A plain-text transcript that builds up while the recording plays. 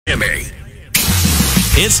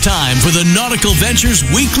It's time for the Nautical Ventures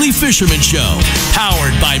Weekly Fisherman Show,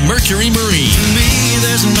 powered by Mercury Marine. To me,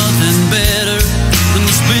 there's nothing better than to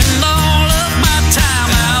spend all of my time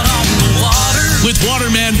out on the water. With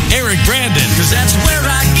waterman Eric Brandon. Cause that's where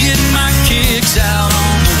I get my kicks, out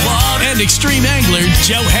on the water. And extreme angler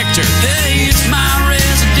Joe Hector. Hey, it's my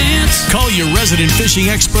residence. Call your resident fishing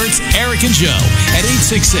experts, Eric and Joe, at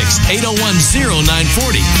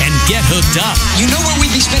 866-801-0940 and get hooked up. You know where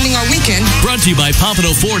we'd be spending our weekend. Brought to you by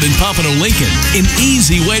Pompano Ford and Pompano Lincoln. An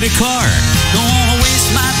easy way to car. Don't wanna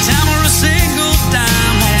waste my time or a single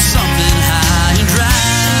dime on something high and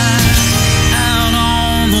dry, out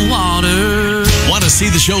on the water. Want to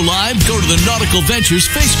see the show live? Go to the Nautical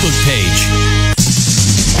Ventures Facebook page.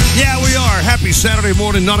 Yeah, we are. Happy Saturday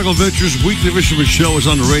morning. Nautical Ventures Weekly Fisherman Show is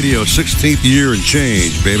on the radio. 16th year and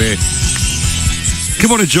change, baby. Good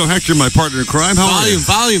morning, Joe Hector, my partner in crime. How are you?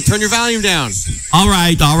 Volume. Turn your volume down. All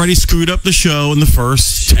right. Already screwed up the show in the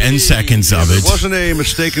first 10 seconds of If it. it wasn't a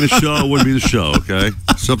mistake in the show, it wouldn't be the show, okay?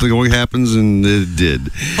 Something always happens, and it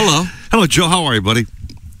did. Hello. Hello, Joe. How are you, buddy?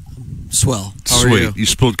 Swell. How Sweet. are you? You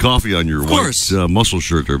spilled coffee on your white muscle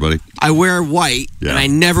shirt there, buddy. I wear white, Yeah. and I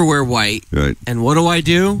never wear white. Right. And what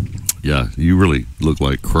do? Yeah, you really look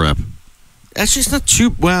like crap. That's just not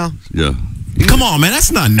true. Well, Yeah. Come on, man.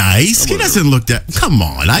 That's not nice. He doesn't look that. Come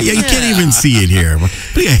on. You can't even see it here.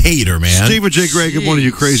 Be a hater, man. Stephen J. Gray, good morning,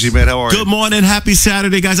 you crazy man. How are you? Good morning. Happy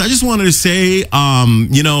Saturday, guys. I just wanted to say,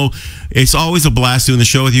 it's always a blast doing the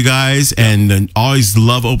show with you guys, and always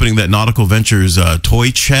love opening that Nautical Ventures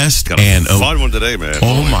toy chest. Got a fun one today, man.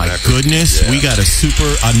 Oh my goodness. Yeah. We got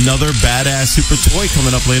another badass super toy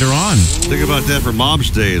coming up later on. Think about that for Mom's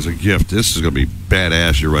Day as a gift. This is going to be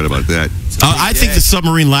badass. You're right about that. I think the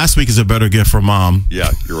submarine last week is a better gift for Mom. Yeah,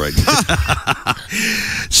 you're right.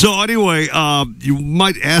 So anyway, you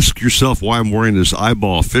might ask yourself why I'm wearing this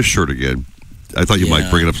eyeball fish shirt again. I thought you might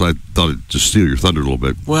bring it up, so I thought it'd just steal your thunder a little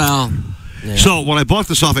bit. well. Yeah. So when I bought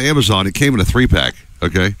this off of Amazon, it came in a 3-pack,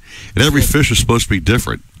 okay? And every fish is supposed to be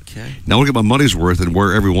different. Okay. Now I'll get my money's worth and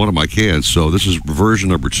wear every one of my cans. So this is version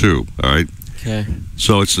number 2, all right? Okay.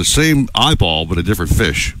 So it's the same eyeball, but a different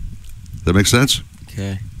fish. That make sense?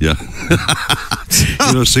 Okay. Yeah.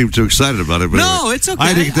 You don't seem too excited about it. But No, anyway, it's okay. I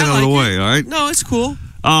had to get that out of the like way, it. all right? No, it's cool.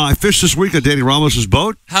 I fished this week on Danny Ramos's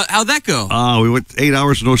boat. How'd that go? We went 8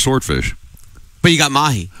 hours, no swordfish. But you got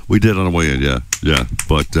Mahi. We did on the way in, yeah.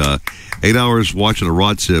 But 8 hours watching a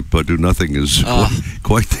rod tip do nothing is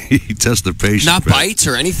quite the test of patience. Not man. bites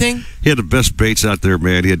or anything? He had the best baits out there,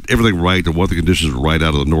 man. He had everything right. The weather conditions were right.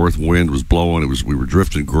 Out of the north wind was blowing. We were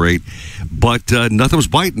drifting great, but nothing was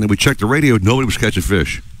biting. And we checked the radio. Nobody was catching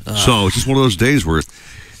fish. So it's just one of those days where it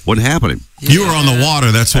wasn't happening. You were on the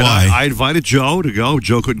water, that's And why. I invited Joe to go.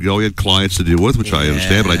 Joe couldn't go. He had clients to deal with, which I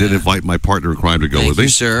understand. But I did invite my partner in crime to go Thank with you, me.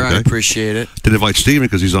 sir. Okay? I appreciate it. Didn't invite Steven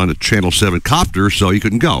because he's on the Channel 7 copter, so he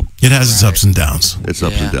couldn't go. It has its ups and downs. It's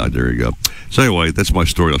ups and downs. There you go. So anyway, that's my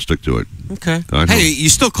story. I'll stick to it. Okay. All right, Hey, you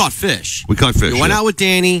still caught fish. We caught fish. You went out with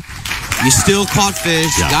Danny. You still caught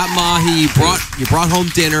fish. Yeah. You got Mahi. You brought home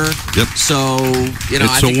dinner. Yep. So, It's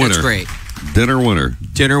I think a winner. that's great. Dinner winner.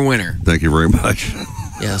 Dinner winner. Thank you very much.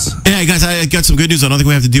 Yes. Hey, guys, I got some good news. I don't think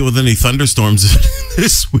we have to deal with any thunderstorms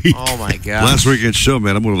this week. Oh, my God. Last weekend's show,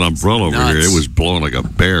 man, I'm with an umbrella over Nuts. here. It was blowing like a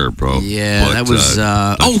bear, bro. Yeah, But, that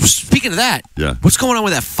was... speaking of that. Yeah. What's going on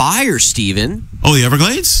with that fire, Steven? Oh, the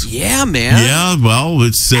Everglades? Yeah, man. Yeah, well,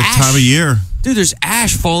 it's that Ash. time of year. Dude, there's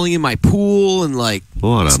ash falling in my pool and, What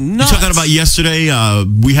it's up? You're nuts. talking about yesterday,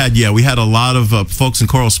 we had a lot of folks in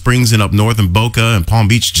Coral Springs and up north in Boca and Palm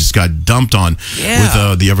Beach just got dumped on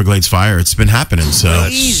with the Everglades fire. It's been happening, so.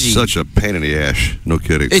 Crazy. Such a pain in the ash. No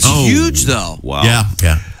kidding. It's huge, though. Wow.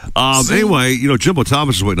 Yeah. Anyway, Jimbo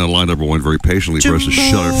Thomas is waiting on line number 1 very patiently for us to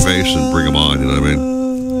shut our face and bring him on. You know what I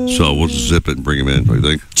mean? So we'll zip it and bring him in. What do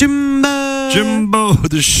you think? Jimbo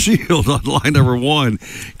the Shield on line number 1.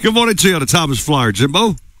 Good morning to you on the Thomas Flyer,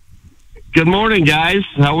 Jimbo. Good morning, guys.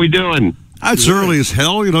 How we doing? It's early as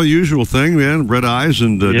hell, usual thing, man. Red eyes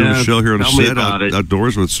and doing a show here on the tell me set about it.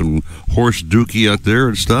 outdoors with some horse dookie out there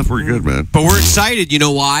and stuff. We're good, man. But we're excited. You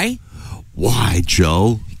know why? Why,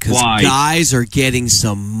 Joe? Because Why? guys are getting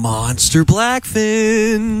some monster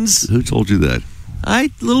blackfins. Who told you that?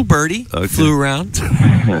 Little birdie flew around.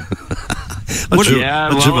 Let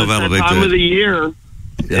Jimbo it's that validate time that. of the year,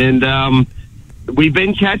 and we've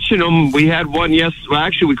been catching them. We had one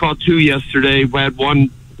actually, we caught 2 yesterday. We had one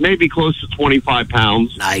maybe close to 25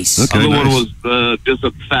 pounds. Nice. Okay. The other one nice. was just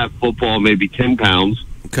a fat football, maybe 10 pounds.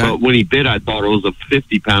 Okay. But when he bit, I thought it was a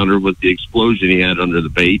 50-pounder with the explosion he had under the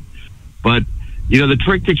bait. But, the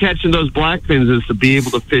trick to catching those blackfins is to be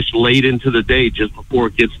able to fish late into the day just before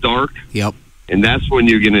it gets dark. Yep. and that's when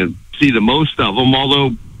you're going to see the most of them.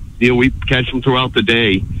 Although, we catch them throughout the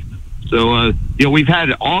day. So, we've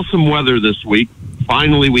had awesome weather this week.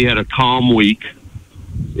 Finally, we had a calm week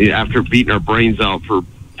after beating our brains out for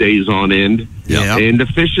days on end. Yeah. And the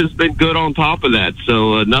fish has been good on top of that.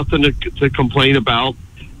 So, nothing to complain about.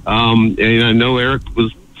 And I know Eric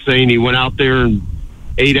was saying he went out there and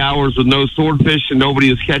 8 hours with no swordfish and nobody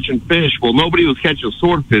was catching fish. Well, nobody was catching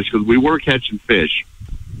swordfish because we were catching fish.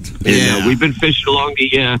 And we've been fishing along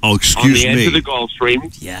the on the edge of the Gulf Stream.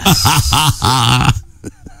 Yes.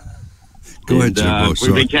 Go ahead, Jimbo.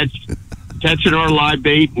 We've been catching our live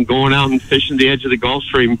bait and going out and fishing the edge of the Gulf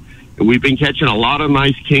Stream. And we've been catching a lot of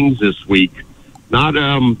nice kings this week. Not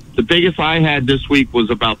the biggest I had this week was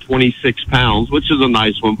about 26 pounds, which is a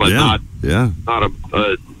nice one, but not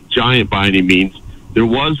a giant by any means. There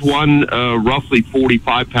was one roughly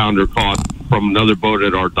 45-pounder caught from another boat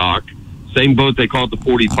at our dock. Same boat they caught the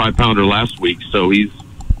 45-pounder last week, so he's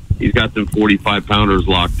got them 45-pounders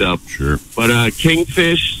locked up. Sure. But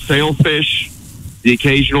kingfish, sailfish, the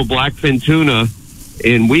occasional blackfin tuna,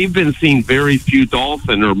 and we've been seeing very few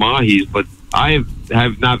dolphin or mahis, but I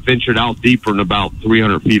have not ventured out deeper than about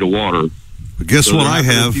 300 feet of water. But guess what I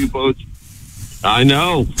have? A few boats. I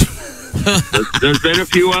know. There's been a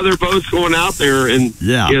few other boats going out there, and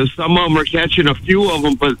some of them are catching a few of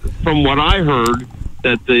them, but from what I heard,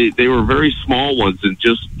 that they were very small ones and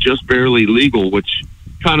just barely legal, which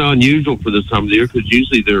kind of unusual for this time of the year because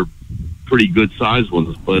usually they're pretty good sized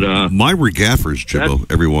ones. But mine were gaffers, Jimbo.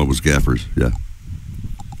 Everyone was gaffers. Yeah.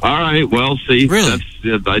 All right. Well, see, really?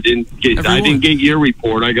 I didn't get your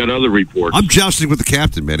report. I got other reports. I'm jousting with the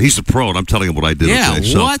captain, man. He's a pro, and I'm telling him what I did. Yeah. Okay?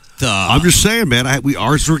 So what the? I'm just saying, man.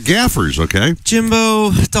 Ours were gaffers. Okay. Jimbo,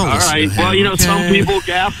 don't All listen right. to him, Well, some people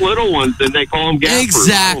gaff little ones, and they call them gaffers.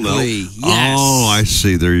 Exactly. Yes. Oh, I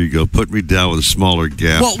see. There you go. Put me down with a smaller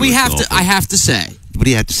gaff. Well, I have to say. What do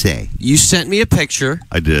you have to say? You sent me a picture.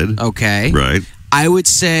 I did. Okay. Right. I would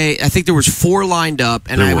say, I think there was 4 lined up,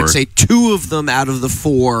 and I would say 2 of them out of the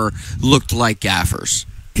 4 looked like gaffers.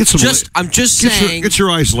 I'm just saying. Get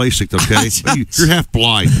your eyes LASIK'd, okay? You're half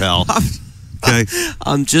blind, pal. Okay.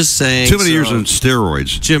 I'm just saying. Too many years on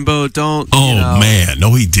steroids. Jimbo, don't. Oh, man.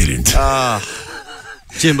 No, he didn't.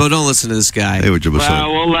 Jimbo, don't listen to this guy. Hey, what Jimbo said.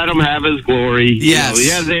 We'll let him have his glory.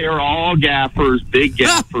 Yes. They are all gaffers, big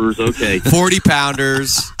gaffers. Okay.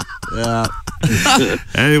 40-pounders. Yeah.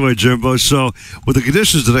 Anyway, Jimbo, so with the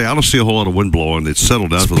conditions today, I don't see a whole lot of wind blowing. It's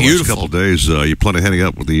settled down for the last couple of days. You plan on heading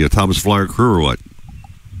up with the Thomas Flyer crew or what?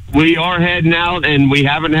 We are heading out, and we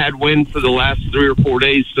haven't had wind for the last 3 or 4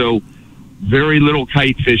 days, so very little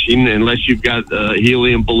kite fishing unless you've got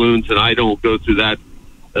helium balloons, and I don't go through that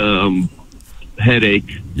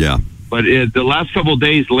headache. Yeah. But the last couple of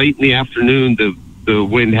days, late in the afternoon, the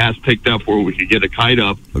wind has picked up where we could get a kite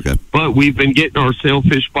up. Okay. But we've been getting our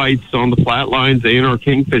sailfish bites on the flatlines and our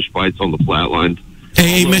kingfish bites on the flatlines.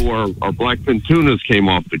 Hey, our blackfin tunas came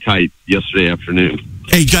off the kite yesterday afternoon.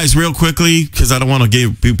 Hey, guys, real quickly, because I don't want to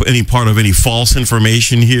give people any part of any false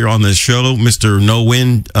information here on this show, Mr. No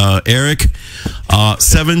Wind, Eric,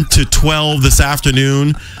 7 to 12 this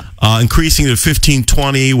afternoon, increasing to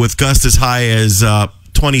 15-20 with gusts as high as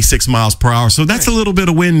 26 miles per hour. So that's a little bit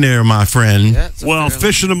of wind there, my friend. Yeah, well,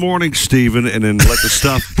 fish in the morning, Stephen, and then let the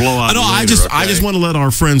stuff blow out. I just want to let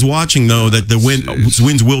our friends watching know that the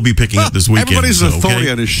winds will be picking up this weekend. Everybody's an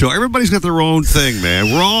authority on this show. Everybody's got their own thing,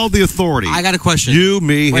 man. We're all the authority. I got a question. You,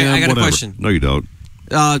 me, him, I got whatever. a question. No, you don't.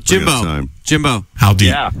 Jimbo. How deep?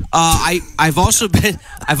 Yeah. I've also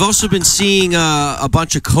been seeing a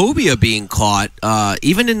bunch of cobia being caught,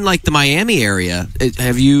 even in like the Miami area.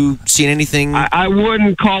 Have you seen anything? I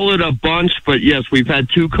wouldn't call it a bunch, but yes, we've had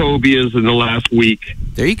 2 cobias in the last week.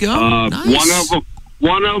 There you go. Nice.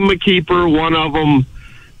 One of them a keeper, one of them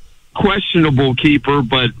questionable keeper,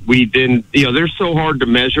 but we didn't. They're so hard to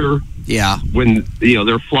measure. Yeah. When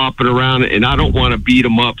they're flopping around, and I don't want to beat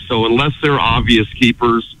them up. So unless they're obvious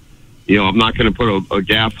keepers, I'm not going to put a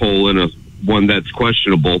gaff hole in one that's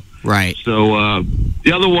questionable. Right. So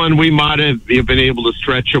the other one, we might have been able to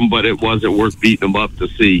stretch them, but it wasn't worth beating them up to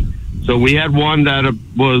see. So we had one that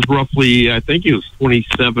was roughly, I think it was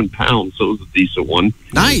 27 pounds, so it was a decent one.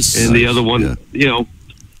 Nice. And the other one,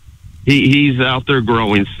 he's out there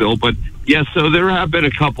growing still. But yeah, so there have been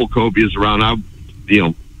a couple cobias around.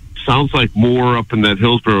 Sounds like more up in that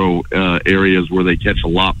Hillsborough areas where they catch a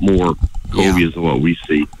lot more cobias than what we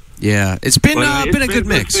see. Yeah, it's been a good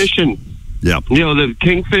mix. Fishing. Yeah. The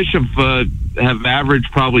kingfish have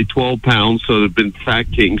averaged probably 12 pounds, so they've been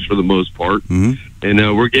fat kings for the most part. Mm-hmm.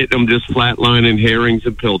 And we're getting them just flatlining herrings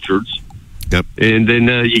and pilchards. Yep. And then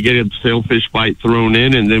you get a sailfish bite thrown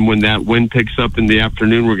in, and then when that wind picks up in the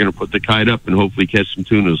afternoon, we're going to put the kite up and hopefully catch some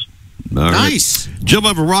tunas. All right. Nice. Jim,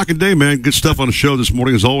 have a rocking day, man. Good stuff on the show this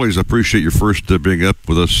morning, as always. I appreciate your first being up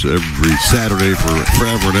with us every Saturday for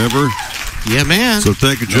forever and ever. Yeah, man. So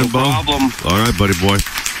thank you, Jimbo. No problem. All right, buddy boy.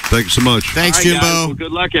 Thank you so much. Thanks, All right, Jimbo. guys. Well,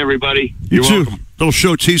 good luck, everybody. You You're too. welcome. Little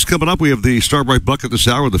show tease coming up. We have the Starbright Bucket this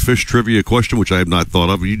hour, the fish trivia question, which I have not thought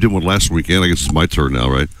of. You did one last weekend. I guess it's my turn now,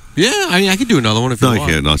 right? Yeah, I mean, I could do another one if you No, want.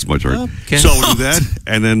 you can't. No, it's my turn. Okay. So we'll do that,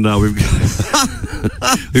 and then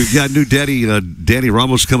we've got new daddy Danny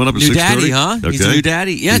Ramos coming up at 6:30. New daddy, huh? Okay. He's a new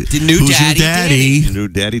daddy. Yeah, the new Who's your daddy. daddy? New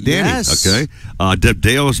daddy Danny. Yes. Okay. Deb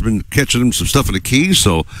Dale has been catching him some stuff in the Keys,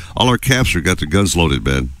 so all our caps got their guns loaded,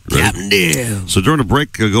 man. Ready? Captain Dale. So during the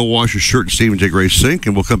break, go wash your shirt in Stephen J. Gray's sink,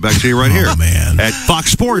 and we'll come back to you right here. Oh, man. At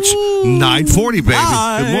Fox Sports, 940, baby.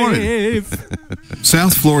 Good morning.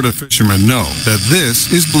 South Florida fishermen know that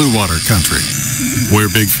this is blue water country, where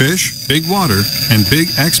big fish, big water, and big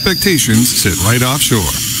expectations sit right offshore.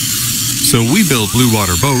 So we build blue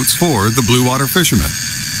water boats for the blue water fishermen,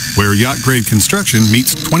 where yacht-grade construction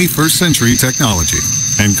meets 21st century technology.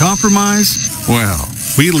 And compromise? Well,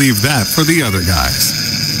 we leave that for the other guys.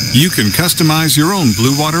 You can customize your own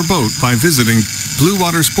blue water boat by visiting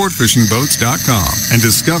bluewatersportfishingboats.com and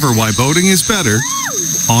discover why boating is better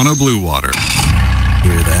on a blue water.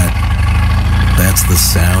 Hear that? That's the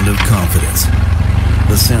sound of confidence.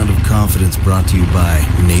 The sound of confidence brought to you by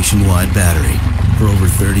Nationwide Battery. For over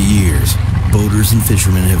 30 years, boaters and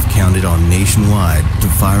fishermen have counted on Nationwide to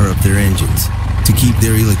fire up their engines, to keep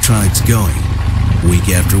their electronics going, week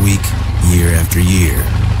after week, year after year.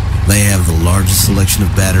 They have the largest selection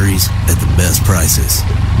of batteries at the best prices,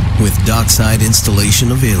 with dockside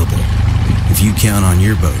installation available. If you count on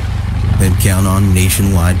your boat, then count on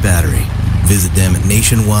Nationwide Battery. Visit them at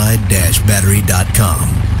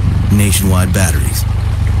nationwide-battery.com. Nationwide Batteries,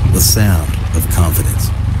 the sound of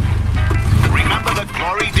confidence. Remember the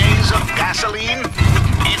glory days of gasoline?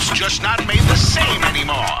 It's just not made the same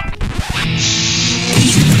anymore.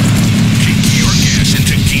 Kick your gas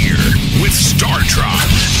into gear with StarTron.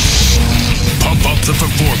 Pump up the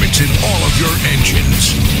performance in all of your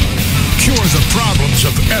engines. Cure the problems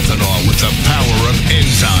of ethanol with the power of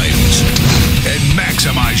enzymes. And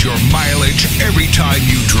maximize your mileage every time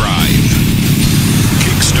you drive.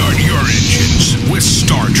 Kickstart your engines with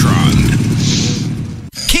StarTron.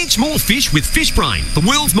 Catch more fish with FishBrain, the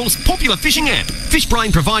world's most popular fishing app.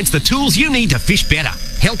 FishBrain provides the tools you need to fish better,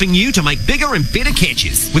 helping you to make bigger and better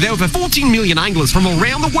catches. With over 14 million anglers from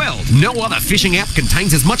around the world, no other fishing app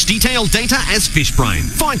contains as much detailed data as FishBrain.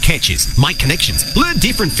 Find catches, make connections, learn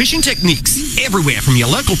different fishing techniques, everywhere from your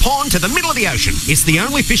local pond to the middle of the ocean. It's the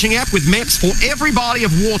only fishing app with maps for every body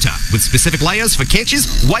of water, with specific layers for catches,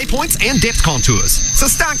 waypoints, and depth contours. So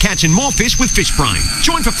start catching more fish with FishBrain.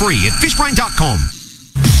 Join for free at fishbrain.com.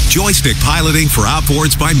 Joystick piloting for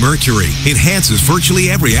outboards by Mercury enhances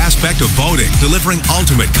virtually every aspect of boating, delivering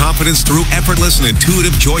ultimate confidence through effortless and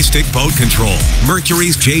intuitive joystick boat control.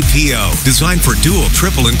 Mercury's JPO, designed for dual,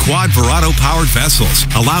 triple, and quad Verado-powered vessels,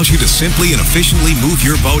 allows you to simply and efficiently move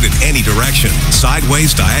your boat in any direction,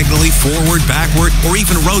 sideways, diagonally, forward, backward, or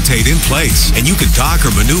even rotate in place. And you can dock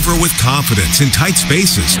or maneuver with confidence in tight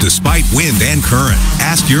spaces despite wind and current.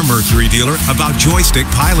 Ask your Mercury dealer about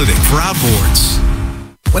joystick piloting for outboards.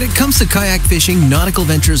 When it comes to kayak fishing, Nautical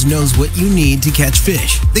Ventures knows what you need to catch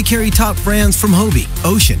fish. They carry top brands from Hobie,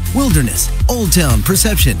 Ocean, Wilderness, Old Town,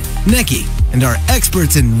 Perception, Necky, and are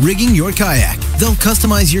experts in rigging your kayak. They'll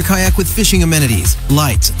customize your kayak with fishing amenities,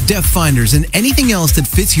 lights, depth finders, and anything else that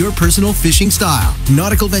fits your personal fishing style.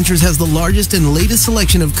 Nautical Ventures has the largest and latest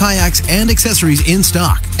selection of kayaks and accessories in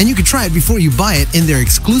stock, and you can try it before you buy it in their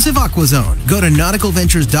exclusive Aqua Zone. Go to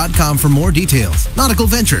nauticalventures.com for more details. Nautical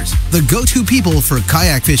Ventures, the go-to people for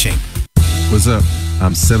kayak fishing. What's up?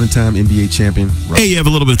 I'm 7-time NBA champion. Hey, you have a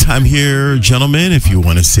little bit of time here, gentlemen, if you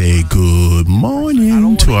want to say good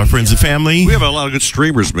morning to our friends and family. We have a lot of good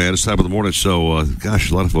streamers, man, this time of the morning. So,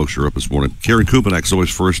 gosh, a lot of folks are up this morning. Karen Kubanak's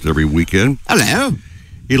always first every weekend. Hello.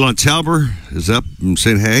 Elon Talber is up and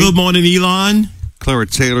saying hey. Good morning, Elon. Clara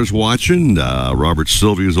Taylor's watching. Robert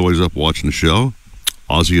Sylvia is always up watching the show.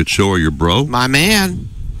 Ozzy Ochoa, your bro. My man.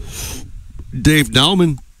 Dave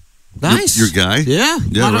Nauman. Nice. Your guy. Yeah.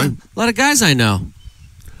 Yeah, right. A lot of guys I know.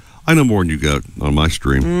 I know more than you got on my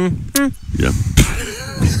stream. Mm-hmm. Yeah.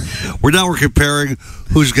 We're comparing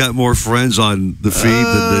who's got more friends on the feed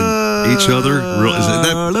than each other.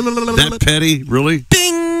 Is that petty? Really?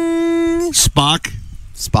 Bing! Spock?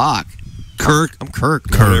 Kirk? I'm Kirk.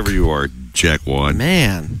 Whatever you are, Jack Wan.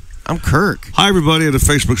 Man, I'm Kirk. Hi, everybody on the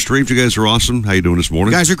Facebook stream. You guys are awesome. How you doing this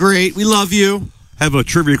morning? You guys are great. We love you. Have a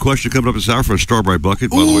trivia question coming up this hour for a Starbright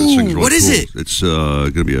Bucket. By the way, this thing's really what is cool. it? It's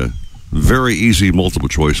going to be a very easy multiple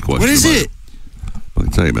choice question. What is it? I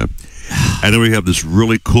can tell you, man. And then we have this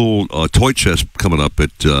really cool toy chest coming up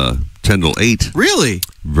at 10 till 8. Really?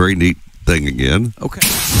 Very neat thing again. Okay.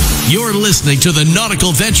 You're listening to the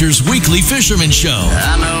Nautical Ventures Weekly Fisherman Show.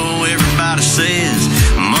 I know everybody says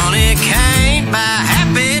money can't buy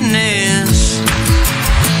happiness,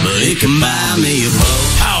 but it can buy me a boat.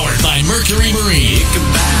 Powered by Mercury Marine. It can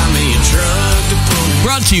buy me a truck to pull.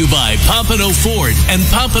 Brought to you by Pompano Ford and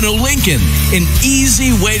Pompano Lincoln. An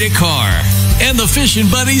easy way to car. And the fishing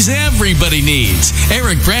buddies everybody needs.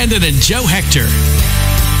 Eric Brandon and Joe Hector.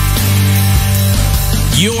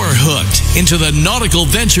 You're hooked into the Nautical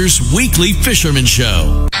Ventures Weekly Fisherman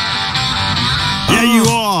Show. Yeah, you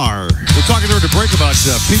are. We're talking during the break about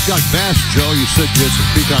peacock bass, Joe. You said you had some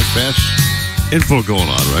peacock bass info going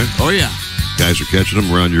on, right? Oh, yeah. Guys are catching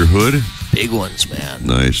them around your hood. Big ones, man.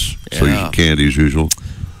 Nice. Yeah. So you candy as usual.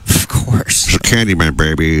 Of course. It's a Candyman,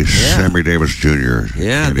 baby. Yeah. Sammy Davis Jr.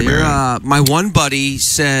 Yeah, my one buddy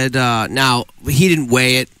said, now, he didn't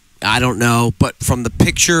weigh it. I don't know. But from the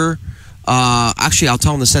picture, actually, I'll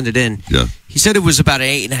tell him to send it in. Yeah. He said it was about an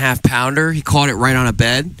 8.5 pounder. He caught it right on a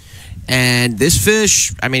bed. And this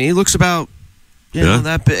fish, I mean, he looks about, you know,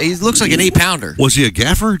 that big. He looks like an 8 pounder. Was he a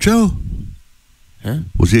gaffer, Joe? Huh?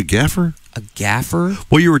 Was he a gaffer? A gaffer?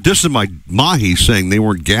 Well, you were dissing my Mahi saying they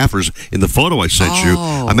weren't gaffers in the photo I sent you.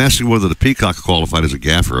 I'm asking whether the peacock qualified as a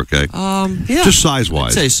gaffer, okay? Yeah. Just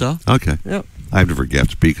size-wise. I'd say so. Okay. Yep. I've never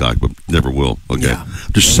gaffed a peacock, but never will. Okay. Yeah.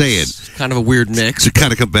 Just saying. It's kind of a weird mix. To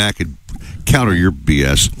kind of come back and counter your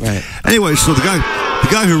BS. Right. Anyway, so the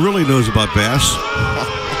guy who really knows about bass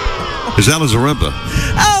is Alan Zaremba.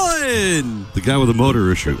 Alan! The guy with the motor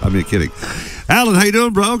issue. I mean, kidding. Alan, how you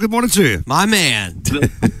doing, bro? Good morning to you. My man.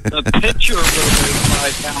 The picture would have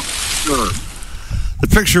weighed 5 pounds, sure. The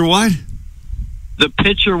picture what? The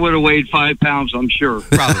pitcher would have weighed 5 pounds, I'm sure.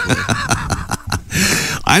 Probably.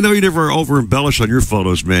 I know you never over-embellish on your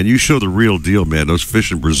photos, man. You show the real deal, man. Those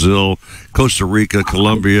fish in Brazil, Costa Rica,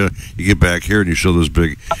 Colombia. You get back here and you show those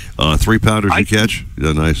big 3-pounders you catch.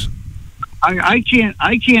 Yeah, nice. I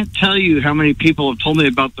can't tell you how many people have told me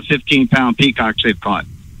about the 15-pound peacocks they've caught.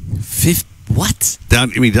 What?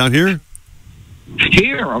 You mean down here?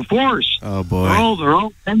 Here, of course. Oh boy. They're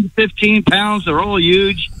all 10 to 15 pounds. They're all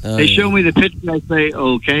huge. They show me the picture. I say,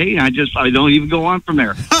 okay. I don't even go on from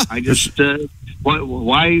there. I just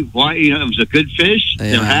why? You know, it was a good fish.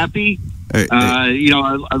 Yeah. They're happy. You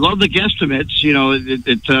know, I love the guesstimates. You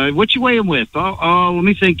know, what you weigh them with? Oh, let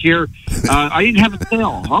me think here. I didn't have a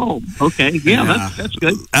tail. Oh, okay. Yeah. That's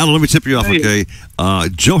good. Alan, let me tip you off, okay?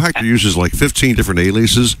 Joe Hector uses like 15 different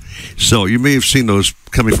aliases, so you may have seen those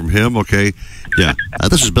coming from him, okay? Yeah.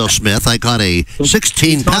 This is Bill Smith. I caught a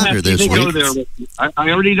 16-pounder this week.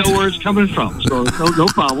 I already know where it's coming from, so no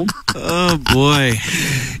problem. Oh, boy.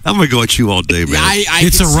 I'm going to go at you all day, man.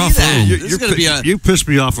 It's a rough one. You pissed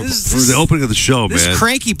me off from the opening of the show, man. This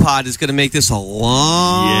cranky pod is going to make this a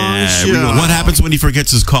long show. What happens when he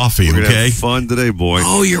forgets his coffee, We're gonna okay? have fun today, boy.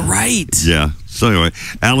 Oh, you're right. Yeah. So anyway,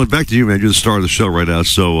 Alan, back to you, man. You're the star of the show right now.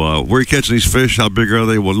 So where are you catching these fish? How big are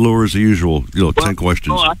they? What lures? The usual, 10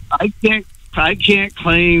 questions. Well, I can't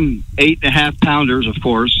claim 8.5 pounders, of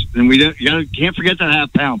course, and can't forget that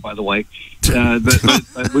half pound, by the way.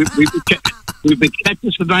 But we've been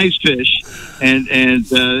catching some nice fish,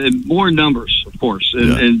 and more numbers, of course.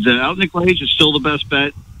 And out in the glades is still the best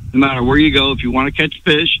bet, no matter where you go. If you want to catch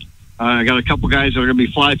fish, I got a couple guys that are going to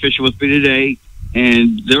be fly fishing with me today,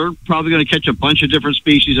 and they're probably going to catch a bunch of different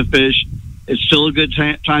species of fish. It's still a good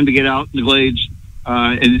time to get out in the glades.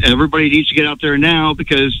 And everybody needs to get out there now,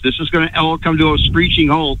 because this is going to all come to a screeching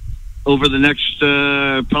halt over the next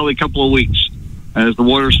probably couple of weeks as the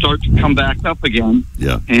water starts to come back up again.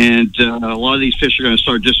 Yeah. And a lot of these fish are going to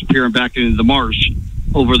start disappearing back into the marsh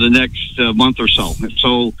over the next month or so.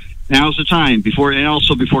 So now's the time before it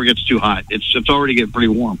gets too hot. It's already getting pretty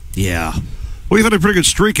warm. Yeah. Well, you've had a pretty good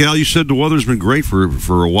streak, Al. You said the weather's been great for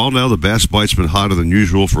a while now. The bass bite's been hotter than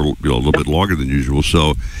usual for a little bit longer than usual.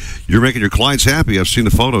 So you're making your clients happy. I've seen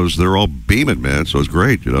the photos; they're all beaming, man. So it's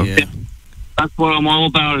great, Yeah. That's what I'm all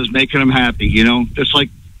about, is making them happy. Just like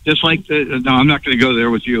no, I'm not going to go there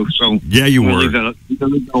with you. So yeah, you were. Leave that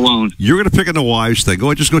alone. You're going to pick on the wives thing. Go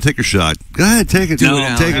ahead, just go take your shot. Go ahead, take it. Do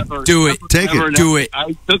it. Do it.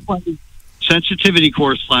 I took my sensitivity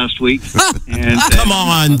course last week. And come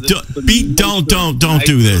on, don't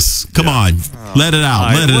do this. Come on, let it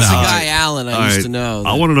out. Let it What's out. the guy Alan I used to know?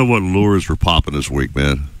 I want to know what lures were popping this week,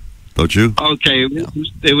 man. Don't you? Okay,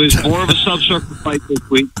 it was more of a subsurface fight this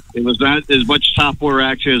week. It was not as much top water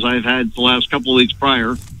action as I've had the last couple of weeks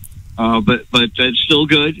prior. but it's still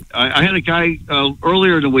good. I had a guy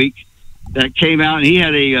earlier in the week that came out, and he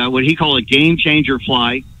had a what he called a game changer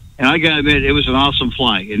fly, and I got to admit, it was an awesome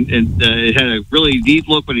fly, and it had a really neat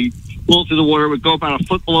look when he pulled through the water. It would go about a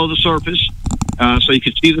foot below the surface, so you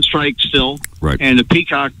could see the strike still. Right. And the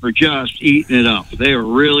peacock were just eating it up. They were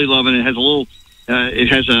really loving it. It has a little. It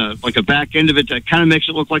has a back end of it that kind of makes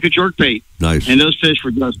it look like a jerkbait. Nice. And those fish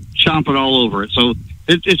were just chomping all over it. So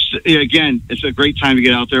it's a great time to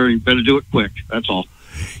get out there, and you better do it quick. That's all.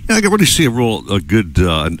 Yeah, I can really see a good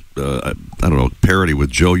I don't know, parody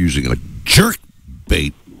with Joe using a jerk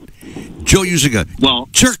bait. Joe using a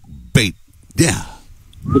jerk bait. Yeah.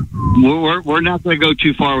 We're not going to go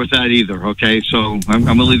too far with that either. Okay, so I'm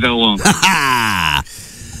going to leave that alone.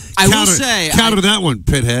 I will say, counter that one,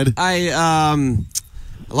 Pithead. I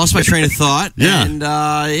lost my train of thought. Yeah. And,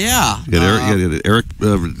 Eric,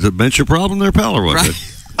 dementia problem there, pal, or what? Right.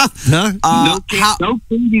 Huh? No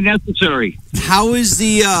candy necessary. How is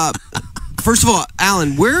the... first of all,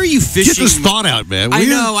 Alan, where are you fishing? Get this thought out, man. I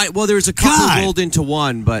know. Well, there was a couple rolled into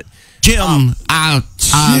one, but... Jim, Alan,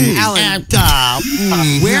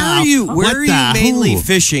 where are you mainly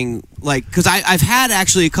fishing? Like, because I've had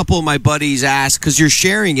actually a couple of my buddies ask, because you're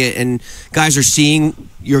sharing it and guys are seeing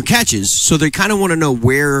your catches, so they kind of want to know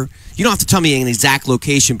where. You don't have to tell me an exact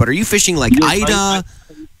location, but are you fishing like Ida?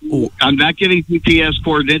 I'm not giving GPS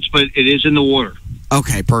coordinates, but it is in the water.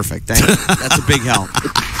 Okay, perfect. Thank you. That's a big help.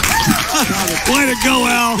 Way to go,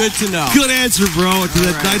 Al. Good to know. Good answer, bro, to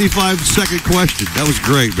that 95-second question. That was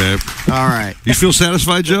great, man. All right. You feel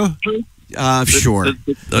satisfied, Joe? Sure.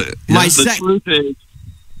 The truth is,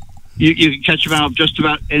 you can catch them out just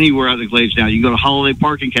about anywhere out in the glades now. You can go to Holiday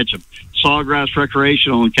Park and catch them. Sawgrass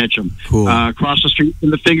Recreational and catch them. Cool. Across the street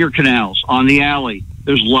from the Finger Canals, on the alley.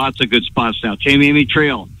 There's lots of good spots now. Tamiami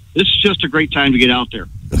Trail. This is just a great time to get out there.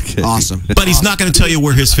 Okay. Awesome. But he's not going to tell you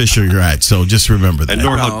where his fish are at, so just remember that. And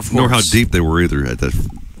nor how deep they were either at that.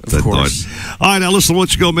 Of course. All right, now listen,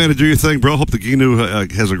 let's go, man, and do your thing, bro. Hope the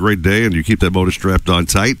Ginu has a great day and you keep that motor strapped on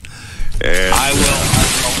tight. And I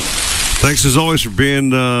will. Thanks as always for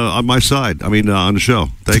being on my side. On the show.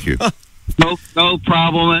 Thank you. No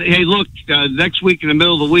problem. Hey, look, next week in the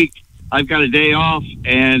middle of the week, I've got a day off,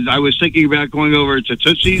 and I was thinking about going over to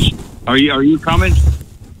Tootsie's. Are you coming?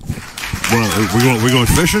 Well, we going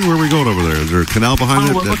fishing? Where are we going over there? Is there a canal behind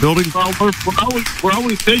that building? Well, we're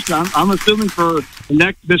always fishing. I'm assuming for the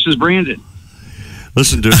next Mrs. Brandon.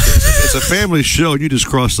 Listen, dude, it's a family show, and you just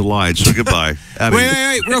crossed the line, so goodbye.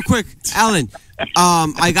 Wait, real quick. Alan,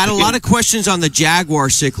 I got a lot of questions on the Jaguar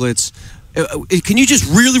cichlids. Can you just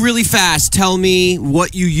really, really fast tell me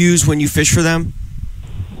what you use when you fish for them?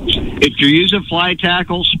 If you're using fly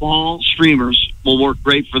tackle, small streamers will work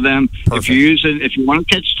great for them. Perfect. If you want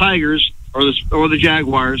to catch tigers or the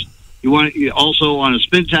jaguars, also on a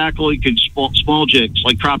spin tackle, you can small jigs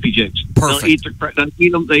like crappie jigs. Perfect.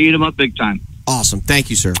 They eat them up big time. Awesome. Thank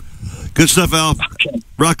you, sir. Good stuff, Al. Okay.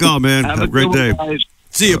 Rock on, man. Have a great day. Guys.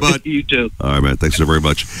 See you, bud. You too. All right, man. Thanks so very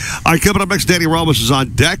much. All right, coming up next, Danny Ramos is on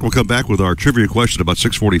deck. We'll come back with our trivia question about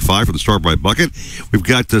 6:45 for the Starbright Bucket. We've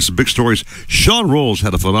got some big stories. Sean Rolls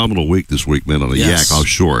had a phenomenal week this week, man, on a yak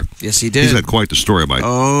offshore. Yes, he did. He's had quite the story, Mike.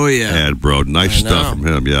 Oh, yeah. And, bro, nice stuff from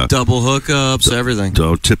him, yeah. Double hookups, everything.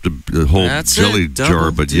 Don't tip the whole jelly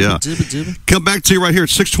jar, but yeah. Come back to you right here at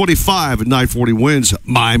 6:25 at 940 Wins.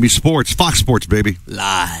 Miami Sports. Fox Sports, baby.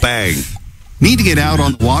 Live. Bang. Need to get out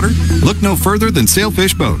on the water? Look no further than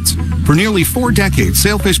Sailfish Boats. For nearly 4 decades,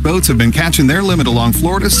 Sailfish Boats have been catching their limit along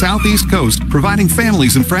Florida's southeast coast, providing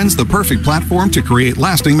families and friends the perfect platform to create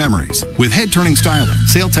lasting memories. With head-turning styling,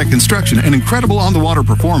 sail-tech construction, and incredible on-the-water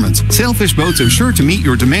performance, Sailfish Boats are sure to meet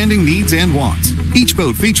your demanding needs and wants. Each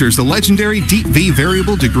boat features the legendary Deep V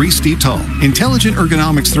variable degree steep hull, intelligent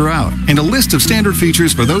ergonomics throughout, and a list of standard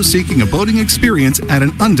features for those seeking a boating experience at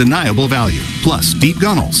an undeniable value. Plus, deep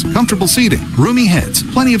gunnels, comfortable seating, roomy heads,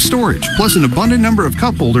 plenty of storage, plus an abundant number of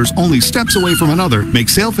cup holders only steps away from another make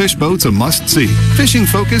Sailfish Boats a must-see.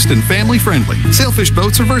 Fishing-focused and family-friendly, Sailfish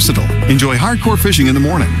Boats are versatile. Enjoy hardcore fishing in the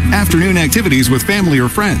morning, afternoon activities with family or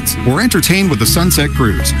friends, or entertain with a sunset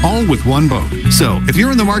cruise, all with one boat. So, if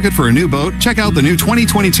you're in the market for a new boat, check out the new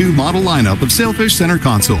 2022 model lineup of Sailfish Center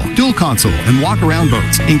Console, Dual Console, and Walk-Around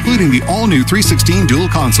boats, including the all-new 316 Dual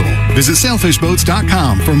Console. Visit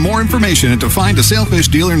sailfishboats.com for more information and to find a Sailfish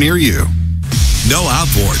dealer near you. No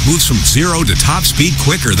outboard moves from 0 to top speed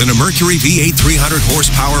quicker than a Mercury V8 300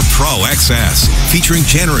 horsepower Pro XS. Featuring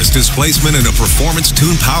generous displacement and a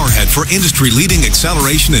performance-tuned powerhead for industry-leading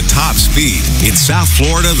acceleration and top speed. In South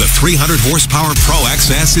Florida, the 300 horsepower Pro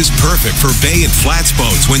XS is perfect for bay and flats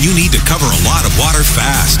boats when you need to cover a lot of water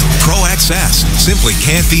fast. Pro XS simply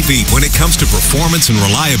can't be beat when it comes to performance and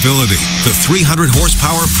reliability. The 300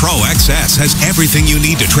 horsepower Pro XS has everything you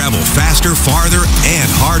need to travel faster, farther, and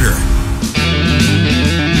harder.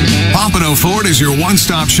 Pompano Ford is your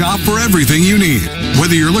one-stop shop for everything you need.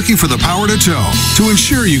 Whether you're looking for the power to tow, to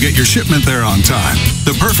ensure you get your shipment there on time,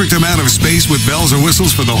 the perfect amount of space with bells and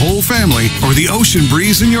whistles for the whole family, or the ocean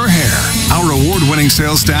breeze in your hair, our award-winning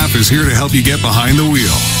sales staff is here to help you get behind the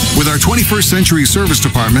wheel. With our 21st century service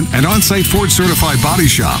department and on-site Ford-certified body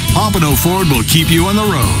shop, Pompano Ford will keep you on the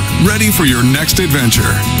road, ready for your next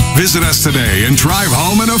adventure. Visit us today and drive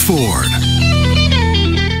home in a Ford.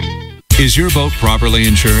 Is your boat properly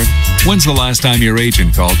insured? When's the last time your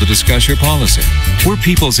agent called to discuss your policy? We're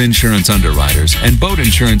People's Insurance Underwriters, and boat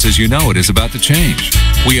insurance as you know it is about to change.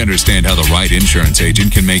 We understand how the right insurance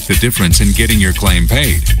agent can make the difference in getting your claim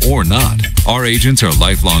paid, or not. Our agents are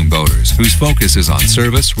lifelong boaters whose focus is on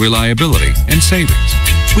service, reliability, and savings.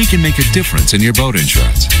 We can make a difference in your boat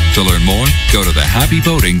insurance. To learn more, go to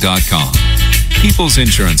thehappyboating.com. People's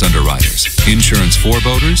Insurance Underwriters. Insurance for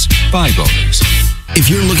boaters, by boaters. If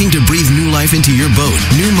you're looking to breathe new life into your boat,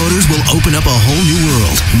 new motors will open up a whole new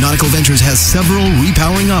world. Nautical Ventures has several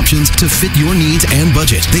repowering options to fit your needs and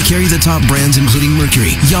budget. They carry the top brands including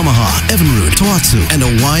Mercury, Yamaha, Evinrude, Tohatsu, and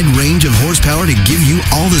a wide range of horsepower to give you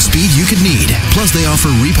all the speed you could need. Plus, they offer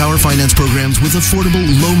repower finance programs with affordable,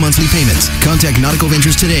 low monthly payments. Contact Nautical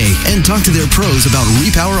Ventures today and talk to their pros about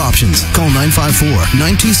repower options. Call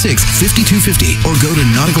 954-926-5250 or go to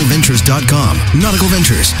nauticalventures.com. Nautical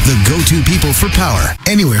Ventures, the go-to people for power.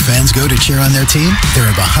 Anywhere fans go to cheer on their team, there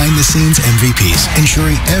are behind-the-scenes MVPs,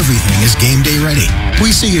 ensuring everything is game day ready.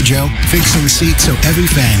 We see you, Joe, fixing seats so every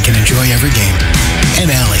fan can enjoy every game.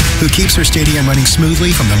 And Allie, who keeps her stadium running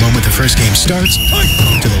smoothly from the moment the first game starts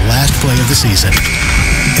to the last play of the season.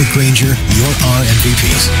 At Grainger, you're our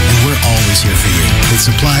MVPs, and we're always here for you, with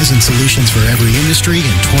supplies and solutions for every industry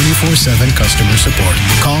and 24/7 customer support.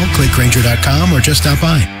 Call, click Grainger.com, or just stop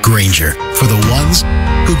by. Grainger, for the ones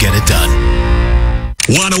who get it done.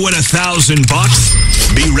 Want to win $1,000 bucks?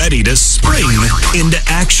 Be ready to spring into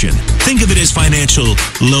action. Think of it as financial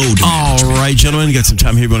load. All right, gentlemen, got some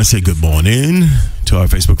time here. We want to say good morning to our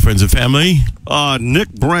Facebook friends and family. Nick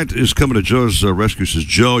Brent is coming to Joe's rescue. Says,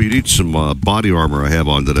 Joe, you need some body armor I have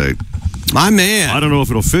on today. My man. I don't know if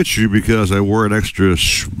it'll fit you because I wore an extra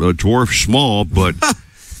dwarf small, but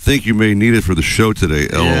think you may need it for the show today.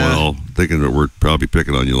 LOL. Yeah. Thinking that we're probably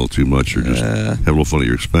picking on you a little too much or just having a little fun at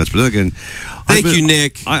your expense. But then again, thank you,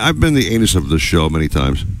 Nick. I've been the anus of the show many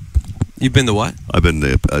times. You've been the what? I've been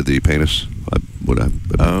the penis.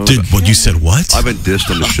 What you said? What? I've been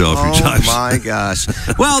dissed on the show a few times. Oh my gosh!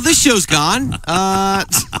 Well, this show's gone.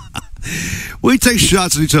 We take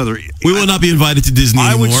shots at each other. We will not be invited to Disney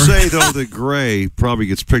anymore. I would say, though, that Gray probably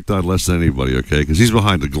gets picked on less than anybody, okay? Because he's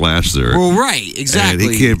behind the glass there. Well, right, exactly.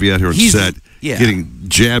 And he can't be out here on set getting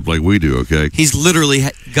jabbed like we do, okay? He's literally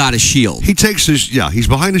got a shield. He takes he's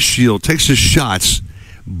behind a shield, takes his shots,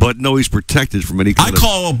 but no, he's protected from any kind I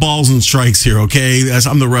call balls and strikes here, okay?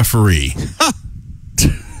 I'm the referee.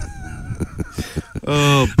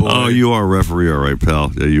 Oh, boy. Oh, you are a referee, all right,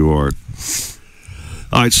 pal. Yeah, you are.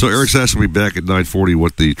 All right, so Eric's asking me back at 9:40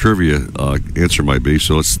 what the trivia answer might be.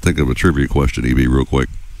 So let's think of a trivia question, EB, real quick.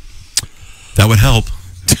 That would help.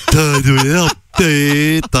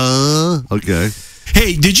 Okay.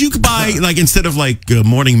 Hey, did you buy, instead of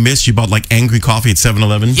morning mist, you bought angry coffee at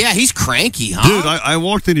 7-Eleven? Yeah, he's cranky, huh? Dude, I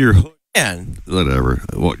walked into your hood. Man. Whatever.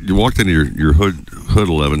 You walked into your hood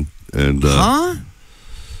 11, and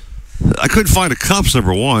I couldn't find the cups,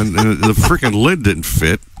 number one, and the freaking lid didn't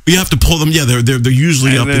fit. You have to pull them. Yeah, they're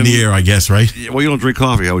usually up in the air, I guess, right? Well, you don't drink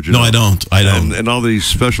coffee. How would you know? No, I don't. And all these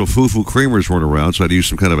special foo-foo creamers weren't around, so I had to use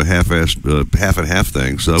some kind of a half-assed, half-and-half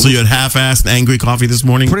thing. So you had half-assed angry coffee this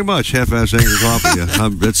morning? Pretty much, half-assed angry coffee. Yeah.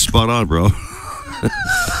 That's spot on, bro.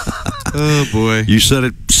 Oh, boy. You said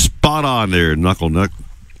it spot on there, Knuckle Nuck.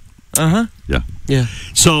 Uh-huh. Yeah.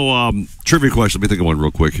 So, trivia question. Let me think of one real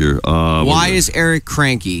quick here. Why is Eric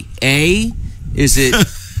cranky? A, is it...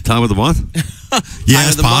 Time of the month?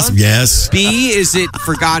 Yes, possible. Yes. B, is it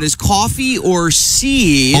forgot his coffee? Or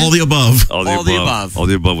C, all the above. All the above. All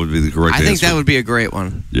the above would be the correct answer. I think that would be a great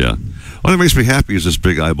one. Yeah. One that makes me happy is this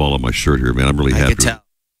big eyeball on my shirt here, man. I'm really happy. I can tell.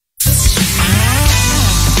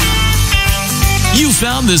 You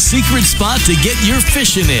found the secret spot to get your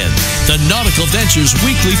fishing in. The Nautical Ventures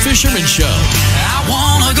Weekly Fisherman Show. I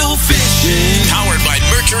wanna go fishing. Powered by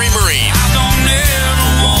Mercury Marine. I don't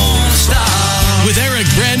ever wanna stop. With Eric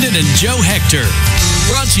Brandon and Joe Hector.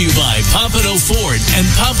 Brought to you by Pompano Ford and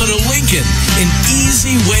Pompano Lincoln. An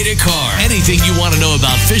easy way to car. Anything you want to know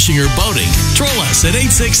about fishing or boating, troll us at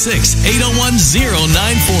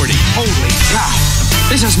 866-801-0940. Holy cow.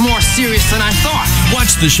 This is more serious than I thought.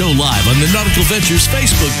 Watch the show live on the Nautical Ventures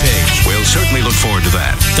Facebook page. We'll certainly look forward to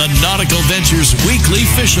that. The Nautical Ventures Weekly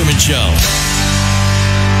Fisherman Show.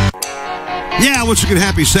 Yeah, once again,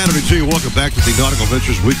 happy Saturday to you. Welcome back to the Nautical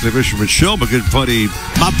Ventures Weekly Fisherman Show. My good buddy,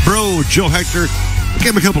 my bro, Joe Hector. We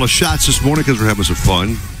gave him a couple of shots this morning because we're having some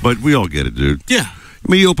fun, but we all get it, dude. Yeah.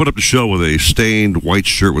 I mean, you open up the show with a stained white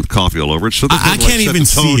shirt with coffee all over it. So I can't even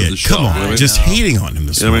see it. Come on. You know, just hating on him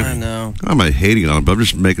this morning. I know. I'm not hating on him, but I'm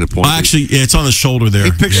just making a point. Well, actually, it's on the shoulder there. He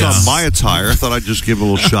picks up my attire. I thought I'd just give him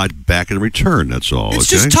a little shot back in return. That's all. It's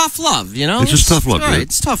just tough love, you know? It's just tough love, right. dude.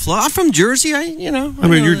 It's tough love. I'm from Jersey. I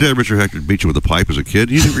mean, your dad, Richard Hector, beat you with a pipe as a kid.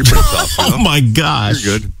 You didn't pretty tough. You know? Oh, my gosh.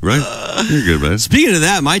 You're good, right? You're good, man. Speaking of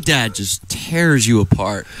that, my dad just tears you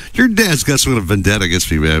apart. Your dad's got some kind of vendetta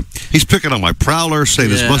against me, man. He's picking on my Prowler, saying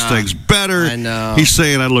his Mustang's better. I know. He's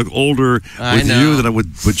saying I look older with you than I would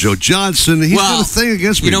with Joe Johnson. He's got a thing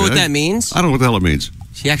against me. You know man. what that means? I don't know what the hell it means.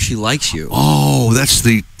 He actually likes you. Oh, that's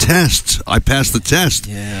the test. I passed the test.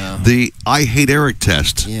 Yeah. The I Hate Eric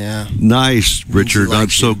test. Yeah. Nice, Richard. I'm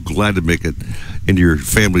so glad to make it into your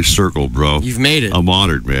family circle, bro. You've made it. I'm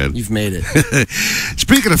honored, man. You've made it.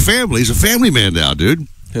 Speaking of family, he's a family man now, dude.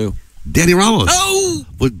 Who? Danny Ramos. Oh!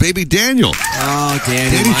 With baby Daniel. Oh,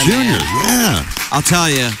 Danny Jr. Man. Yeah. I'll tell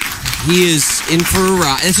you, he is in for a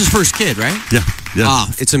ride. It's his first kid, right? Yeah.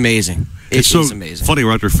 Oh, it's amazing. It's so amazing. Funny,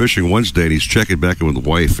 we're out there fishing Wednesday, and he's checking back in with the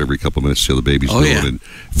wife every couple of minutes to see how the baby's doing. Yeah. And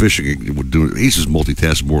fishing, he's just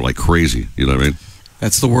multitasking more like crazy. You know what I mean?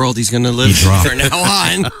 That's the world he's going to live from now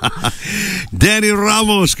on. Danny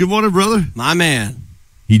Ramos, good morning, brother. My man.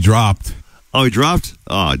 He dropped. Oh, he dropped?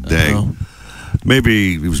 Oh, dang.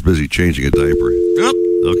 Maybe he was busy changing a diaper. Yep.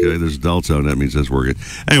 Okay, there's a dull tone. That means that's working.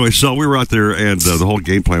 Anyway, so we were out there, and the whole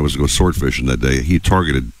game plan was to go sword fishing that day. He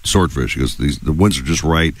targeted swordfish because the winds are just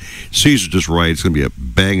right, seas are just right. It's going to be a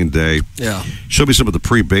banging day. Yeah. Showed me some of the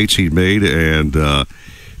pre-baits he'd made, and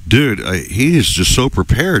dude, he is just so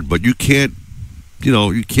prepared. But you can't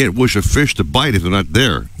wish a fish to bite if they're not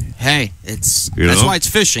there. Hey, that's why it's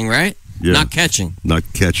fishing, right? Yeah. Not catching. Not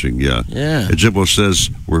catching, yeah. Yeah. And Jimbo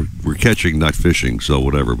says we're catching, not fishing, so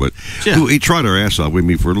whatever. But he tried our ass off with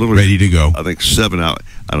me for a little ready to go. I think 7 hours.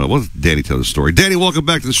 I don't know. What Danny tell the story? Danny, welcome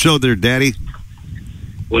back to the show there, Daddy.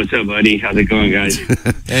 What's up, buddy? How's it going, guys?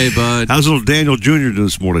 Hey, bud. How's little Daniel Jr. doing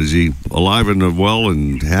this morning? Is he alive and well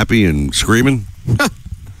and happy and screaming?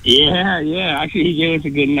 Yeah. Actually, he gave us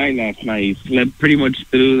a good night last night. He slept pretty much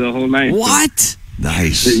through the whole night. What?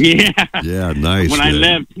 Nice. Yeah. Yeah, nice. When I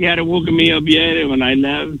left, he hadn't woken me up yet, and when I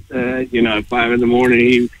left, at 5 in the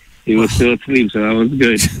morning, he was still asleep, so that was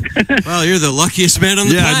good. Well, you're the luckiest man on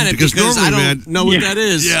the planet because I don't know what that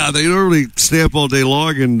is. Yeah, they normally stay up all day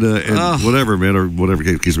long and whatever, man, or whatever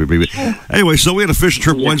case may be. Anyway, so we had a fishing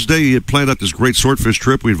trip Wednesday. He had planned out this great swordfish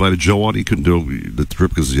trip. We invited Joe on. He couldn't do the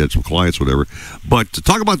trip because he had some clients, whatever. But to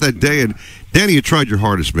talk about that day, and Danny, you tried your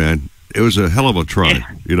hardest, man. It was a hell of a try,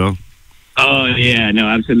 you know? Oh, yeah, no,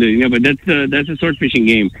 absolutely. No, but that's a sword fishing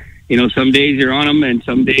game. Some days you're on them, and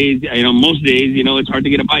some days, most days, it's hard to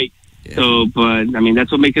get a bite. Yeah. So, but, I mean, that's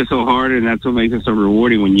what makes it so hard, and that's what makes it so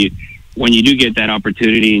rewarding when you do get that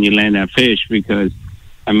opportunity and you land that fish, because,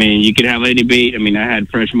 I mean, you could have any bait. I mean, I had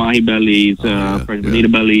fresh mahi bellies, fresh bonita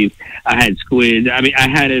bellies. I had squid. I mean, I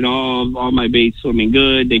had it all my baits swimming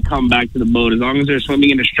good. They come back to the boat. As long as they're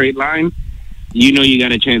swimming in a straight line, you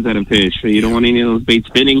got a chance at a fish. So you don't want any of those baits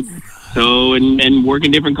spinning. So, and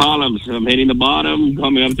working different columns. So I'm hitting the bottom,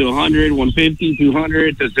 coming up to 100, 150,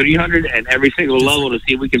 200 to 300, and every single level to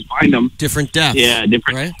see if we can find them. Different depths. Yeah,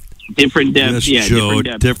 different. Right? Different depths. Yes, Yeah, Joe,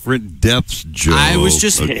 different depths, Joe. I was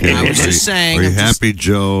just saying. Are you happy,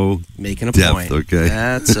 Joe? Making a depth, point. Okay.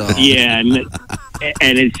 That's all. Yeah, and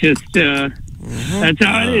it's just that's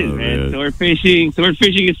how it is, man. Sword fishing is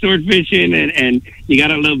sword fishing, and you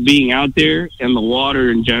gotta love being out there in the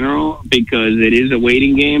water in general because it is a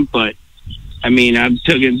waiting game. But I mean, I've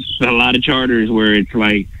taken a lot of charters where it's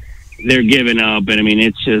like they're giving up, and I mean,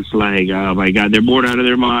 it's just like, oh my God, they're bored out of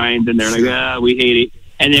their minds, and they're like, we hate it.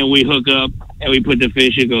 And then we hook up and we put the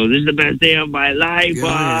fish and go, this is the best day of my life.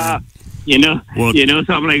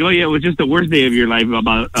 So I'm like, oh yeah, it was just the worst day of your life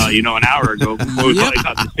about an hour ago before we finally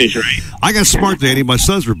caught this fish, right? I got smart, Danny. My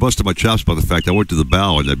sons were busting my chops by the fact I went to the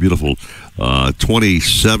bow in that beautiful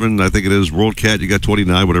 27, I think it is, World Cat. You got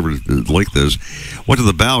 29, whatever the length is. Went to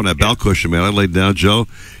the bow in that bow cushion, man. I laid down, Joe,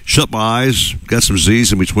 shut my eyes, got some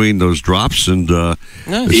Z's in between those drops, and said,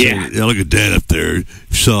 look at Dad up there,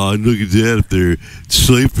 son. Look at Dad up there,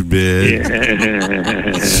 sleeping, man.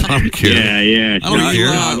 I don't care. Yeah.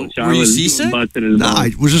 I don't care. Were you seasick? No,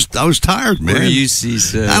 I was tired, man. Were you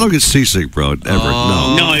seasick? I don't get seasick, bro. Ever.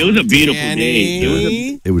 No, it was a beautiful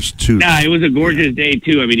day. It was too. Nah, it was a gorgeous day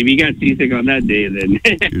too. I mean, if you got seasick on that day, then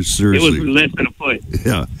it was less than a foot.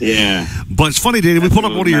 Yeah. But it's funny, Danny. We pulled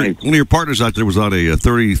up one of your partners out there was on a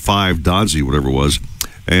 35 Donzi, whatever it was,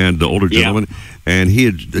 and the older gentleman, and he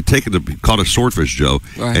had caught a swordfish, Joe,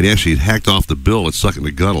 and he actually had hacked off the bill and stuck in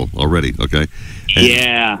the gunnel already. Okay.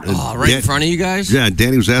 And, right in front of you guys. Yeah, and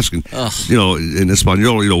Danny was asking, in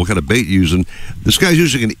Espanol, what kind of bait using. This guy's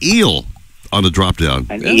using an eel on the drop down.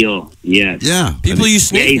 An eel, yes. Yeah. People use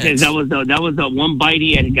snake he says that was the one bite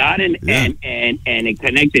he had gotten, and it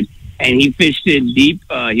connected. And he fished it deep.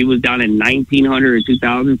 He was down at 1,900 or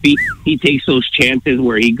 2,000 feet. He takes those chances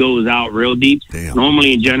where he goes out real deep. Damn.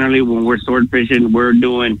 Normally, generally, when we're sword fishing, we're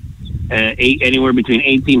doing anywhere between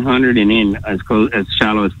 1,800 and in as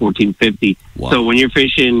shallow as 1,450. Wow. So when you're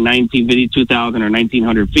fishing 1,950, 2,000, or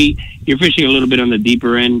 1,900 feet, you're fishing a little bit on the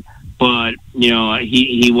deeper end. But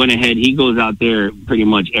he went ahead. He goes out there pretty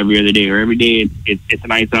much every other day, or every day it's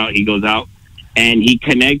nice out. He goes out. And he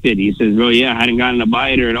connected. He says, "Bro, I hadn't gotten a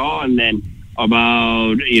biter at all." And then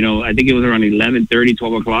about, I think it was around 11:30,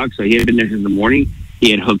 12 o'clock. So he had been there since the morning.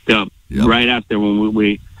 He had hooked up right after when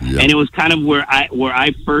we and it was kind of where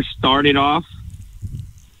I first started off,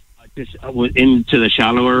 just into the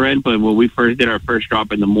shallower end. But when we first did our first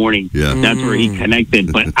drop in the morning, that's where he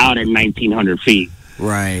connected, but out at 1,900 feet.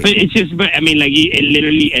 Right. But it's just, I mean, like, it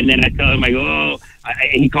literally, and then I tell him, I go,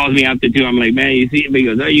 he calls me after too. I'm like, man, you see it? He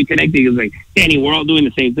goes, are you connected? He goes like, Danny, we're all doing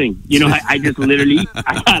the same thing. I just literally,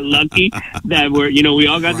 I got lucky that we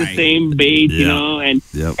all got the same bait, and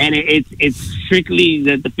it's strictly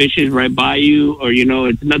that the fish is right by you, or,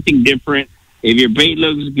 it's nothing different. If your bait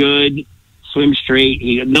looks good, swim straight.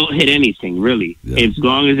 Don't hit anything, really. As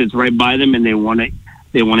long as it's right by them and they want to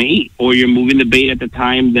eat, or you're moving the bait at the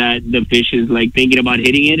time that the fish is like thinking about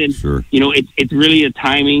hitting it, and it's really a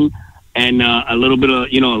timing and a little bit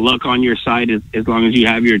of luck on your side, as long as you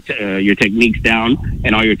have your techniques down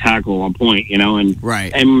and all your tackle on point,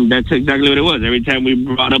 and that's exactly what it was. Every time we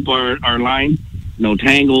brought up our line, no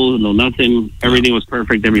tangles, no nothing, everything was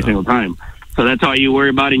perfect every single time. So that's all you worry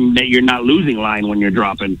about, and that you're not losing line when you're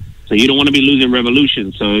dropping. So you don't want to be losing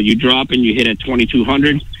revolution. So you drop and you hit at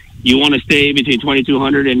 2,200. You want to stay between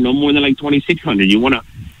 2,200 and no more than like 2,600. You want to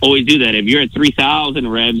always do that. If you're at 3,000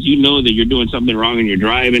 revs, you know that you're doing something wrong and you're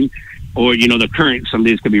driving, or, the current some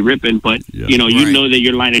days could be ripping, but, you know that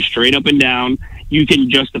your line is straight up and down. You can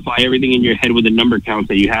justify everything in your head with the number counts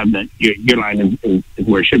that you have, that your line is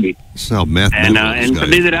where it should be. That's how math. And some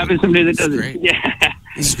days it happens, some days it doesn't. Yeah.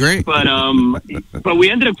 It's great. But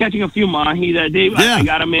we ended up catching a few mahi that day. I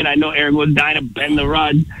got them in. I know Eric was dying to bend the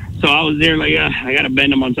rod. So I was there like, I got to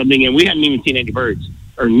bend them on something. And we hadn't even seen any birds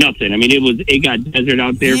or nothing. I mean, it got desert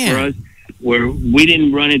out there for us, where we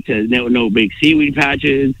didn't run into no big seaweed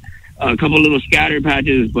patches, a couple little scattered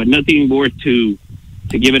patches, but nothing worth to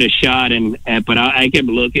give it a shot. But I kept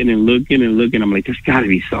looking and looking and looking. I'm like, there's got to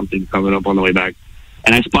be something coming up on the way back.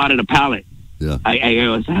 And I spotted a pallet. Yeah. I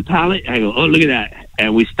go, is that a pallet? I go, oh, look at that.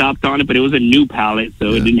 And we stopped on it, but it was a new pallet,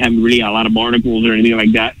 so it didn't have really a lot of barnacles or anything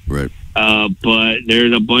like that. Right. But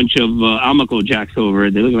there's a bunch of almaco jacks over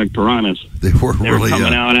it. They look like piranhas. They were really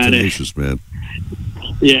coming out at tenacious, man.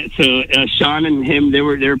 Yeah, so Sean and him, they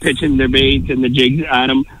were pitching their baits and the jigs at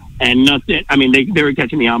them, and nothing. I mean, they were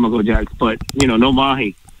catching the almaco jacks, but no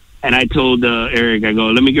mahi. And I told Eric, I go,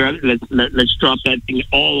 let me grab it. Let's drop that thing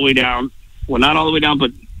all the way down. Well, not all the way down,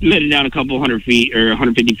 but let it down a couple 100 feet or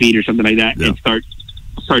 150 feet or something like that, and start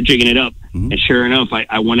jigging it up. And sure enough,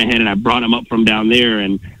 I went ahead and I brought them up from down there,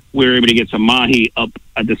 and we were able to get some mahi up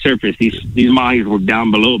at the surface. These mahis were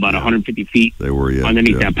down below about 150 feet. They were,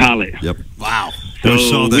 underneath that pallet. Yep. Wow. So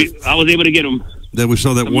I was able to get them. Then we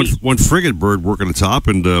saw that one frigate bird working the top,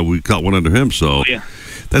 and we caught one under him. So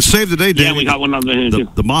that saved the day, Dan. Yeah, we got one under him, too.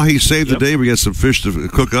 The mahi saved the day. We got some fish to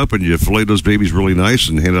cook up, and you filleted those babies really nice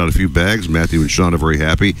and handed out a few bags. Matthew and Sean are very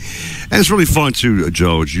happy. And it's really fun, too,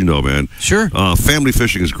 Joe, as you know, man. Sure. Family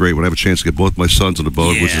fishing is great when I have a chance to get both my sons on the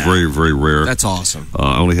boat, which is very, very rare. That's awesome.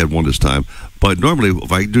 I only had one this time. But normally,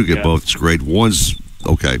 if I do get both, it's great. One's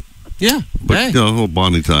okay. Yeah, but a little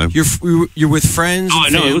bonding time. You're with friends,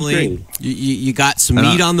 and family. You got some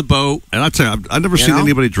meat on the boat. And I tell you, I've never seen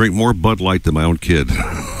anybody drink more Bud Light than my own kid.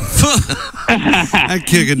 That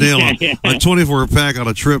kid can nail a 24 pack on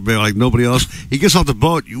a trip, man, like nobody else. He gets off the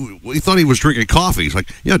boat. He thought he was drinking coffee. He's like,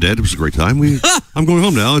 "Yeah, Dad, it was a great time. I'm going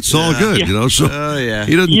home now. It's all good, you know." So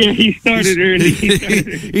he doesn't. Yeah, he started early.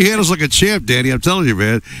 He handles like a champ, Danny. I'm telling you,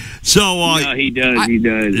 man. So no, he does. He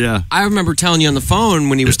does. Yeah. I remember telling you on the phone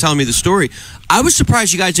when he was telling me the story. I was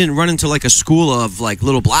surprised you guys didn't run into like a school of like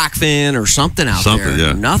little blackfin or something out there.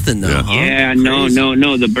 Yeah. Nothing though. Yeah, huh? Yeah,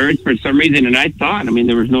 no. The birds for some reason, and I thought,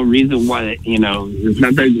 there was no reason why. It's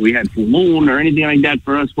not that we had full moon or anything like that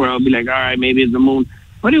for us. Where I'll be like, all right, maybe it's the moon,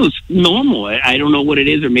 but it was normal. I don't know what it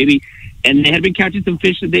is, or maybe. And they had been catching some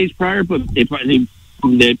fish the days prior, but they probably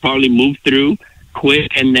moved through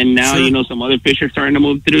quick, and then now some other fish are starting to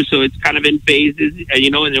move through. So it's kind of in phases, and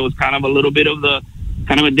it was kind of a little bit of a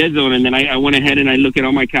dead zone. And then I went ahead and I looked at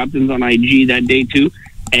all my captains on IG that day too,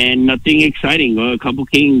 and nothing exciting. A couple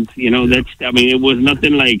kings, it was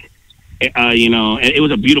nothing like. It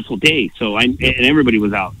was a beautiful day, so and everybody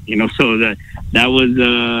was out, so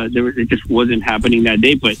it just wasn't happening that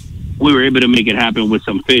day, but we were able to make it happen with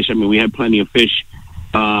some fish. We had plenty of fish,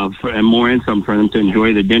 and more and some for them to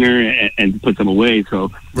enjoy the dinner and put them away.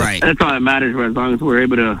 So that's all that matters. As long as we're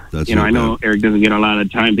able to, I know Eric doesn't get a lot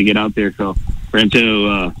of time to get out there, so for him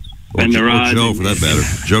to bend the rod. Joe, for that matter.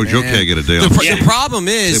 Joe can't get a day off. The problem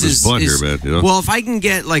is man, well, if I can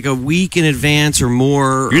get like a week in advance or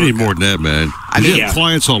more. You need more than that, man. You have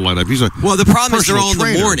clients all lined up. Well, the problem is they're all in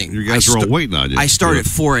the morning. You guys are all waiting on you. I start at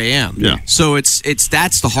 4 a.m. Yeah. So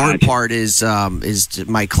that's the hard part is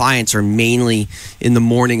my clients are mainly in the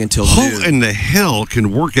morning until noon. Who in the hell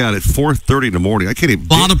can work out at 4:30 in the morning? I can't even.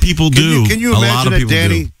 A lot of people do. Can you imagine that,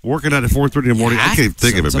 Danny, working out at 4:30 in the morning? I can't even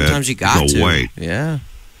think of it, man. Sometimes you got to. No way. Yeah.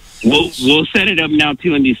 We'll set it up now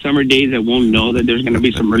too in these summer days that won't know that there's going to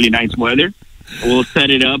be some really nice weather. We'll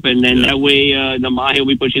set it up, and then that way the Mahi will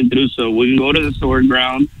be pushing through. So we can go to the sword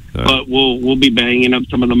ground, but we'll be banging up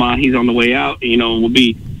some of the Mahis on the way out. We'll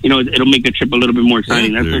be it'll make the trip a little bit more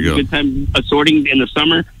exciting. That's a good time sorting in the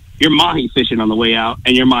summer. You're Mahi fishing on the way out,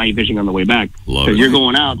 and you're Mahi fishing on the way back because you're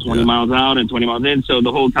going out 20 miles out and 20 miles in. So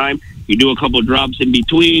the whole time you do a couple drops in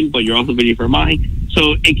between, but you're also fishing for Mahi.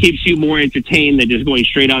 So it keeps you more entertained than just going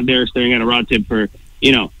straight out there staring at a rod tip for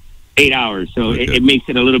 8 hours. So it makes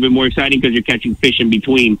it a little bit more exciting because you're catching fish in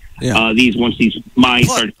between once these Mahi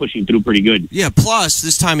start pushing through pretty good. Yeah, plus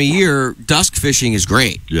this time of year, dusk fishing is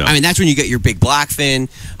great. Yeah. That's when you get your big blackfin.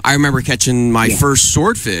 I remember catching my first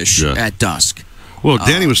swordfish at dusk. Well,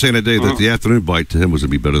 Danny was saying that day that the afternoon bite to him was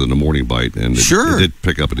going to be better than the morning bite, and it did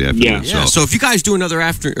pick up in the afternoon. Yeah. So if you guys do another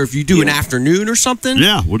if you do an afternoon or something,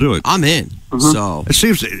 we'll do it. I'm in. So it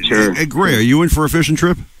seems. Hey, Gray, are you in for a fishing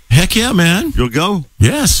trip? Heck yeah, man. You'll go?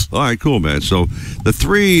 Yes. All right, cool, man. So the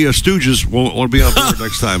three Stooges won't be on board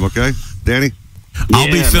next time, okay, Danny?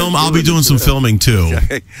 I'll be doing some filming too.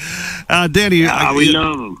 Okay. Danny, we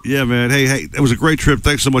love him. Yeah, man. Hey, it was a great trip.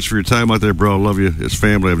 Thanks so much for your time out there, bro. I love you. It's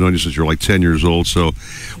family. I've known you since you're like 10 years old. So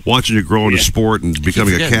watching you grow into sport and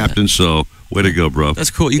becoming a captain. So way to go, bro.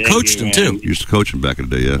 That's cool. You coached him too. You used to coach him back in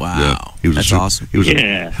the day. Yeah. Wow. Yeah. He was That's awesome. He was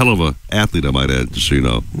a hell of a athlete, I might add, just so you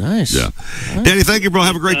know. Nice. Yeah. Danny, thank you, bro.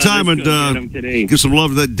 Have a great time, and give some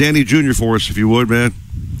love to that Danny Jr. for us, if you would, man.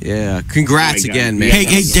 Yeah, congrats again, man.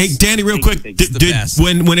 Hey, Danny, real quick.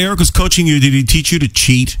 When Eric was coaching you, did he teach you to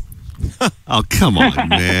cheat? Oh, come on,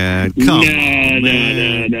 man. Come on,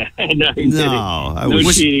 man.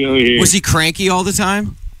 Was he cranky all the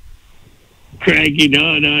time? Cranky?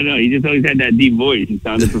 No. He just always had that deep voice. He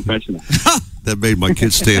sounded professional. That made my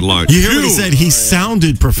kids stay in line. You hear what he said? He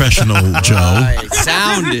sounded professional, Joe.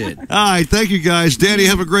 Sounded. All right, thank you, guys. Danny,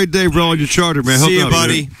 have a great day, bro, on your charter, man. See you,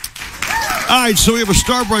 buddy. Man. All right, so we have a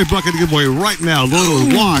Starbright bucket to give away right now. Loaded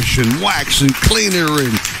with wash and wax and cleaner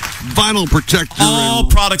and vinyl protector. All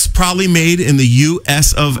products probably made in the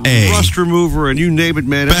U.S. of A. Rust remover and you name it,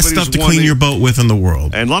 man. Best stuff to clean your boat with in the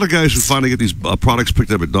world. And a lot of guys who finally get these products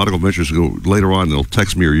picked up at Nautical Ventures go later on, they'll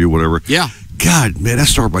text me or you, whatever. Yeah. God, man, that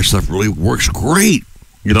Starbright stuff really works great.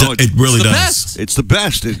 It really does. Best. It's the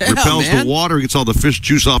best. It repels the water, gets all the fish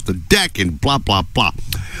juice off the deck, and blah, blah, blah.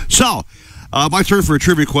 So, my turn for a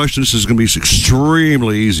trivia question. This is going to be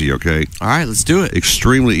extremely easy, okay? All right, let's do it.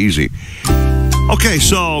 Extremely easy. Okay,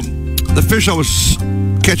 so the fish I was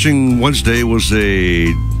catching Wednesday was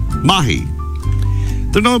a Mahi.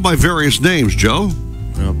 They're known by various names, Joe.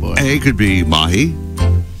 Oh, boy. A could be Mahi.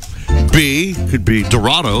 B could be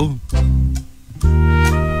Dorado.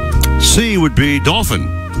 C would be Dolphin.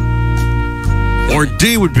 Or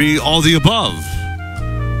D would be all the above.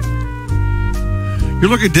 You're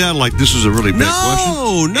looking down like this is a really big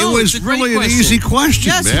question. No, it was really an easy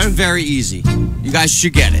question, yes, man. It's very easy. You guys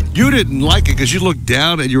should get it. You didn't like it because you looked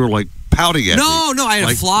down and you were like pouting at me. No, I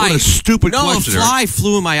had a fly. What a stupid question. No, a fly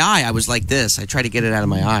flew in my eye. I was like this. I tried to get it out of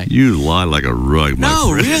my eye. You lie like a rug, my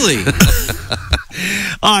friend. Really.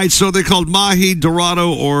 All right, so they called Mahi,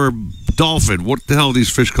 Dorado, or Dolphin. What the hell are these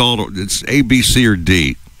fish called? It's A, B, C, or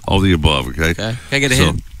D. All the above, okay? Can I get a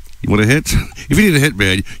hint? You want a hint? If you need a hint,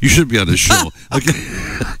 man, you should be on this show. Okay.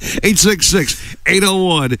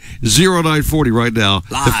 866-801-0940 right now.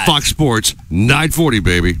 Live. The Fox Sports 940,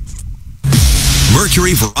 baby.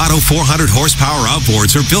 Mercury Verado 400 horsepower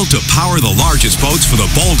outboards are built to power the largest boats for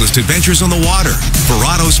the boldest adventures on the water.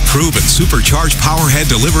 Verado's proven supercharged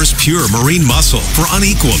powerhead delivers pure marine muscle for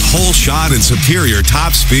unequaled whole shot and superior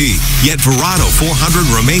top speed. Yet Verado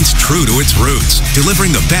 400 remains true to its roots,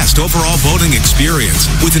 delivering the best overall boating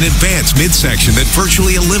experience with an advanced midsection that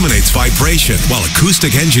virtually eliminates vibration, while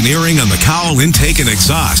acoustic engineering on the cowl, intake, and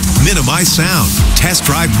exhaust minimize sound. Test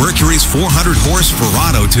drive Mercury's 400 horse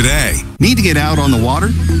Verado today. Need to get out on the water?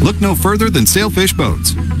 Look no further than Sailfish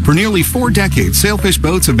Boats. For nearly 4 decades, Sailfish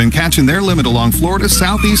Boats have been catching their limit along Florida's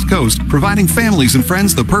southeast coast, providing families and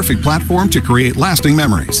friends the perfect platform to create lasting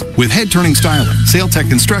memories. With head-turning styling, SailTech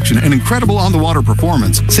construction, and incredible on-the-water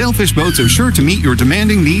performance, Sailfish Boats are sure to meet your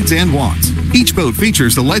demanding needs and wants. Each boat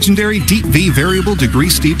features the legendary Deep V variable degree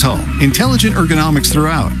steep hull, intelligent ergonomics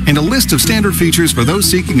throughout, and a list of standard features for those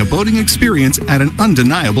seeking a boating experience at an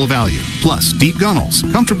undeniable value. Plus, deep gunnels,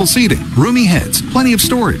 comfortable seating, roomy heads, plenty of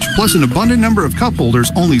storage, plus an abundant number of cup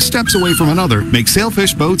holders only steps away from another make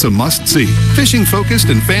Sailfish Boats a must-see. Fishing focused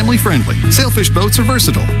and family-friendly, Sailfish Boats are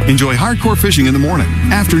versatile. Enjoy hardcore fishing in the morning,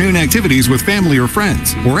 afternoon activities with family or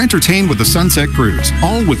friends, or entertain with a sunset cruise,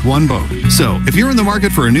 all with one boat. So, if you're in the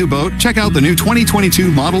market for a new boat, check out the new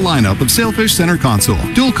 2022 model lineup of Sailfish Center Console,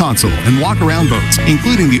 Dual Console, and Walk-Around boats,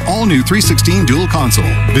 including the all-new 316 Dual Console.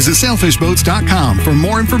 Visit sailfishboats.com for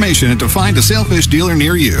more information and to find a Sailfish dealer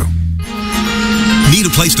near you. Need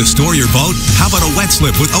a place to store your boat? How about a wet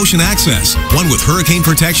slip with ocean access? One with hurricane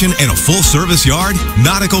protection and a full-service yard?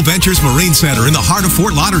 Nautical Ventures Marine Center in the heart of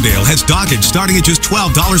Fort Lauderdale has dockage starting at just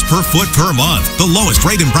 $12 per foot per month, the lowest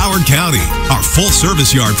rate in Broward County. Our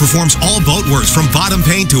full-service yard performs all boat works from bottom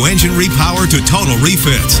paint to engine repower to total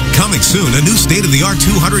refits. Coming soon, a new state-of-the-art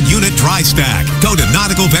 200-unit dry stack. Go to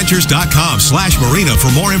nauticalventures.com/marina for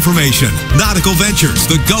more information. Nautical Ventures,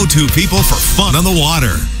 the go-to people for fun on the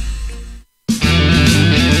water.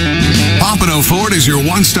 Pompano Ford is your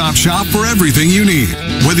one-stop shop for everything you need.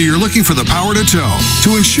 Whether you're looking for the power to tow,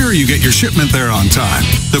 to ensure you get your shipment there on time,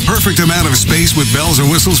 the perfect amount of space with bells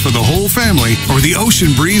and whistles for the whole family, or the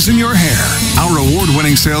ocean breeze in your hair, our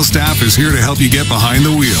award-winning sales staff is here to help you get behind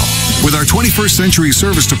the wheel. With our 21st century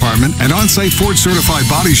service department and on-site Ford certified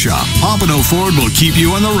body shop, Pompano Ford will keep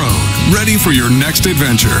you on the road, ready for your next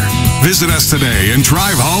adventure. Visit us today and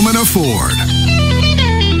drive home in a Ford.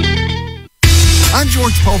 I'm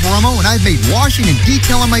George Poveromo, and I've made washing and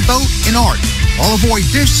detailing my boat an art. I'll avoid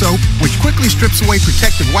dish soap, which quickly strips away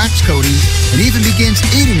protective wax coatings and even begins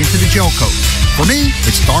eating into the gel coat. For me,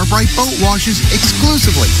 it's Starbright Boat Washes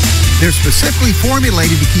exclusively. They're specifically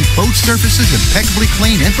formulated to keep boat surfaces impeccably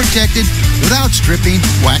clean and protected without stripping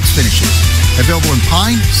wax finishes. Available in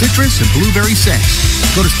pine, citrus, and blueberry scents.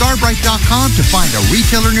 Go to starbright.com to find a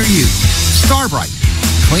retailer near you. Starbright.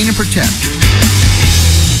 Clean and protect.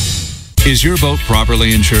 Is your boat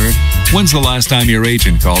properly insured? When's the last time your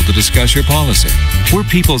agent called to discuss your policy? We're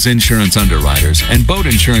People's Insurance underwriters, and boat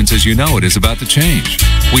insurance as you know it is about to change.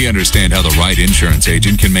 We understand how the right insurance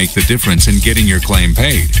agent can make the difference in getting your claim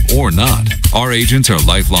paid, or not. Our agents are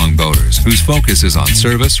lifelong boaters whose focus is on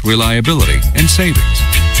service, reliability, and savings.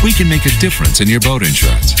 We can make a difference in your boat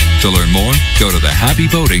insurance. To learn more, go to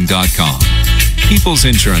thehappyboating.com. People's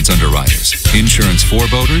Insurance underwriters. Insurance for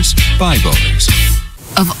boaters, by boaters.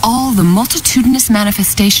 Of all the multitudinous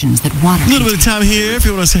manifestations that water... A little bit of time here if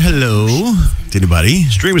you want to say hello to anybody.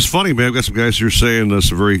 Stream is funny, man. I've got some guys here saying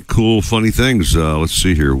some very cool, funny things. Let's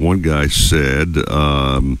see here. One guy said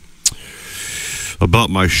about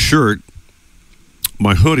my shirt,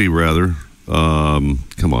 my hoodie, rather.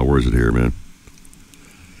 Come on, where is it here, man?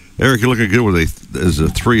 Eric, you're looking good with a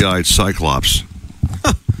three-eyed cyclops.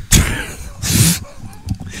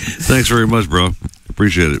 Thanks very much, bro.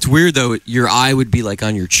 Appreciate it. It's weird, though. Your eye would be like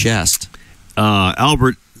on your chest.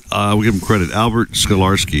 Albert, we'll give him credit. Albert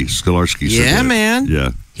Skolarski said Yeah, that. man.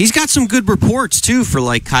 Yeah. He's got some good reports, too, for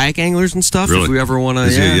like kayak anglers and stuff. Really? If we ever want to.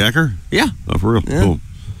 Is he a yacker? Yeah. Oh, for real? Yeah.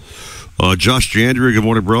 Cool. Josh Jandry, good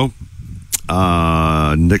morning, bro.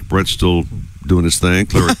 Nick Brett's still doing his thing.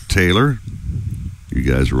 Clara Taylor. You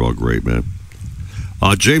guys are all great, man.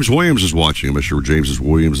 James Williams is watching. I'm not sure where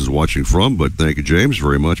Williams is watching from, but thank you, James,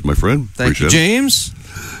 very much, my friend. Thank you, James.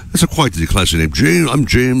 That's a quite the classy name. I'm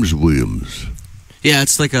James Williams. Yeah,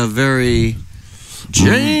 it's like a very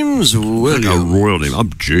James Williams. Like a royal name.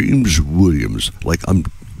 I'm James Williams. Like I'm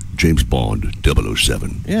James Bond,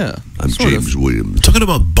 007. Yeah. I'm James Williams. Talking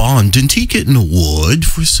about Bond, didn't he get an award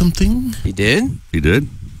for something? He did? He did?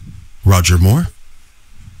 Roger Moore?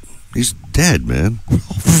 He's dead, man.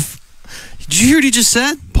 Did you hear what he just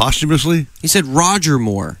said? Posthumously? He said Roger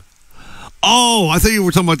Moore. Oh, I thought you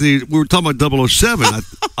were talking about 007.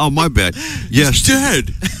 Oh, my bad. Yes, he's dead.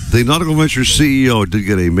 The Nautical Ventures CEO did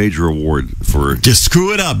get a major award for. Just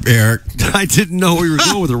screw it up, Eric. I didn't know where you were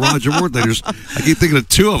going with the Roger Moore thing. I keep thinking of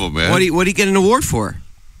two of them, man. What do you get an award for?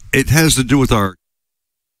 It has to do with our.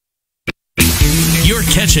 You're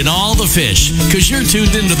catching all the fish because you're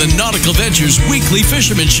tuned into the Nautical Ventures Weekly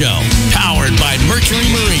Fisherman Show, powered by Mercury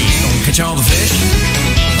Marine. Gonna catch all the fish,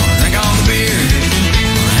 gonna drink all the beer,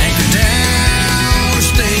 gonna anchor down, we're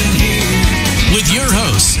staying here. With your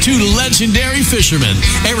hosts, two legendary fishermen,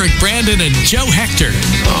 Eric Brandon and Joe Hector.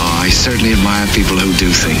 Oh, I certainly admire people who do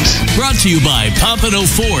things. Brought to you by Pompano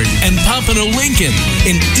Ford and Pompano Lincoln,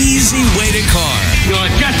 an easy way to car. You're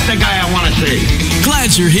just the guy I want to see.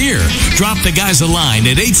 Glad you're here. Drop the guys a line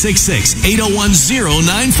at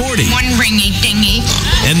 866-801-0940. One ringy dingy.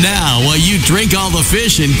 And now, while you drink all the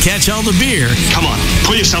fish and catch all the beer, Come on,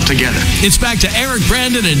 pull yourself together. it's back to Eric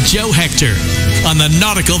Brandon and Joe Hector on the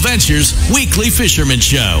Nautical Ventures Weekly Fisherman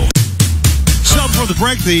Show. So, for the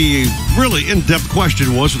break, the really in-depth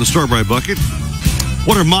question was for the Starbright Bucket.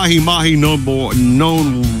 What are Mahi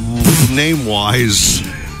known name-wise?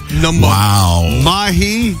 Wow.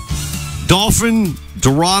 Mahi, Dolphin,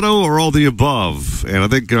 Dorado, or all the above? And I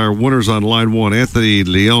think our winner's on line one, Anthony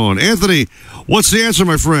Leon. Anthony, what's the answer,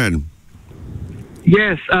 my friend?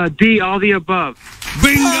 Yes, D, all the above.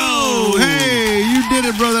 Bingo! Oh, hey, you did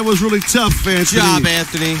it, bro. That was really tough, Anthony. Good job,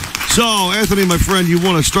 Anthony. So, Anthony, my friend, you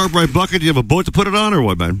want a Starbright Bucket? Do you have a boat to put it on, or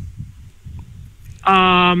what, man?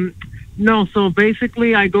 No, so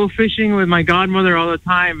basically I go fishing with my godmother all the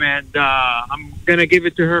time, and I'm going to give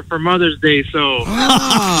it to her for Mother's Day, so...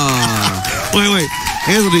 Wait,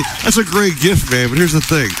 Anthony, that's a great gift, man, but here's the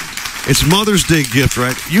thing. It's Mother's Day gift,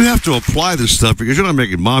 right? You have to apply this stuff because you're not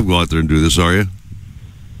making Mom go out there and do this, are you?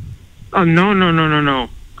 Oh, no.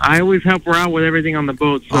 I always help her out with everything on the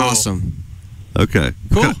boat, so... Awesome. Okay.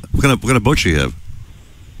 Cool. What kind of boat she have?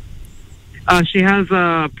 She has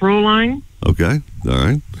a Pro Line. Okay. All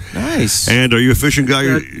right. Nice. And are you a fishing guy?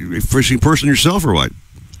 You a fishing person yourself, or what?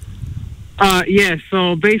 Yeah,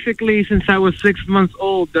 so basically since I was 6 months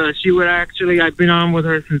old, I've been on with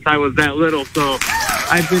her since I was that little, so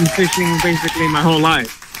I've been fishing basically my whole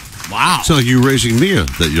life. Wow. Sound like you raising Mia,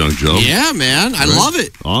 that young Joe. Yeah, man. I love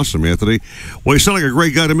it. Awesome, Anthony. Well, you sound like a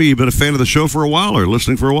great guy to me. You been a fan of the show for a while, or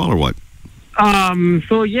listening for a while, or what?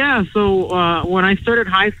 So when I started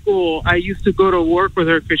high school, I used to go to work with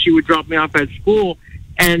her because she would drop me off at school,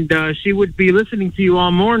 and she would be listening to you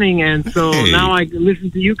all morning, and so now I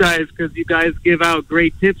listen to you guys because you guys give out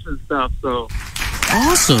great tips and stuff, so...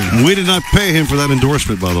 Awesome. We did not pay him for that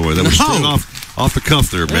endorsement, by the way. That was straight off the cuff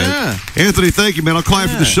there, man. Yeah. Anthony, thank you, man. I'll call you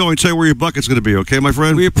for the show and tell you where your bucket's going to be, okay, my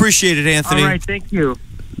friend? We appreciate it, Anthony. All right, thank you.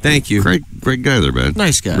 Thank you. Great guy there, man.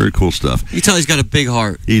 Nice guy. Very cool stuff. You can tell he's got a big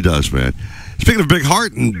heart. He does, man. Speaking of big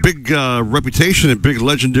heart and big reputation and big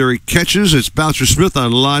legendary catches, it's Bouncer Smith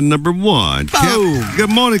on line number one. Good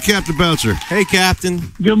morning, Captain Bouncer. Hey,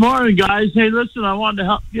 Captain. Good morning, guys. Hey, listen, I wanted to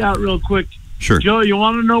help you out real quick. Sure. Joe, you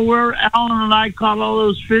want to know where Alan and I caught all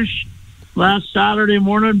those fish last Saturday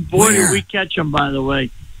morning? Boy, did we catch them, by the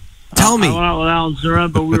way. Tell me. I went out with Alan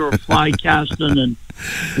Zoran, but we were fly casting and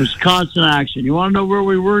Wisconsin action. You want to know where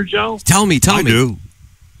we were, Joe? Tell me. I do.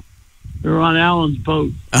 We were on Alan's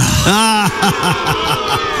boat. That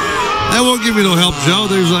won't give me no help, Joe.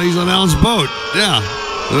 He's on Alan's boat. Yeah.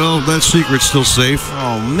 Well, that secret's still safe.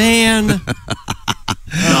 Oh, man.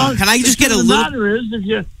 Can I just get a little... The matter is,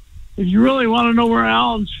 if you really want to know where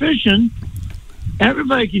Alan's fishing,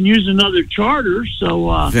 everybody can use another charter.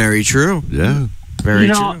 So very true. Yeah. Very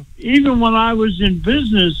true. Even when I was in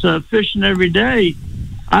business fishing every day,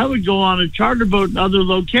 I would go on a charter boat in other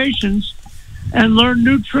locations and learn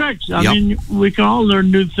new tricks. I mean, we can all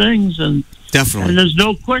learn new things, and definitely. And there's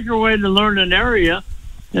no quicker way to learn an area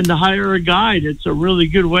than to hire a guide. It's a really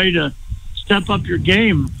good way to step up your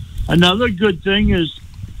game. Another good thing is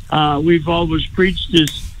we've always preached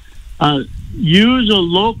is use a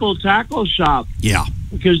local tackle shop. Yeah.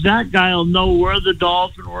 Because that guy will know where the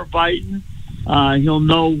dolphin were biting. He'll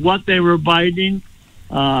know what they were biting.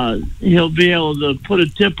 He'll be able to put a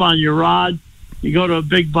tip on your rod. You go to a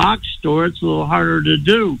big box store, it's a little harder to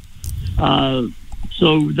do.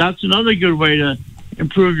 So that's another good way to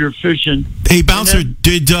improve your fishing. Hey, Bouncer,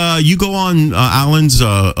 did you go on Alan's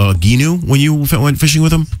Ginu when you went fishing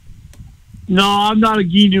with him? No, I'm not a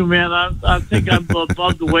Ginu man. I think I'm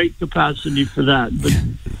above the weight capacity for that. But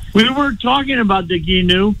we were talking about the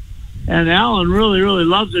Ginu, and Alan really, really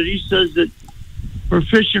loves it. He says that for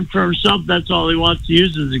fishing for himself, that's all he wants to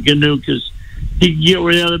use is a Ginu because he can get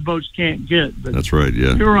where the other boats can't get. But that's right,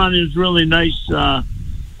 yeah. Huron is really nice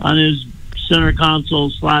on his center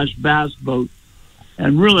console / bass boat.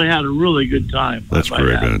 And really had a really good time. That's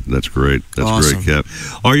great, man. That's great. That's awesome. Great, Cap.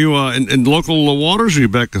 Are you in local waters, or are you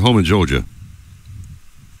back home in Georgia?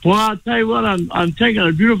 Well, I'll tell you what, I'm taking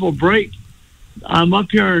a beautiful break. I'm up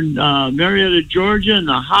here in Marietta, Georgia, and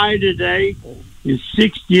the high today is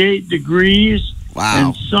 68 degrees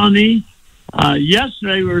and sunny.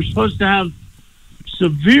 Yesterday, we were supposed to have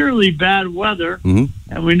severely bad weather,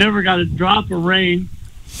 and we never got a drop of rain,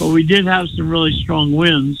 but we did have some really strong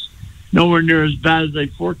winds. Nowhere near as bad as they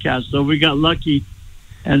forecast, so we got lucky,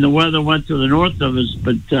 and the weather went to the north of us.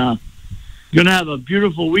 But going to have a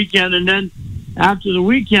beautiful weekend, and then after the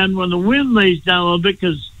weekend, when the wind lays down a little bit,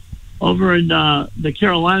 because over in the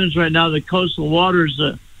Carolinas right now, the coastal waters,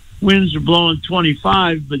 the winds are blowing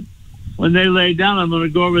 25, but when they lay down, I'm going to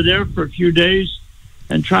go over there for a few days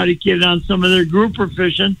and try to get on some of their grouper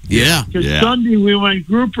fishing. Yeah. Because Sunday we went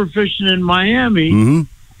grouper fishing in Miami,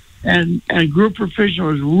 and grouper fishing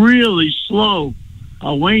was really slow.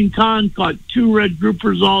 Wayne Kahn caught 2 red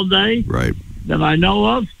groupers all day that I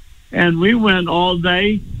know of, and we went all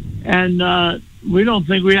day, and we don't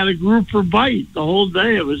think we had a grouper bite the whole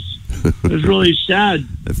day. It was really sad.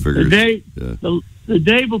 The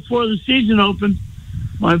day before the season opened,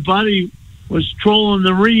 my buddy was trolling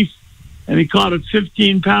the reef, and he caught a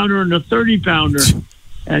 15-pounder and a 30-pounder,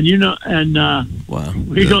 and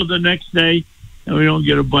we go the next day, and we don't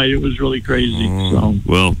get a bite. It was really crazy. So.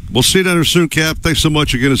 Well, we'll see you down there soon, Cap. Thanks so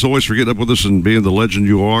much again, as always, for getting up with us and being the legend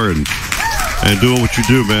you are and doing what you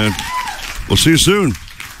do, man. We'll see you soon.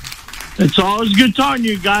 It's always good talking to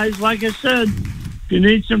you guys. Like I said, if you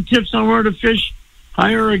need some tips on where to fish,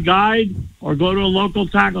 hire a guide or go to a local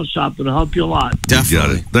tackle shop. It'll help you a lot.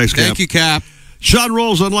 Definitely. Got it. Thanks, Cap. Thank you, Cap. Sean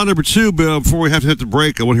Rolls on line number 2. Before we have to hit the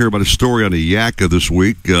break, I want to hear about a story on the Yakka this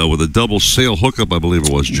week with a double sail hookup, I believe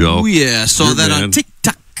it was, Joe. Oh, yeah. Saw that on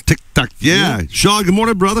TikTok. TikTok, yeah. Sean, good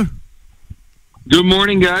morning, brother. Good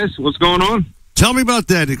morning, guys. What's going on? Tell me about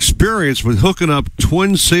that experience with hooking up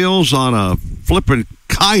twin sails on a flipping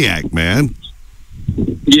kayak, man.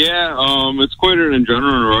 Yeah, it's quite an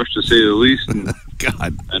adrenaline rush, to say the least. And,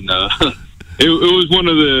 God. And it was one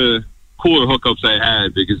of the cooler hookups I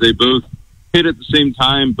had because they both hit at the same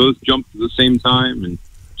time, both jumped at the same time, and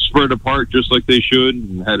spread apart just like they should,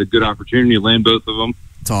 and had a good opportunity to land both of them.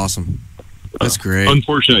 It's awesome. That's great.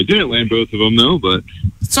 Unfortunately, I didn't land both of them, though, but...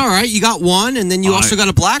 It's all right. You got one, and then you also got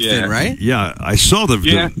a blackfin, right? Yeah, I saw the...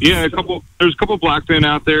 Yeah, there's a couple blackfin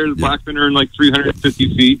out there. The blackfin are in like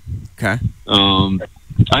 350 feet. Okay.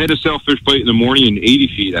 I had a sailfish bite in the morning in 80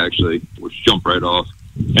 feet, actually, which jumped right off.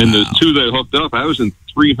 And the 2 that I hooked up, I was in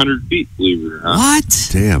 300 feet, believe it or not. What?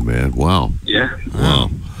 Damn, man. Wow. Yeah. Wow.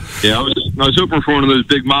 Yeah, I was hoping for one of those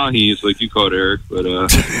big Mahis like you caught, Eric,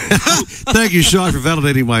 but... Thank you, Sean, for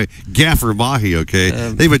validating my gaffer Mahi, okay?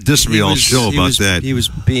 They've been dissing me all show about that. He was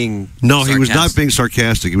being sarcastic. He was not being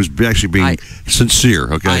sarcastic. He was actually being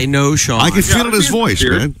sincere, okay? I know, Sean. I can feel it in his voice,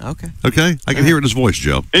 sincere. man. Okay. Okay? I can hear it in his voice,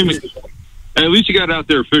 Joe. Hey, at least you got out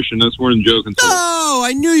there fishing. That's more than joking. Oh,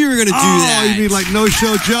 I knew you were going to do that. Oh, you mean like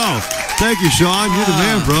No-Show Joe. Thank you, Sean. You're the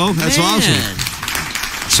man, bro. That's awesome.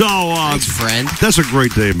 So, thanks, friend. That's a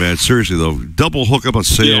great day, man. Seriously, though. Double hookup on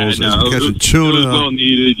sails and catching tuna. It was well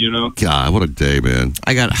needed, you know. God, what a day, man.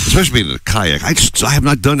 Especially being in a kayak. I have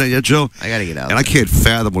not done that yet, Joe. I got to get out. And I can't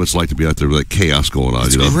fathom what it's like to be out there with that chaos going on.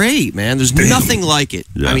 It's great, man. There's nothing like it.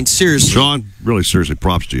 Yeah. I mean, seriously. Sean, really seriously,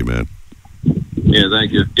 props to you, man. Yeah,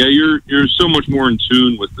 thank you. Yeah, you're so much more in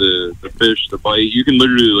tune with the fish, the bite. You can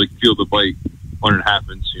literally like feel the bite when it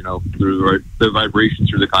happens, you know, through the vibration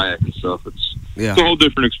through the kayak and stuff. It's a whole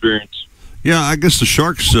different experience. Yeah, I guess the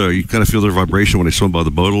sharks, you kind of feel their vibration when they swim by the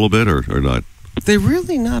boat a little bit, or not? They're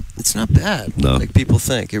really not. It's not bad. No. Like people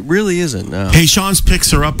think. It really isn't. No. Hey, Sean's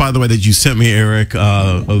pics are up, by the way, that you sent me, Eric,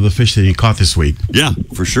 of the fish that he caught this week. Yeah,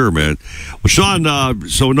 for sure, man. Well, Sean,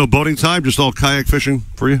 so no boating time, just all kayak fishing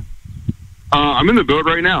for you? I'm in the boat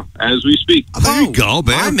right now, as we speak. Oh, there you go,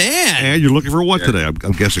 man. My man. And you're looking for what today? I'm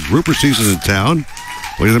guessing grouper season in town.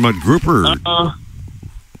 What do you think about grouper?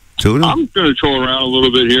 Tuna? I'm going to troll around a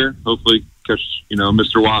little bit here. Hopefully catch,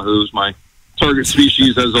 Mr. Wahoo's my target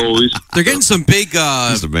species as always. They're getting some big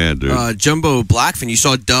He's the man, dude. jumbo blackfin. You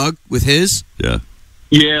saw Doug with his? Yeah.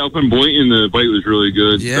 Yeah, up in Boynton, the bite was really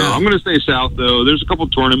good. Yeah. So I'm going to stay south, though. There's a couple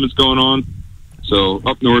tournaments going on. So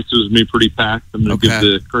up north is going to be pretty packed. I'm going to give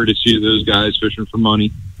the courtesy to those guys fishing for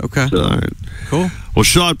money. Okay. So, All right. Cool. Well,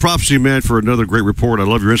 Sean, props to you, man, for another great report. I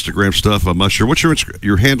love your Instagram stuff. I'm not sure. What's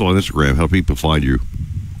your handle on Instagram? How do people find you?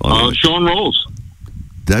 Sean Rolls.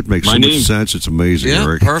 That makes so much sense. It's amazing, Yeah,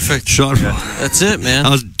 Eric. perfect. Sean, That's it, man. I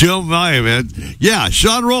was dumb by you, man. Yeah,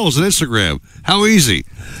 Sean Rolls on Instagram. How easy.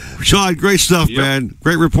 Sean, great stuff, man.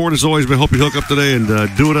 Great report as always, man. Hope you hook up today and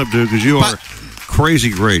do it up, dude, because you are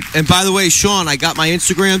crazy great. And by the way, Sean, I got my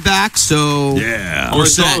Instagram back, so yeah, we're I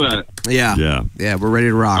set. saw that. Yeah, we're ready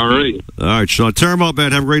to rock. All right. All right, Sean. Tear him up,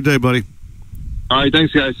 man. Have a great day, buddy. All right,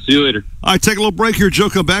 thanks, guys. See you later. All right, take a little break here. Joe,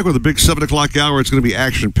 come back with a big 7 o'clock hour. It's going to be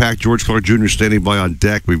action-packed. George Clark Jr. standing by on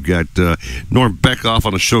deck. We've got Norm Beckoff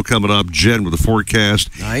on the show coming up. Jen with the forecast.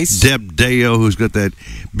 Nice. Deb Deo, who's got that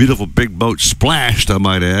beautiful big boat splashed, I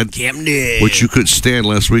might add. Camden. Which you couldn't stand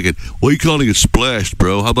last weekend. What are you calling it splashed,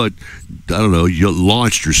 bro? How about, I don't know, you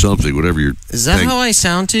launched or something, whatever you're Is that how I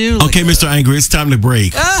sound to you? Okay, Mr. Angry, it's time to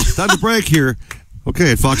break. Time to break here.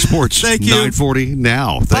 Okay, at Fox Sports. Thank you. 9:40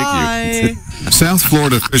 now. Thank you. South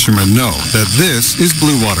Florida fishermen know that this is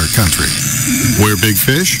blue water country, where big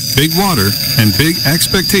fish, big water, and big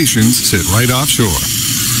expectations sit right offshore.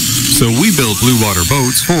 So we build blue water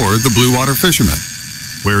boats for the blue water fishermen,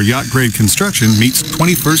 where yacht-grade construction meets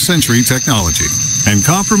 21st century technology. And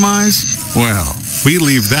compromise? Well, we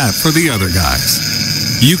leave that for the other guys.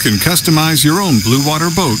 You can customize your own blue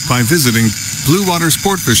water boat by visiting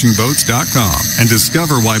BlueWaterSportFishingBoats.com and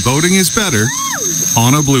discover why boating is better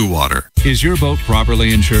on a blue water. Is your boat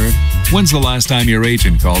properly insured? When's the last time your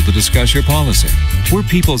agent called to discuss your policy? We're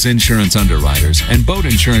People's Insurance Underwriters, and boat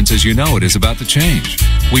insurance as you know it is about to change.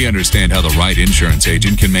 We understand how the right insurance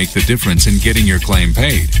agent can make the difference in getting your claim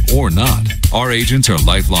paid, or not. Our agents are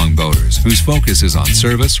lifelong boaters whose focus is on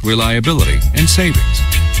service, reliability, and savings.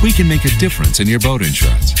 We can make a difference in your boat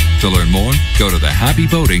insurance. To learn more, go to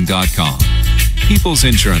thehappyboating.com. People's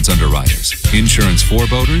Insurance Underwriters. Insurance for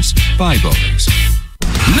boaters, by boaters.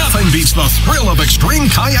 Nothing beats the thrill of extreme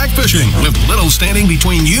kayak fishing, with little standing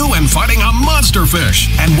between you and fighting a monster fish.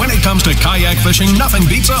 And when it comes to kayak fishing, nothing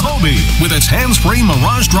beats a Hobie with its hands-free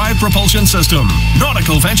Mirage Drive propulsion system.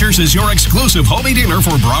 Nautical Ventures is your exclusive Hobie dealer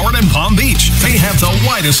for Broward and Palm Beach. They have the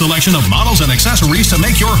widest selection of models and accessories to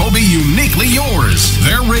make your Hobie uniquely yours.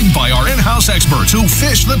 They're rigged by our in-house experts who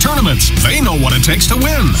fish the tournaments. They know what it takes to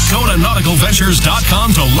win. Go to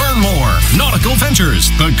nauticalventures.com to learn more. Nautical Ventures,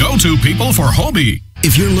 the go-to people for Hobie.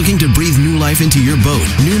 If you're looking to breathe new life into your boat,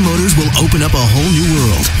 new motors will open up a whole new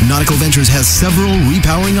world. Nautical Ventures has several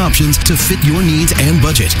repowering options to fit your needs and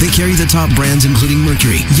budget. They carry the top brands including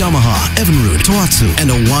Mercury, Yamaha, Evinrude, Tohatsu, and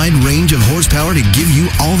a wide range of horsepower to give you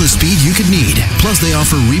all the speed you could need. Plus, they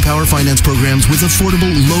offer repower finance programs with affordable,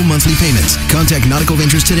 low monthly payments. Contact Nautical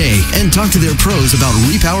Ventures today and talk to their pros about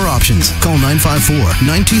repower options. Call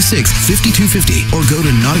 954-926-5250 or go to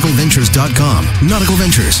nauticalventures.com. Nautical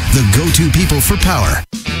Ventures, the go-to people for power.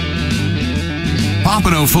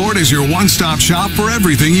 Pompano Ford is your one-stop shop for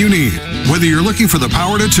everything you need. Whether you're looking for the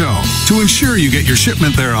power to tow, to ensure you get your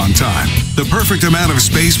shipment there on time, the perfect amount of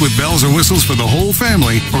space with bells and whistles for the whole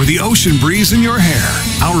family, or the ocean breeze in your hair,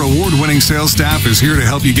 our award-winning sales staff is here to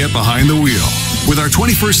help you get behind the wheel. With our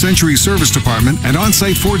 21st century service department and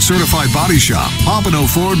on-site Ford certified body shop, Pompano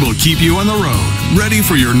Ford will keep you on the road, ready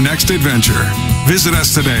for your next adventure. Visit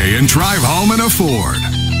us today and drive home in a Ford.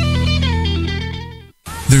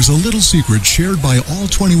 There's a little secret shared by all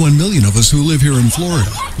 21 million of us who live here in Florida.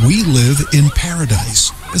 We live in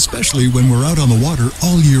paradise, especially when we're out on the water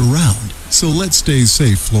all year round. So let's stay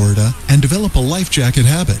safe, Florida, and develop a life jacket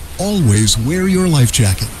habit. Always wear your life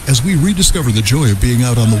jacket as we rediscover the joy of being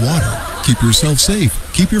out on the water. Keep yourself safe,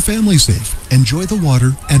 keep your family safe, enjoy the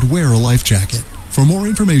water, and wear a life jacket. For more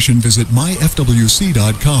information, visit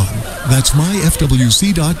myfwc.com. That's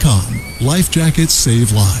myfwc.com. Life jackets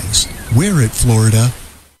save lives. Wear it, Florida.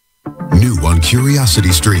 New on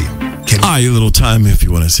Curiosity Stream. You little time if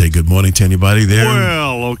you want to say good morning to anybody there.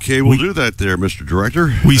 Well, okay, we'll do that there, Mr.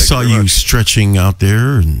 Director. We saw you stretching out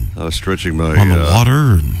there and stretching my on the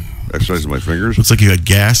water and exercising my fingers. Looks like you had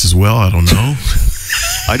gas as well. I don't know.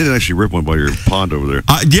 I didn't actually rip one by your pond over there.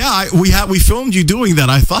 We filmed you doing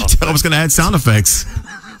that. I thought I was going to add sound effects.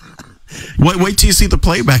 Wait till you see the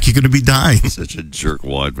playback. You're going to be dying. Such a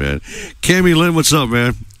jerkwad, man. Cammy Lynn, what's up,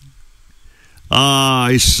 man?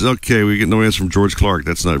 Okay, we get no answer from George Clark.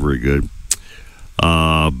 That's not very good.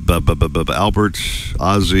 Albert,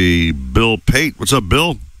 Ozzy, Bill Pate. What's up,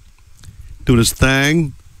 Bill? Doing his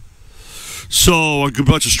thing. So, a good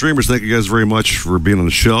bunch of streamers, thank you guys very much for being on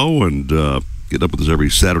the show and getting up with us every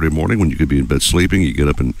Saturday morning when you could be in bed sleeping. You get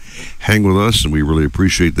up and hang with us, and we really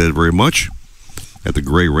appreciate that very much at the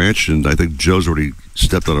Gray Ranch. And I think Joe's already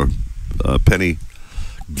stepped on a penny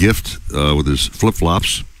gift with his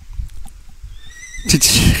flip-flops. You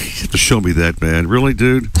have to show me that, man. Really,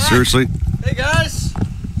 dude? Seriously? Hey, guys.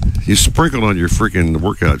 You sprinkled on your freaking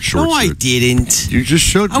workout shorts. No, I didn't. You just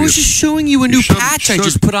showed me. I was just showing you a new patch I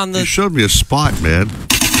just put on the... You showed me a spot, man. Oh,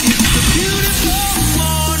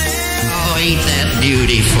 ain't that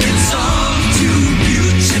beautiful? It's all too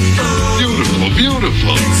beautiful. Beautiful,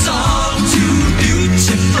 beautiful. It's all too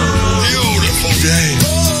beautiful. Beautiful day.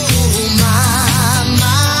 Oh,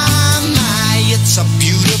 my, it's a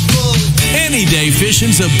beautiful... Any day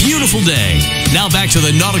fishing's a beautiful day. Now back to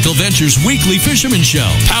the Nautical Ventures Weekly Fisherman Show,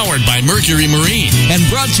 powered by Mercury Marine and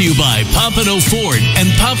brought to you by Pompano Ford and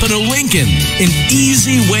Pompano Lincoln, an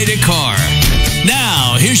easy way to car.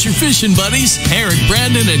 Now, here's your fishing buddies, Eric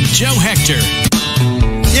Brandon and Joe Hector.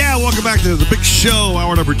 Yeah, welcome back to the big show,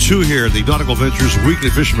 hour number 2 here, the Nautical Ventures Weekly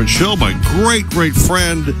Fisherman Show. My great, great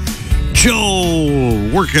friend, Joe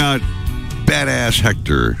Workout Badass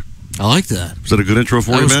Hector. I like that. Was that a good intro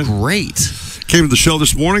for you, man? That was great. Came to the show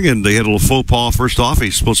this morning, and they had a little faux pas. First off, he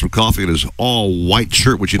spilled some coffee in his all-white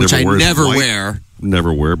shirt, which he never wears. Never wear.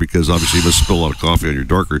 Never wear, because obviously you must spill a lot of coffee on your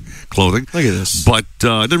darker clothing. Look at this. But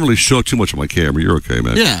it didn't really show too much on my camera. You're okay,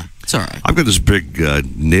 man. Yeah, it's all right. I've got this big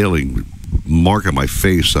nailing mark on my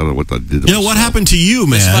face. I don't know what that did. Yeah, what happened to you,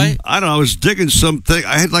 man? I don't know. I was digging something.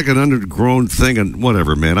 I had like an undergrown thing and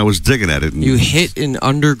whatever, man. I was digging at it. And you hit an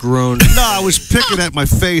undergrown... No, I was picking at my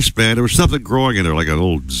face, man. There was something growing in there, like an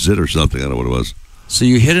old zit or something. I don't know what it was. So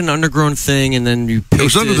you hit an undergrown thing, and then you picked it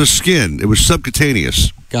was under the skin. It was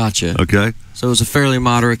subcutaneous. Gotcha. Okay. So it was a fairly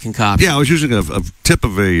moderate concoction. Yeah, I was using a tip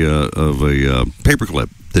of a paper clip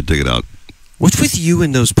to dig it out. What's with you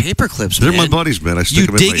and those paper clips, They're man? my buddies, man. I stick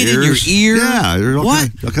them in my ears. You dig it in your ear? Yeah. There are all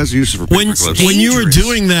kinds of uses for paper clips. When you were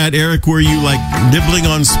doing that, Eric, were you like nibbling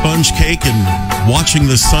on sponge cake and watching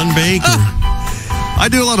the sun bake? I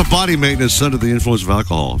do a lot of body maintenance under the influence of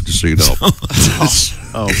alcohol, just so you know.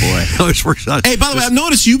 Oh boy! Always works out. Hey, by the way, I've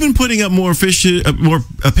noticed you've been putting up more pictures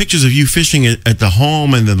of you fishing at the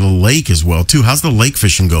home and then the lake as well too. How's the lake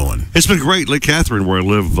fishing going? It's been great. Lake Catherine, where I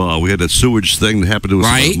live, we had that sewage thing that happened to us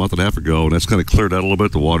about a month and a half ago, and that's kind of cleared out a little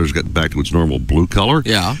bit. The water's gotten back to its normal blue color.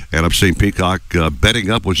 Yeah. And I'm seeing peacock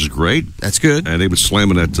bedding up, which is great. That's good. And they've been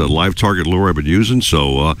slamming that live target lure I've been using.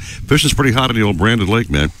 So fishing's pretty hot in the old Brandon Lake,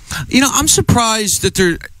 man. You know, I'm surprised that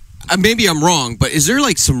there. Maybe I'm wrong, but is there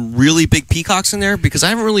like some really big peacocks in there? Because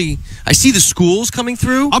I see the schools coming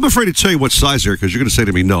through. I'm afraid to tell you what size they're, because you're going to say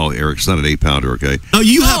to me, no, Eric, it's not an 8-pounder, okay? No,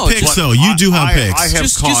 you have picks, though. You do have picks.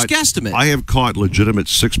 Just guesstimate. I have caught legitimate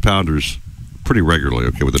 6-pounders pretty regularly,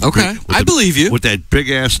 okay? I believe you. With that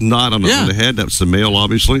big-ass knot on the head, that's the male,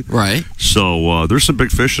 obviously. Right. So there's some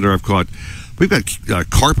big fish in there I've caught. We've got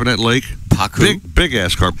carp in that lake. Pacu?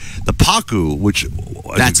 Big-ass carp. The pacu, which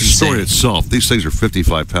that's the story in itself, these things are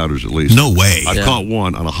 55-pounders at least. No way. I caught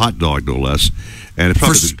one on a hot dog, no less. And it's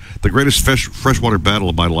probably the greatest freshwater battle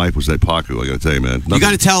of my life was that pacu, I got to tell you, man. You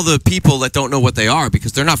got to tell the people that don't know what they are,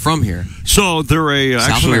 because they're not from here. So they're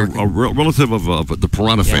actually a relative of the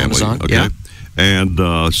piranha family. Amazon, okay? Yeah. And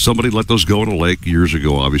somebody let those go in a lake years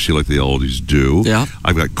ago, obviously, like the oldies do. Yeah.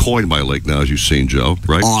 I've got koi in my lake now, as you've seen, Joe,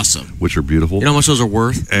 right? Awesome. Which are beautiful. You know how much those are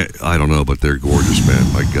worth? I don't know, but they're gorgeous,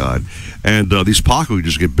 man. My God. And these pacu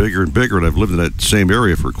just get bigger and bigger, and I've lived in that same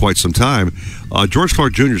area for quite some time. George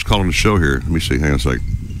Clark Jr. is calling the show here. Let me see. Hang on a second.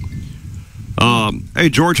 Hey,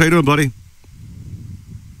 George, how you doing, buddy?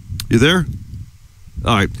 You there?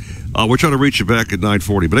 All right. We're trying to reach you back at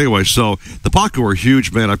 9:40. But anyway, so the pacu are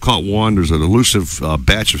huge, man. I've caught one. There's an elusive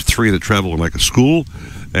batch of 3 that travel in like a school,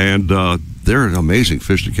 and they're an amazing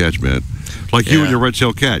fish to catch, man. Like you and your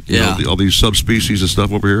red-tailed cat. You know, all these subspecies and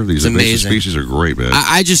stuff over here. These invasive species are great, man.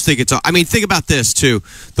 I just think it's... I mean, think about this, too.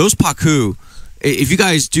 Those pacu, if you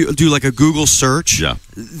guys do like a Google search,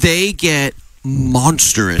 they get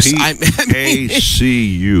monstrous.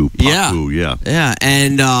 P-A-C-U. Pacu, yeah.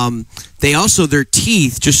 And they also, their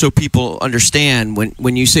teeth, just so people understand,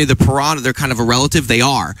 when you say the piranha, they're kind of a relative, they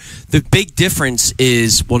are. The big difference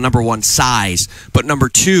is, well, number one, size, but number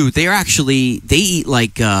two, they eat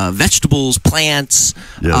like vegetables, plants,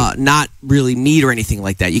 not really meat or anything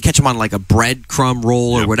like that. You catch them on like a breadcrumb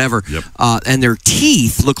roll or whatever, and their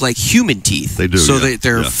teeth look like human teeth. They do, So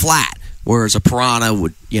they're flat. Whereas a piranha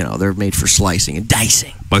would, they're made for slicing and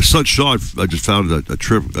dicing. My son Sean, I just found a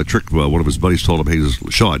trick. One of his buddies told him, "Hey,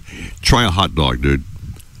 Sean, try a hot dog, dude.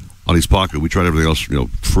 On these pacu, we tried everything else,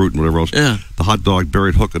 fruit and whatever else. Yeah. The hot dog,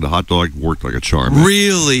 buried hook and the hot dog worked like a charm. Man.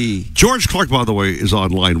 Really? George Clark, by the way, is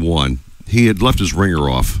on line 1. He had left his ringer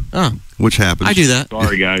off. Oh. Which happens. I do that.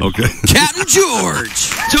 Sorry, guys. Okay. Captain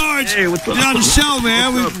George! George! Hey, what's up? You're on the show,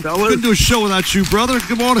 man. We couldn't do a show without you, brother.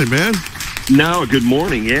 Good morning, man. No, good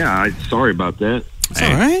morning. Yeah, sorry about that. It's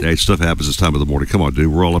all right. Hey, stuff happens this time of the morning. Come on, dude.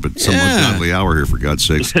 We're all up at some ungodly hour here, for God's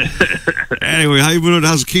sakes. Anyway, how you doing?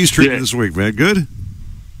 How's the Keys treating this week, man? Good?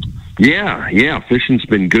 Yeah. Fishing's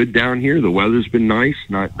been good down here. The weather's been nice,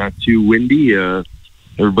 not too windy.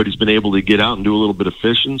 Everybody's been able to get out and do a little bit of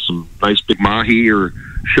fishing. Some nice big mahi are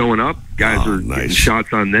showing up. Guys are getting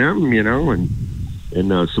shots on them,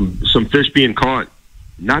 and some fish being caught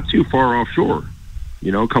not too far offshore.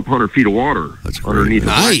 A couple 100 feet of water underneath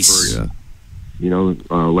the iceberg.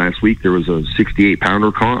 Last week there was a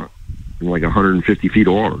 68-pounder caught in like 150 feet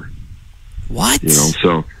of water. What?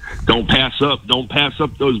 So don't pass up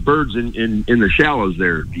those birds in the shallows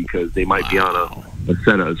there, because they might be on a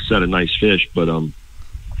set of nice fish. But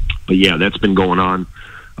yeah, that's been going on.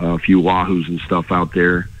 A few wahoos and stuff out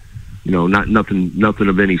there. Nothing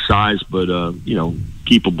of any size, but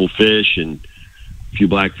keepable fish and a few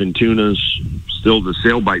blackfin tunas. Still, the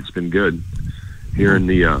sail bite's been good here in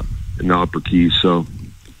the Upper Keys. So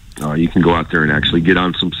you can go out there and actually get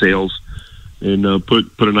on some sails and put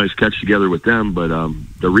a nice catch together with them. But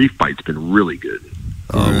the reef bite's been really good.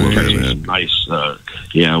 We're catching some nice.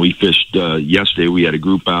 We fished yesterday. We had a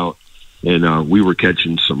group out, and we were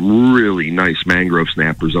catching some really nice mangrove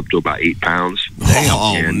snappers up to about 8 pounds.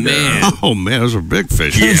 Man! Those are big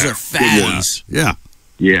fish. Those are fatties. Yeah.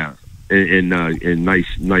 And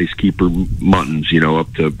nice keeper muttons,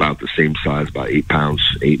 up to about the same size, about 8 pounds,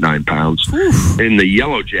 8-9 pounds. And the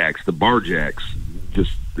yellow jacks, the bar jacks,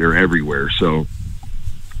 they're everywhere. So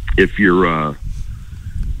if you're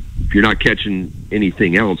not catching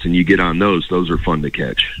anything else and you get on those are fun to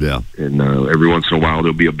catch. Yeah. And every once in a while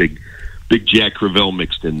there'll be a big Jack Crevalle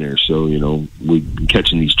mixed in there. So we've been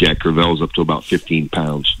catching these Jack Crevalles up to about 15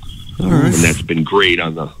 pounds. All right. And that's been great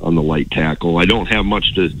on the light tackle. I don't have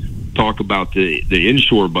much to talk about the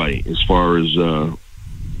inshore bite as far as the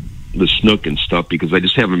snook and stuff, because I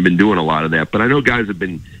just haven't been doing a lot of that. But I know guys have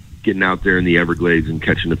been getting out there in the Everglades and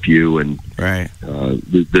catching a few, and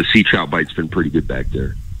the sea trout bite's been pretty good back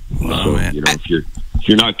there. Wow, so man. if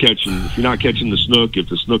you're not catching the snook, if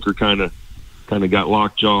the snooker kind of got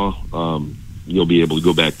lockjaw, you'll be able to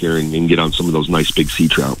go back there and get on some of those nice big sea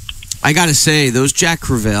trout. I gotta say, those Jack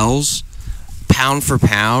Crevalles, pound for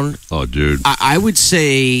pound. Oh, dude. I would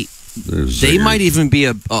say they might even be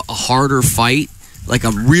a harder fight, like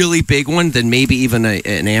a really big one, than maybe even an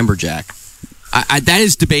amberjack. That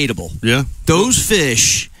is debatable. Yeah. Those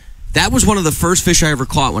fish, that was one of the first fish I ever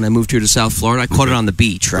caught when I moved here to South Florida. I caught it on the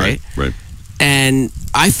beach, right? Right. And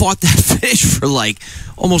I fought that fish for like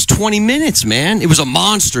almost 20 minutes, man. It was a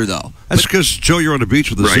monster, though. That's because, Joe, you're on the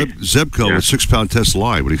beach with a Zebco with 6-pound test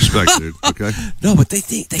line. What do you expect, dude? Okay. No, but they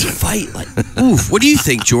fight like, oof. What do you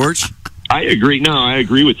think, George? I agree. No, I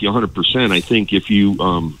agree with you 100%. I think if you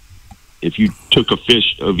took a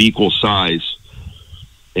fish of equal size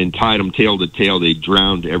and tied them tail to tail, they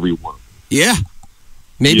drowned everyone. Yeah.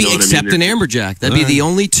 Maybe except an amberjack. That'd be the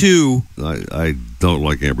only two. I don't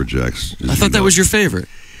like amberjacks. I thought that was your favorite.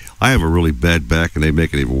 I have a really bad back, and they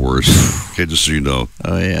make it even worse. Okay, just so you know.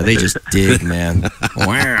 Oh, yeah. They just dig, man. They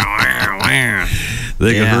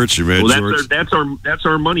can hurt you, man, well, George. That's our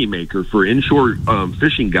moneymaker for inshore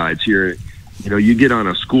fishing guides here. You get on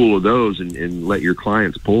a school of those and let your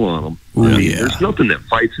clients pull on them. There's nothing that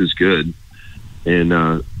fights as good.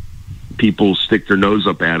 And people stick their nose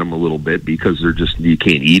up at them a little bit because you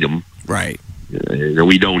can't eat them. Right.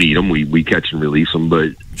 We don't eat them. We catch and release them.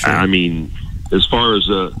 But, I mean, as far as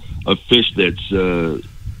a fish that's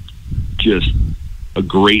just a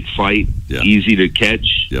great fight, easy to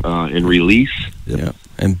catch and release. Yeah,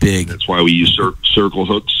 and big. That's why we use circle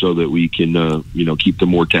hooks, so that we can, keep the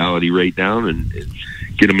mortality rate down and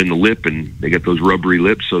get them in the lip. And they get those rubbery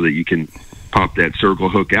lips so that you can pop that circle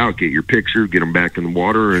hook out, get your picture, get them back in the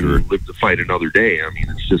water, and live to fight another day. I mean,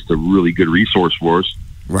 it's just a really good resource for us.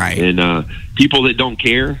 Right. And people that don't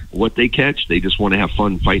care what they catch, they just want to have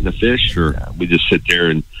fun fighting the fish. Sure. We just sit there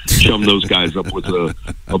and chum those guys up with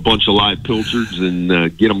a bunch of live pilchards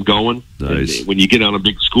and get them going. Nice. And when you get on a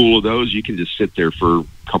big school of those, you can just sit there for a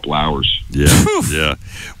couple hours. Yeah, yeah.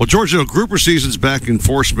 Well, George, grouper season's back in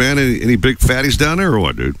force, man. Any big fatties down there or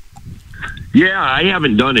what, dude? Yeah, I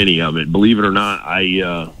haven't done any of it. Believe it or not,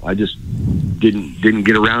 I just didn't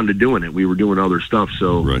get around to doing it. We were doing other stuff,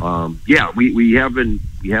 so we have been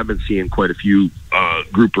seeing quite a few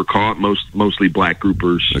grouper caught, mostly black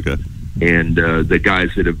groupers. Okay. And the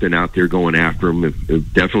guys that have been out there going after them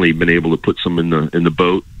have definitely been able to put some in the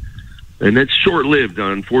boat. And that's short-lived,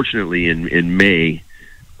 unfortunately. In May,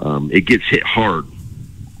 it gets hit hard.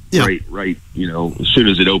 Yeah. Right. As soon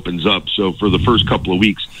as it opens up. So for the first couple of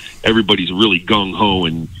weeks, everybody's really gung ho,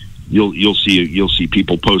 and you'll see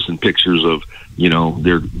people posting pictures of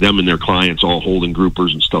them and their clients all holding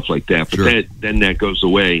groupers and stuff like that. But then that goes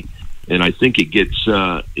away, and I think it gets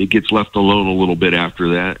left alone a little bit after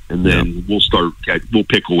that, and then we'll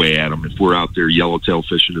pick away at them. If we're out there yellowtail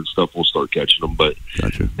fishing and stuff, we'll start catching them. But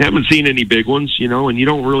haven't seen any big ones, and you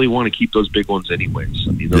don't really want to keep those big ones anyways.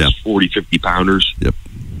 I mean, those 40, 50 pounders. Yep.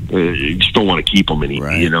 You just don't want to keep them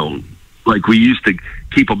like we used to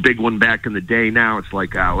keep a big one back in the day. Now it's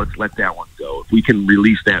like, let's let that one go. If we can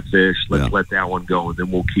release that fish, let's let that one go, and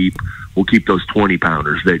then we'll keep those 20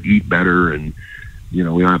 pounders that eat better, and we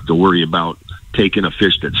don't have to worry about taking a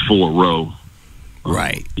fish that's full of roe.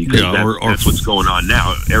 Right. Because that's what's going on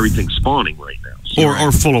now. Everything's spawning right now. So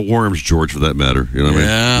or full of worms, George, for that matter. You know what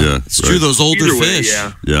I mean? Yeah. It's true. Those older fish.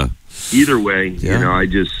 Yeah. Either way,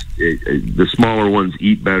 the smaller ones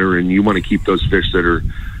eat better, and you want to keep those fish that are,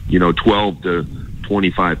 12 to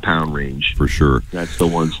 25 pound range. For sure. That's the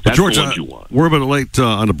ones. That's George, the ones you want. We're a bit late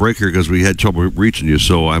on the break here because we had trouble reaching you,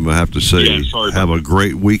 so I'm going to have to say have a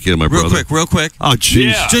great weekend, my brother. Real quick. Oh,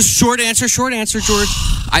 jeez. Yeah. Just short answer, George.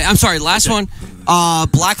 I'm sorry, last one.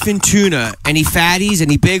 Blackfin tuna. Any fatties?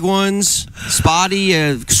 Any big ones?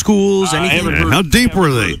 Spotty? Schools? Anything? How deep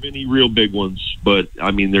were they? Any real big ones, but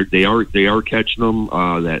I mean they are catching them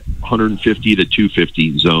that 150 to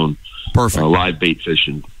 250 zone. Perfect. Live bait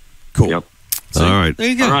fishing. Cool. Yep. All right. There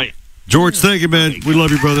you go. All right. George, thank you, man. We love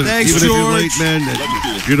you, brother. Thanks, Even George. if you're late,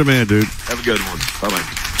 man, you're the man, dude. Have a good one. Bye-bye.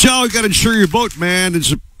 Joe, you got to insure your boat, man.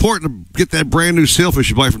 It's important to get that brand new sailfish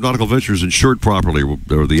you buy from Nautical Ventures insured properly,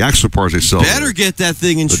 or the axle parts they sell. Better get that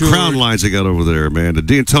thing insured. The crown lines they got over there, man. The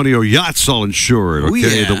D'Antonio yachts all insured.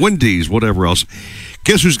 Okay, the Wendy's, whatever else.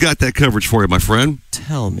 Guess who's got that coverage for you, my friend?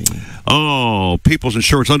 Tell me. Oh, People's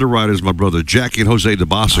Insurance Underwriters, my brother Jackie and Jose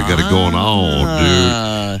DeBassa got it going on,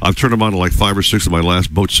 dude. I've turned them on to like 5 or 6 of my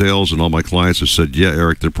last boat sales, and all my clients have said, yeah,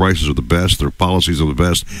 Eric, their prices are the best, their policies are the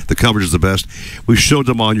best, the coverage is the best. We showed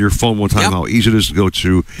them on your phone one time how easy it is to go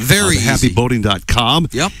to happyboating.com.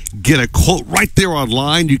 Yep. Get a quote right there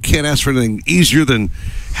online. You can't ask for anything easier than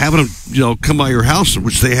having them, come by your house,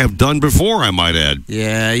 which they have done before, I might add.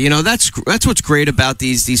 Yeah, that's what's great about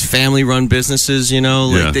these family-run businesses.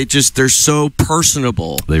 They're so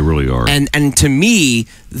personable. They really are. And to me,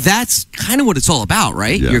 that's kind of what it's all about,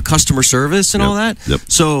 right? Yeah. Your customer service and all that. Yep.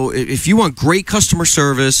 So if you want great customer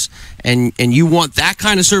service and you want that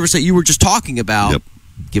kind of service that you were just talking about,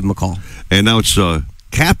 give them a call. And now it's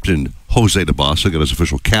Captain Jose DeBassa got his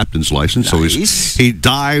official captain's license. Nice. So he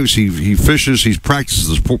dives, he fishes, he practices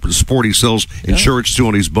the sport, he sells insurance to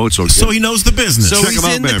on his boats. So he knows the business. So check he's him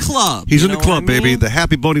out, in man. the club. He's in the club, baby.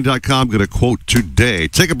 TheHappyBoating.com. Get a quote today.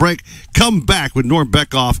 Take a break. Come back with Norm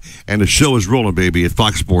Beckoff, and the show is rolling, baby, at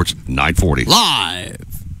Fox Sports 940. Live.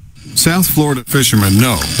 South Florida fishermen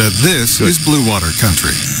know that this is blue water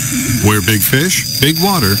country, where big fish, big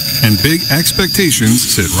water, and big expectations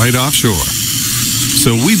sit right offshore.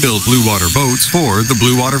 So we build blue water boats for the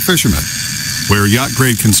blue water fishermen, where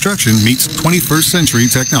yacht-grade construction meets 21st century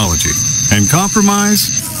technology. And compromise?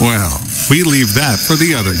 Well, we leave that for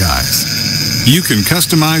the other guys. You can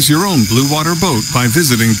customize your own blue water boat by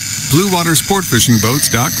visiting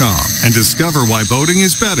BlueWaterSportFishingBoats.com and discover why boating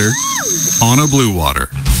is better on a blue water.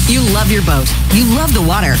 You love your boat. You love the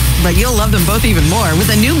water. But you'll love them both even more with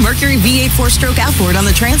a new Mercury V8 4-stroke outboard on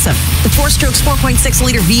the transom. The 4-stroke's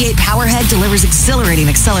 4.6-liter V8 powerhead delivers exhilarating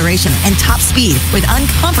acceleration and top speed with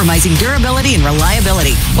uncompromising durability and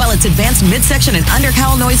reliability, while its advanced midsection and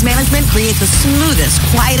undercowl noise management create the smoothest,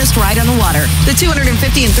 quietest ride on the water. The 250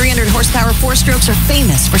 and 300 horsepower 4-strokes are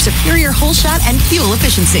famous for superior hole shot and fuel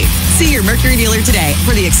efficiency. See your Mercury dealer today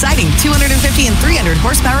for the exciting 250 and 300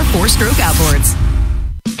 horsepower 4-stroke outboards.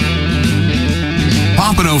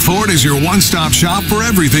 Pompano Ford is your one-stop shop for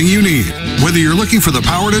everything you need. Whether you're looking for the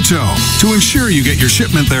power to tow, to ensure you get your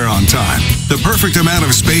shipment there on time, the perfect amount of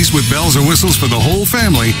space with bells and whistles for the whole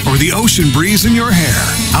family, or the ocean breeze in your hair,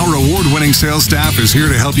 our award-winning sales staff is here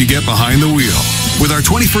to help you get behind the wheel. With our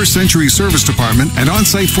 21st century service department and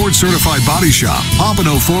on-site Ford certified body shop,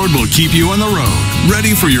 Pompano Ford will keep you on the road,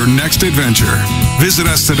 ready for your next adventure. Visit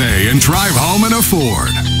us today and drive home in a Ford.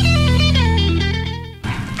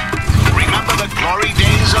 Remember the glory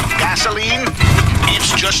days of gasoline?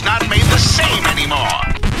 It's just not made the same anymore.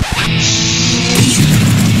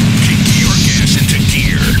 Kick your gas into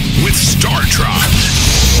gear with StarTron.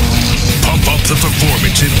 Pump up the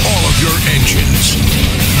performance in all of your engines.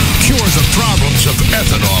 Cure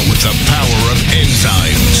with the power of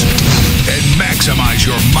enzymes and maximize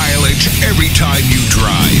your mileage every time you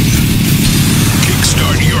drive.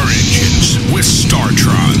 Kickstart your engines with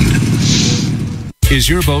StarTron. Is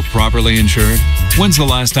your boat properly insured? When's the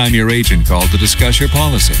last time your agent called to discuss your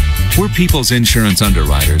policy? We're people's insurance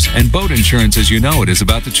underwriters, and boat insurance as you know it is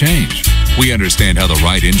about to change. We understand how the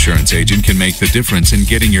right insurance agent can make the difference in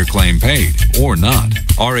getting your claim paid, or not.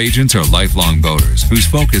 Our agents are lifelong boaters whose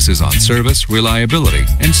focus is on service, reliability,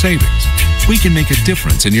 and savings. We can make a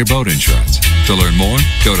difference in your boat insurance. To learn more,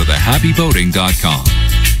 go to thehappyboating.com.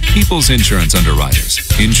 People's Insurance Underwriters.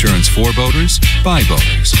 Insurance for boaters, by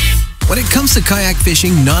boaters. When it comes to kayak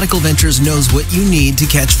fishing, Nautical Ventures knows what you need to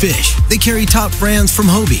catch fish. They carry top brands from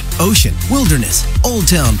Hobie, Ocean, Wilderness, Old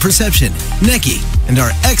Town, Perception, Necky, and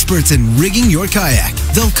are experts in rigging your kayak.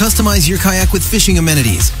 They'll customize your kayak with fishing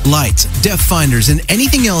amenities, lights, depth finders, and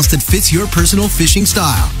anything else that fits your personal fishing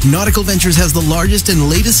style. Nautical Ventures has the largest and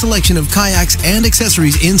latest selection of kayaks and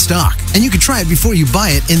accessories in stock, and you can try it before you buy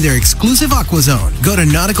it in their exclusive Aqua Zone. Go to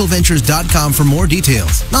nauticalventures.com for more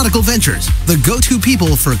details. Nautical Ventures, the go-to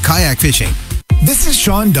people for kayak fishing. This is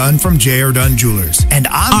Sean Dunn from J.R. Dunn Jewelers, and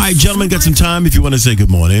I'm... All right, gentlemen, got some time if you want to say good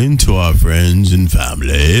morning to our friends and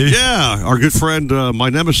family. Yeah, our good friend, my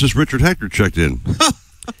nemesis, Richard Hector, checked in.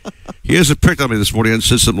 He hasn't picked on me this morning. He hasn't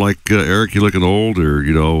said something like, Eric, you're looking old, or,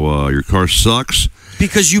 your car sucks.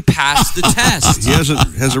 Because you passed the test. He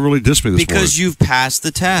hasn't really dissed me this morning. Because you've passed the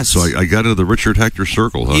test. So I got into the Richard Hector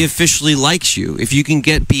circle, huh? He officially likes you. If you can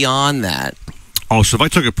get beyond that... Oh, so if I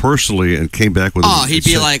took it personally and came back with he'd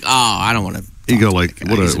be like, I don't want to. He'd go like,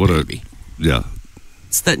 what a, yeah.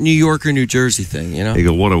 It's that New York or New Jersey thing, you know? He'd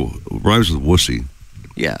go, rhymes with wussy.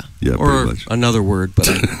 Yeah. Yeah, or another word, but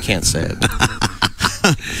I can't say it.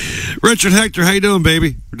 Richard Hector, how you doing,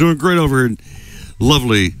 baby? We're doing great over here in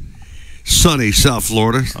lovely, sunny South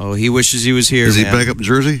Florida. Oh, he wishes he was here, Is he back up in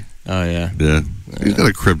Jersey? Oh, yeah. Yeah. He's got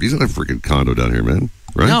a crib. He's got a freaking condo down here, man.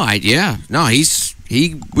 Right? No,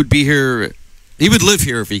 he would be here. He would live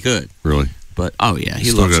here if he could. Really? But, he loves it here.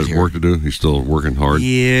 Still got work to do? He's still working hard?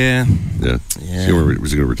 Yeah. Yeah. Was he going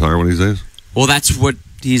to retire one of these days? Well, that's what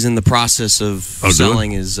he's in the process of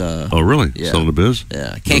selling his... oh, really? Yeah. Selling the biz?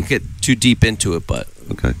 Yeah. Can't get too deep into it, but...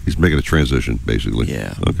 Okay. He's making a transition, basically.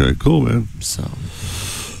 Yeah. Okay, cool, man. So...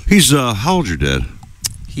 He's, how old's your dad?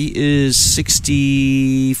 He is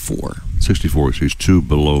 64. 64, so he's 2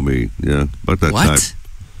 below me. Yeah, about that time. What?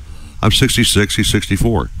 I'm 66, he's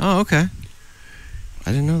 64. Oh, okay. I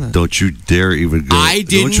didn't know that. Don't you dare even go. I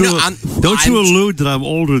didn't know. Don't you allude that I'm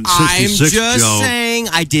older than 66, I'm just Joe. saying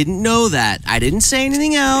I didn't know that. I didn't say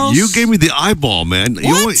anything else. You gave me the eyeball, man.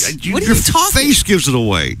 What? Your face gives it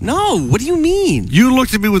away. No, what do you mean? You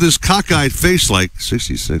looked at me with this cockeyed face like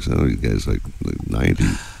 66. I know you guys like 90.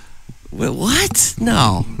 Wait, what?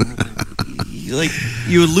 No.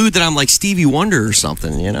 You allude that I'm like Stevie Wonder or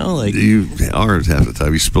something, you know? Like you are half the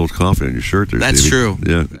time. You spilled coffee on your shirt there, That's Stevie. true.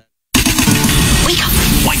 Yeah.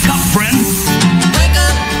 Wake up, friend. Wake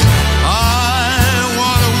up. I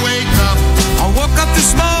want to wake up. I woke up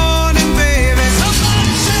this morning, baby.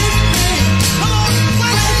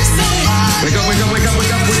 Wake up, wake up, wake up,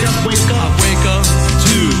 wake up, wake up, wake up. Wake up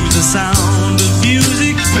to the sound of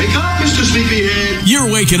music. Wake up, Mr. Sleepyhead. You're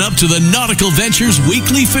waking up to the Nautical Ventures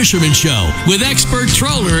Weekly Fisherman Show with expert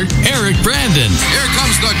troller Eric Brandon. Here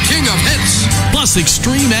comes the king of hits. Plus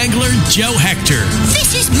extreme angler Joe Hector.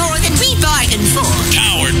 This is more than we bargained for.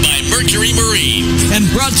 Powered by Mercury Marine. And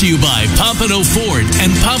brought to you by Pompano Ford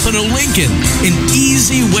and Pompano Lincoln. An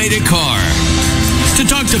easy way to car. To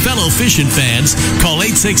talk to fellow fishing fans, call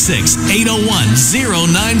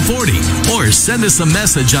 866-801-0940 or send us a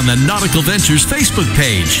message on the Nautical Ventures Facebook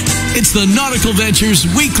page. It's the Nautical Ventures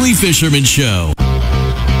Weekly Fisherman Show.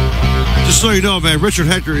 Just so you know, man, Richard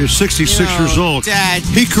Hector is 66 years old. Dad.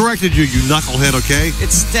 He corrected you, you knucklehead, okay?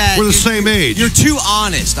 It's Dad. We're the same age. You're too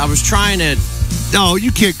honest. I was trying to... No,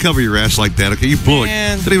 you can't cover your ass like that, okay? You blew it.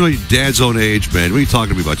 Don't even know your dad's own age, man. What are you talking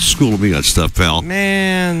to me about? Schooling me on stuff, pal.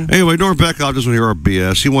 Man. Anyway, Norm Beckhoff doesn't hear our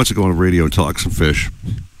BS. He wants to go on the radio and talk some fish.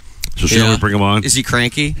 So shall we bring him on? Is he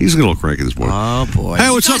cranky? He's a little cranky this morning. Oh, boy. Hey,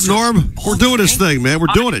 what's up, Norm? We're doing this thing, man. We're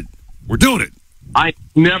doing it. We're doing it. I'm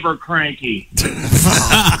never cranky.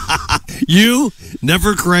 You?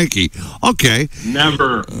 Never cranky. Okay.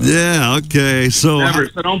 Never. Yeah, okay. So Never.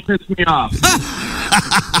 So don't piss me off.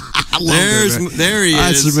 There he is.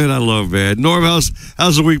 That's the man I love, man. Norm, how's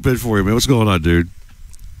the week been for you, man? What's going on, dude?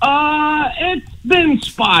 It's been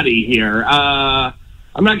spotty here.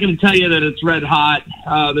 I'm not going to tell you that it's red hot.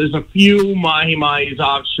 There's a few mahi-mahis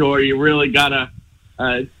offshore. You really got to...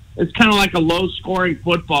 it's kind of like a low-scoring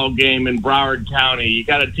football game in Broward County. You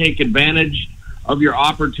got to take advantage of your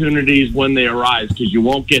opportunities when they arise, because you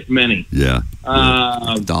won't get many. Yeah.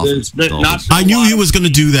 Dolphins. I knew he was going to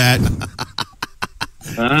do that.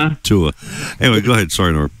 Tua. Anyway, go ahead.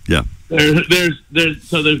 Sorry, Norm. Yeah. There's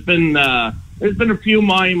been a few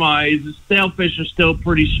Mahi-Mahis. The sailfish are still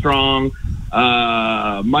pretty strong.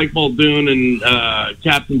 Mike Muldoon and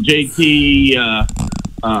Captain JT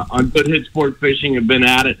on Good Hit Sport Fishing have been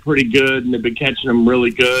at it pretty good, and they've been catching them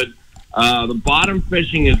really good. The bottom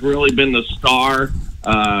fishing has really been the star.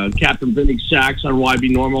 Captain Vinny Sachs on YB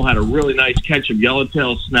Normal had a really nice catch of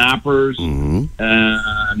yellowtail snappers and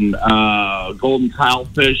golden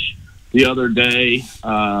tilefish the other day.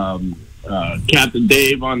 Captain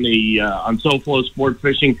Dave on the on SoFlo Sport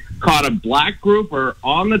Fishing caught a black grouper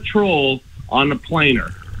on the troll on the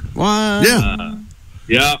planer. What?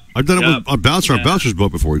 Yeah. I've done it on Bouncer's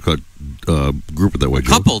boat before. We caught grouper that way.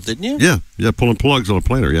 Couple, didn't you? Yeah, pulling plugs on a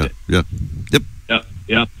planer. Yeah.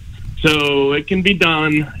 Yep. So it can be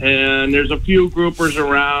done, and there's a few groupers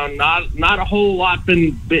around. Not a whole lot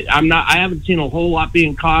I haven't seen a whole lot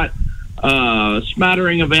being caught.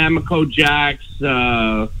 Smattering of Amico jacks.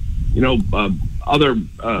 Other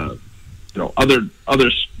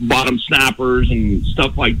bottom snappers and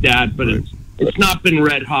stuff like that. But it's not been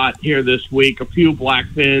red hot here this week. A few black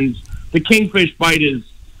fins. The kingfish bite has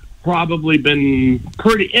probably been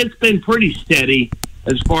pretty steady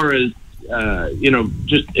as far as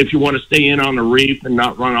just if you want to stay in on the reef and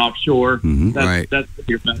not run offshore. That's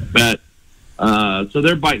your best bet. So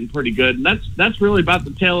they're biting pretty good, and that's really about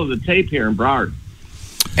the tail of the tape here in Broward.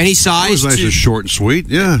 Any size? It was nice and short and sweet.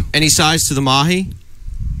 Yeah. Any size to the Mahi?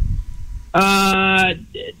 A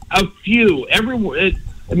few.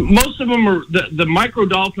 Most of them are the micro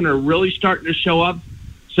dolphin are really starting to show up.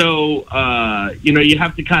 So you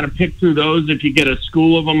have to kind of pick through those if you get a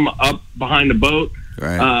school of them up behind the boat.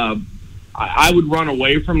 Right. I would run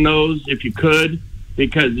away from those if you could,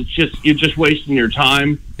 because you're just wasting your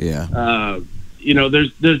time. Yeah.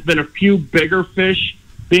 There's been a few bigger fish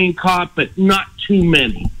being caught, but not too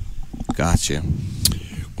many. Gotcha.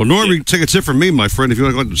 Well, Norm, you can take a tip from me, my friend. If you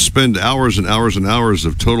want to spend hours and hours and hours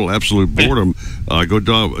of total absolute boredom, go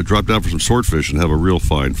drop down for some swordfish and have a real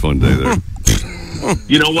fun day there.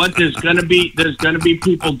 You know what? There's gonna be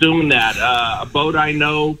people doing that. A boat I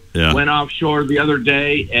know went offshore the other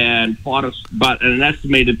day and fought about an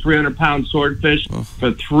estimated 300-pound swordfish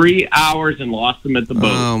for 3 hours and lost them at the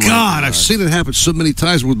boat. Oh, God, I've seen it happen so many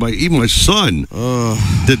times with even my son.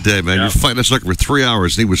 Did that, man? You're fighting that sucker for 3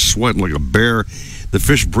 hours, and he was sweating like a bear. The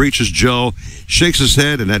fish breaches Joe, shakes his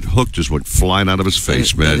head, and that hook just went flying out of his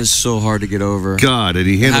face, man. That is so hard to get over. God, and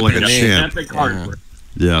he handled like a champ.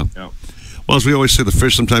 Yeah. Well, as we always say, the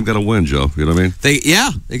fish sometimes got to win, Joe. You know what I mean?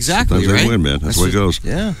 Exactly. Sometimes they win, man. That's the way it goes.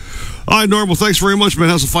 Yeah. All right, Norm. Well, thanks very much, man.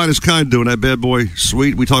 How's the finest kind doing? That bad boy,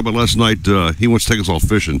 sweet. We talked about last night. He wants to take us all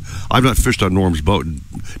fishing. I've not fished on Norm's boat.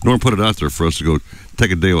 Norm put it out there for us to go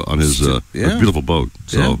take a day on his beautiful boat.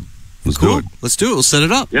 So let's do it. Let's do it. We'll set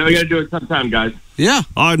it up. Yeah, we got to do it sometime, guys. Yeah.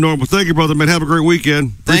 All right, Norm. Well, thank you, brother, man. Have a great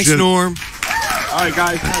weekend. Thanks, Norm. All right,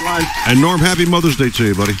 guys. Bye. And Norm, happy Mother's Day to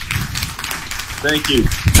you, buddy. Thank you.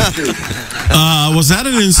 Was that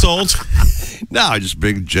an insult? No, just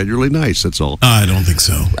being genuinely nice, that's all. I don't think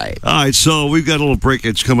so. Right. All right, so we've got a little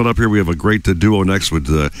breakage coming up here. We have a great duo next with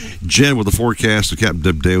Jen with the forecast. Captain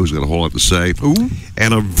Deb Day, who's got a whole lot to say. Ooh.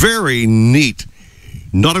 And a very neat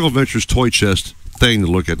Nautical Ventures toy chest thing to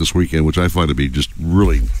look at this weekend, which I find to be just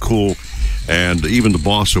really cool. And even the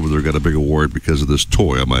boss over there got a big award because of this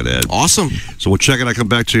toy, I might add. Awesome. So we'll check it. I come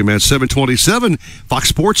back to you, man. 727, Fox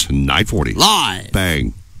Sports, 940. Live.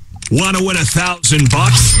 Bang. Want to win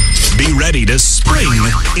 $1,000? Be ready to spring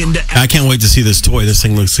into. I can't wait to see this toy. This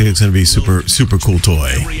thing looks like it's going to be super cool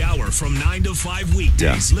toy. Every hour from 9 to 5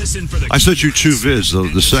 weekdays. Listen for the. I sent you two vids,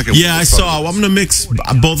 the second one. Yeah, I saw. I'm going to mix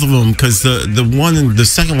both of them because the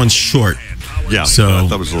second one's short. Yeah, so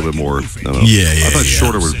that was a little bit more. Yeah. I thought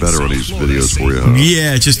shorter was better on these videos for you.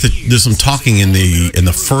 Yeah, just there's some talking in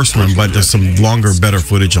the first one, but there's some longer, better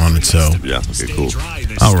footage on it. So yeah, okay, cool.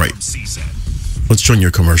 All right, let's join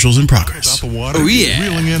your commercials in progress. Oh yeah,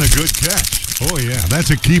 reeling in a good catch. Oh yeah,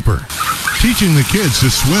 that's a keeper. Teaching the kids to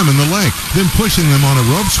swim in the lake, then pushing them on a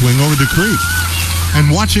rope swing over the creek, and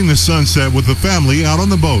watching the sunset with the family out on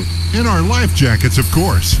the boat in our life jackets, of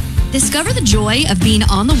course. Discover the joy of being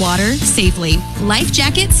on the water safely. Life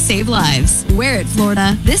jackets save lives. Wear it,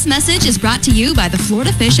 Florida. This message is brought to you by the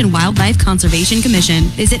Florida Fish and Wildlife Conservation Commission.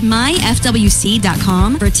 Visit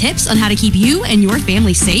myfwc.com for tips on how to keep you and your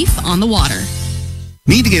family safe on the water.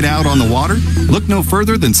 Need to get out on the water? Look no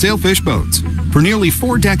further than Sailfish Boats. For nearly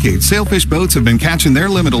 4 decades, Sailfish Boats have been catching their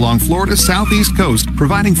limit along Florida's southeast coast,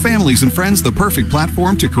 providing families and friends the perfect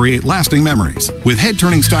platform to create lasting memories. With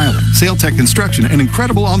head-turning styling, SailTech construction, and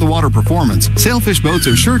incredible on-the-water performance, Sailfish Boats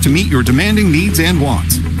are sure to meet your demanding needs and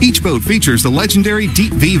wants. Each boat features the legendary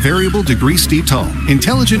Deep V variable degree steep hull,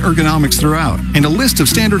 intelligent ergonomics throughout, and a list of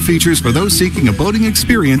standard features for those seeking a boating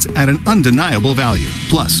experience at an undeniable value.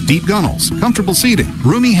 Plus, deep gunnels, comfortable seating,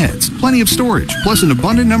 roomy heads, plenty of storage, plus an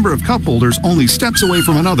abundant number of cup holders only steps away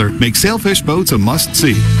from another make Sailfish Boats a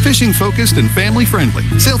must-see. Fishing-focused and family-friendly,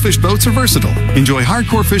 Sailfish Boats are versatile. Enjoy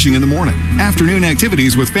hardcore fishing in the morning, afternoon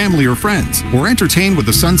activities with family or friends, or entertain with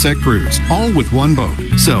the Sunset Cruise, all with one boat.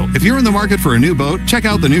 So, if you're in the market for a new boat, check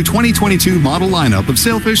out the new 2022 model lineup of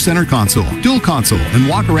Sailfish Center Console, Dual Console, and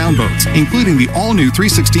Walk-Around boats, including the all-new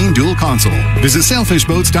 316 Dual Console. Visit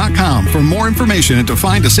sailfishboats.com for more information and to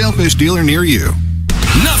find a Sailfish dealer near you.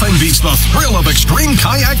 Nothing beats the thrill of extreme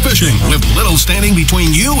kayak fishing with little standing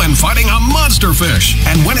between you and fighting a monster fish.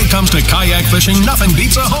 And when it comes to kayak fishing, nothing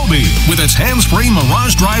beats a Hobie with its hands-free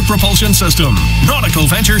Mirage Drive propulsion system.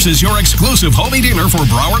 Nautical Ventures is your exclusive Hobie dealer for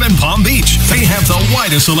Broward and Palm Beach. They have the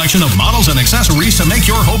widest selection of models and accessories to make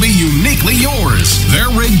your Hobie uniquely yours.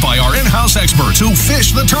 They're rigged by our in-house experts who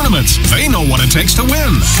fish the tournaments. They know what it takes to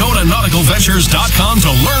win. Go to nauticalventures.com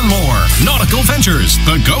to learn more. Nautical Ventures,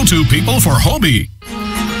 the go-to people for Hobie.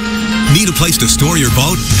 Need a place to store your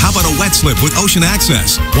boat? How about a wet slip with ocean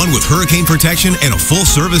access? One with hurricane protection and a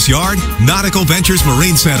full-service yard? Nautical Ventures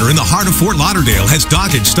Marine Center in the heart of Fort Lauderdale has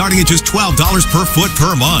dockage starting at just $12 per foot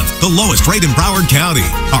per month, the lowest rate in Broward County.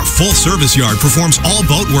 Our full-service yard performs all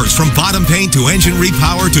boat works from bottom paint to engine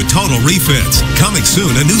repower to total refits. Coming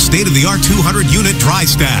soon, a new state-of-the-art 200-unit dry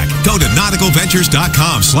stack. Go to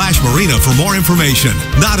nauticalventures.com/marina for more information.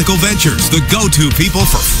 Nautical Ventures, the go-to people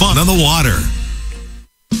for fun on the water.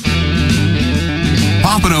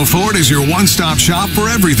 Pompano Ford is your one-stop shop for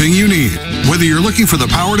everything you need. Whether you're looking for the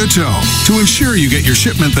power to tow, to ensure you get your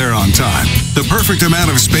shipment there on time, the perfect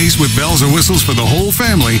amount of space with bells and whistles for the whole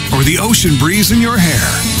family, or the ocean breeze in your hair,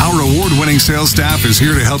 our award-winning sales staff is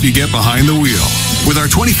here to help you get behind the wheel. With our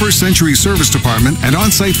 21st century service department and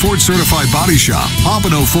on-site Ford-certified body shop,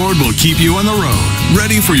 Pompano Ford will keep you on the road,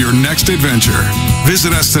 ready for your next adventure.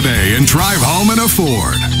 Visit us today and drive home in a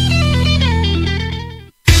Ford.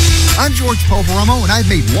 I'm George Poveromo, and I've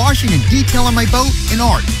made washing and detailing my boat an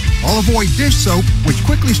art. I'll avoid dish soap, which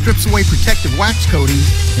quickly strips away protective wax coatings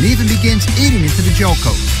and even begins eating into the gel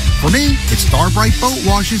coat. For me, it's Starbright Boat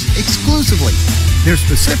Washes exclusively. They're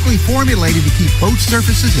specifically formulated to keep boat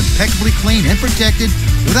surfaces impeccably clean and protected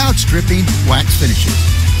without stripping wax finishes.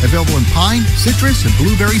 Available in pine, citrus, and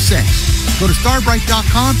blueberry scents. Go to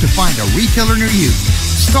starbright.com to find a retailer near you.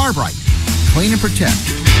 Starbright. Clean and protect.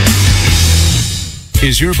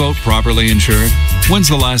 Is your boat properly insured? When's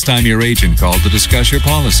the last time your agent called to discuss your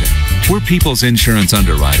policy? We're People's Insurance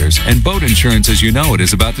Underwriters, and boat insurance as you know it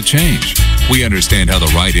is about to change. We understand how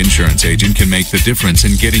the right insurance agent can make the difference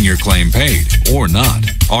in getting your claim paid, or not.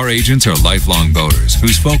 Our agents are lifelong boaters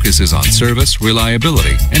whose focus is on service,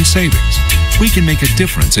 reliability, and savings. We can make a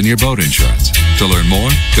difference in your boat insurance. To learn more,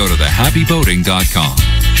 go to thehappyboating.com.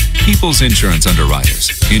 People's Insurance Underwriters.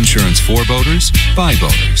 Insurance for boaters, by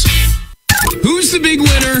boaters. Who's the big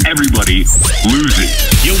winner? Everybody loses.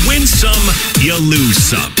 You win some, you lose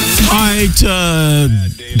some. All right,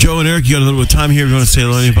 Joe and Eric, you got a little bit of time here. If you want to say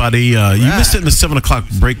hello to anybody. You missed it in the 7 o'clock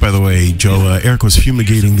break, by the way, Joe. Eric was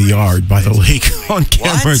fumigating the yard by the lake on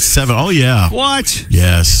camera at 7. Oh, yeah. What?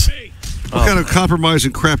 Yes. What kind of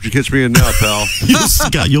compromising crap did you catch me in now, pal?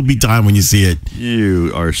 You'll be dying when you see it.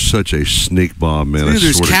 You are such a snake bomb, man. Dude,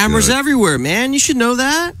 there's cameras everywhere, man. You should know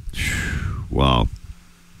that. Wow.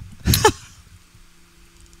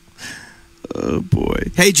 Oh,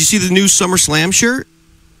 boy. Hey, did you see the new Summer Slam shirt?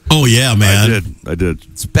 Oh, yeah, man. I did.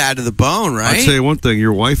 It's bad to the bone, right? I'll tell you one thing.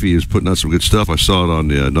 Your wifey is putting out some good stuff. I saw it on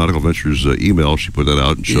the Nautical Ventures email. She put that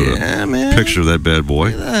out and showed a picture of that bad boy.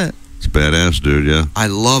 Look at that. It's badass, dude, yeah. I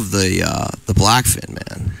love the Blackfin,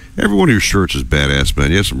 man. Every one of your shirts is badass,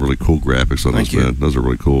 man. You have some really cool graphics on those, man. Those are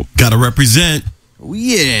really cool. Got to represent. Oh,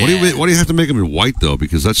 yeah. Why do you have to make them in white, though?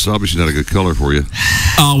 Because that's obviously not a good color for you.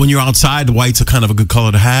 When you're outside, the white's a kind of a good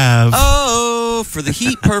color to have. Oh, for the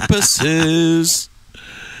heat purposes.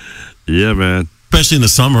 Yeah, man. Especially in the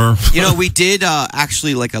summer. You know, we did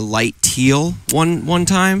actually like a light teal one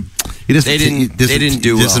time. They didn't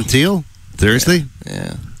do well. Did some teal? Seriously?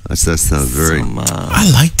 Yeah. That sounds very... I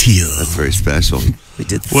like teal. That's very special. We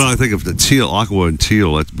did. Well, I think of the teal, aqua and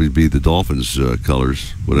teal, that would be the Dolphins'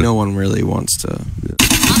 colors. No one really wants to... Yeah.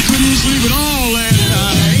 I couldn't sleep at all last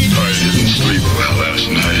night. I didn't sleep well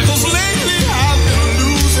last night. 'Cause lately I've been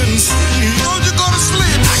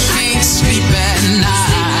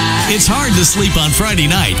to sleep on Friday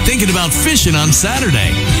night thinking about fishing on Saturday.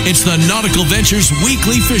 It's the Nautical Ventures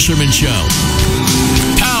Weekly Fisherman Show.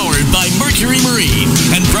 Powered by Mercury Marine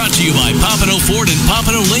and brought to you by Pompano Ford and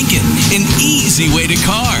Pompano Lincoln. An easy way to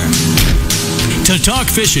car. To talk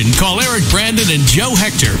fishing, call Eric Brandon and Joe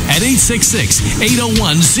Hector at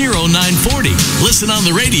 866-801-0940. Listen on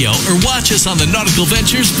the radio or watch us on the Nautical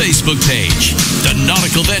Ventures Facebook page. The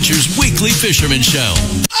Nautical Ventures Weekly Fisherman Show.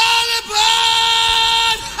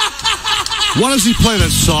 Why does he play that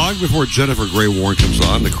song before Jennifer Gray Warren comes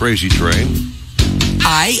on, The Crazy Train?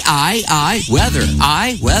 Weather.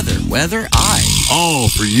 Oh,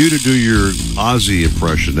 for you to do your Ozzy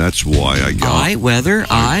impression, that's why I got it. Weather. Yeah,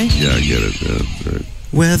 I get it. Yeah, right.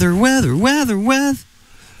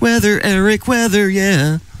 Weather, Eric, weather,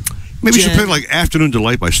 yeah. Maybe you should play like Afternoon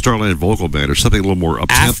Delight by Starland Vocal Band or something a little more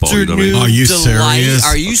up-tempo. You know what I mean? Are you serious?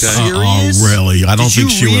 Are you serious? Oh, really? I don't think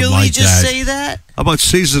she would like just that. Say that? How about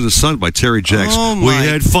Seasons of the Sun by Terry Jacks? Oh, we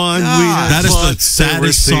had fun. That is the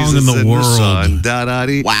saddest song in the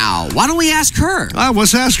world. Wow. Why don't we ask her?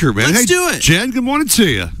 Let's ask her, man. Let's do it. Jen, good morning to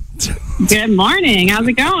you. Good morning. How's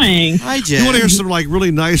it going? Hi, Jen. You want to hear some like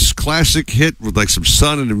really nice classic hit with like some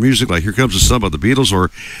sun in the music, like Here Comes the Sun by the Beatles, or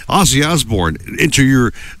Ozzy Osbourne? Into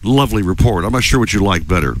your lovely report. I'm not sure what you like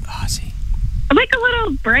better. Ozzy. I like a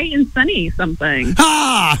little bright and sunny something.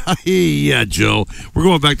 Yeah, Joe. We're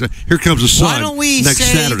going back to Here Comes the Sun. Why don't we next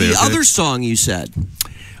say Saturday, the other song you said?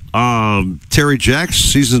 Terry Jacks,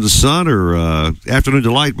 Seasons of the Sun, or Afternoon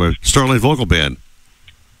Delight by Starland Vocal Band.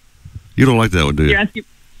 You don't like that one, do you? Yes.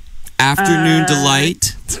 Afternoon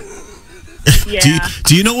Delight. Yeah.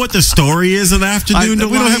 Do you know what the story is of Afternoon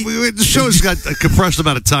Delight? We don't have, the show's got a compressed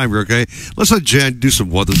amount of time here, okay? Let's let Jen do some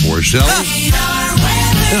weather for us, shall we?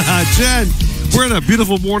 Jen, we're in a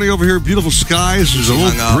beautiful morning over here, beautiful skies. There's a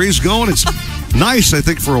little breeze going. It's nice, I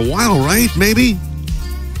think, for a while, right? Maybe?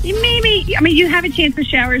 Maybe. I mean, you have a chance of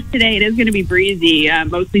showers today. It is going to be breezy,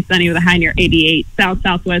 mostly sunny with a high near 88.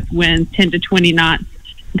 South-southwest winds 10 to 20 knots.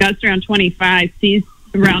 Gusts around 25. Seas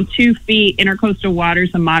around 2 feet. Intercoastal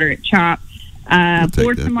waters a moderate chop.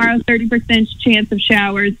 For tomorrow, 30% chance of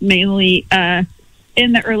showers, mainly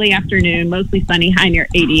in the early afternoon. Mostly sunny, high near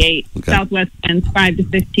 88. Okay. Southwest winds 5 to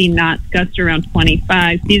 15 knots. Gusts around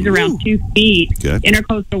 25. Seas around 2 feet. Okay.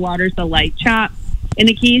 Intercoastal waters a light chop. In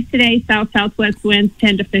the Keys today, south-southwest winds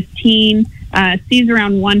 10 to 15. Seas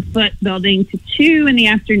around 1 foot, building to 2 in the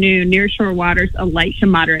afternoon. Nearshore waters a light to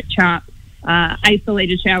moderate chop.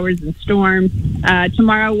 Isolated showers and storms.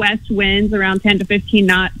 Tomorrow, west winds around 10 to 15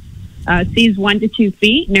 knots. Seas 1 to 2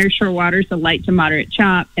 feet. Nearshore waters a light to moderate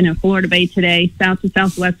chop. And in Florida Bay today, south to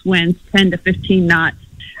southwest winds 10 to 15 knots.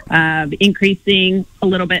 Increasing a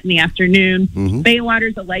little bit in the afternoon. Mm-hmm. Bay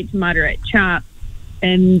waters a light to moderate chop.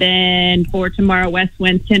 And then for tomorrow, west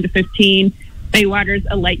winds 10 to 15. Bay waters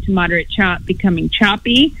a light to moderate chop, becoming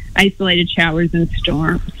choppy. Isolated showers and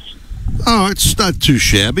storms. Oh, it's not too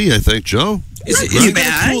shabby, I think, Joe. Is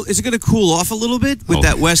it going to cool off a little bit with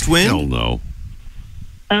that west wind? Hell no.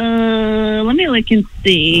 Let me look and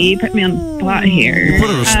see. Put me on the spot here. You put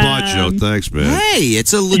it on the spot, Joe. Thanks, man. Hey,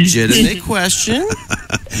 it's a legitimate question.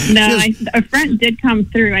 No, a front did come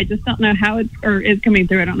through. I just don't know how is coming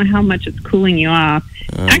through. I don't know how much it's cooling you off.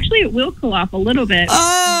 Actually, it will cool off a little bit.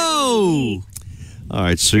 Oh! All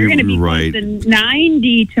right, so you're going to be right. close to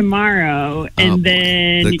 90 tomorrow, and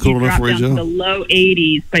then you drop down to the low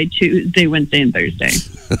 80s by Tuesday, Wednesday, and Thursday.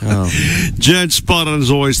 Jen, spot on as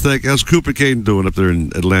always. How's Cooper Caden doing up there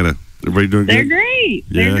in Atlanta? Everybody doing good? They're great.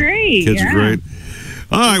 They're great. Kids are great.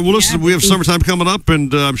 All right, well, listen, we have summertime coming up,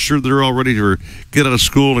 and I'm sure they're all ready to get out of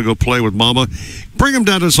school and go play with Mama. Bring them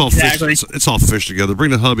down to fish. It's all fish together.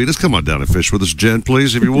 Bring the hubby. Just come on down and fish with us, Jen,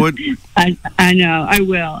 please, if you would. I know. I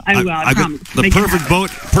will. I promise. The perfect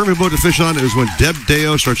boat to fish on is when Deb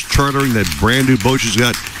Deo starts chartering that brand new boat she's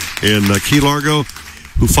got in Key Largo,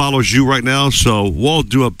 who follows you right now. So we'll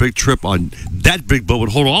do a big trip on that big boat. Would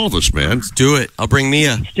hold all of us, man. Let's do it. I'll bring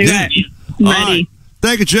Mia. Let's do it. I'm ready.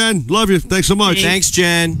 Thank you, Jen. Love you. Thanks so much. Thanks,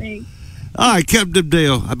 Jen. Thanks. All right, Captain Deb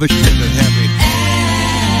Deo. I bet you take that happy.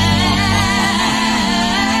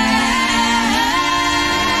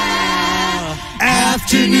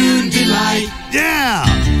 Afternoon Delight. Yeah.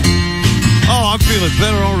 Oh, I'm feeling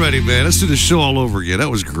better already, man. Let's do the show all over again. That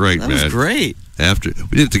was great, man. That was great. We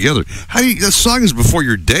did it together. That song is before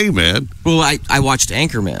your day, man. Well, I watched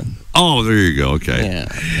Anchorman. Oh, there you go. Okay. Yeah.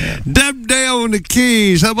 Deb Dale in the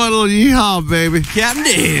keys. How about a little yeehaw, baby? Captain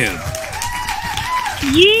Deb.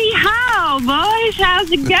 Yeehaw, boys. How's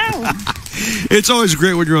it going? It's always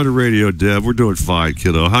great when you're on the radio, Deb. We're doing fine,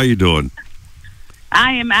 kiddo. How you doing?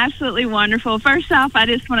 I am absolutely wonderful. First off, I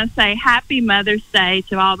just want to say Happy Mother's Day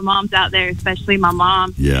to all the moms out there, especially my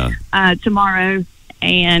mom. Yeah. Tomorrow.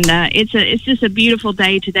 And it's just a beautiful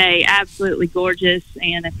day today, absolutely gorgeous.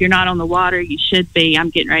 And if you're not on the water, you should be. I'm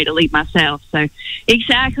getting ready to leave myself. So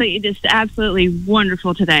exactly, just absolutely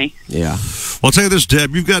wonderful today. Yeah. Well, I'll tell you this,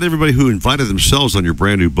 Deb. You've got everybody who invited themselves on your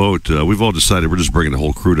brand new boat. We've all decided we're just bringing the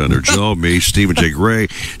whole crew down there. Joe, me, Stephen J. Gray,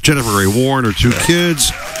 Jennifer Ray Warren, her 2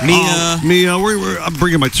 kids. Mia. I'm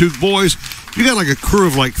bringing my 2 boys. You got like a crew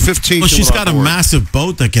of like 15. Well, she's got a massive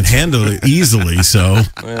boat that can handle it easily, so.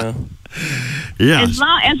 Yeah. As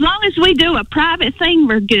long as we do a private thing,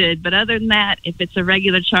 we're good. But other than that, if it's a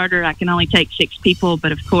regular charter, I can only take 6 people.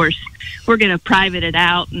 But of course, we're going to private it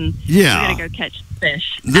out, and we're going to go catch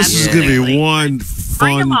fish. This is going to be one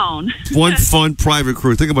Bring 'em on. one fun private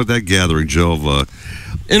crew. Think about that gathering, Joe. Of,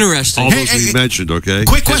 interesting. All those we mentioned. Okay.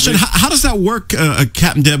 Quick question: How does that work,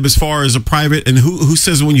 Captain Deb, as far as a private? And who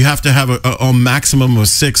says when you have to have a maximum of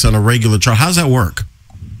 6 on a regular charter? How does that work?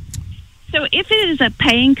 So if it is a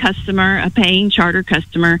paying customer, a paying charter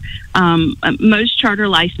customer, most charter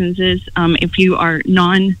licenses, if you are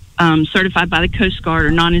non-certified by the Coast Guard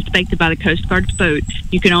or non-inspected by the Coast Guard's boat,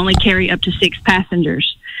 you can only carry up to 6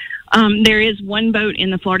 passengers. There is one boat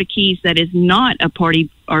in the Florida Keys that is not a party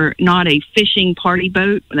or not a fishing party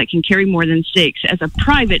boat that can carry more than 6 as a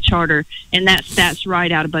private charter, and that's right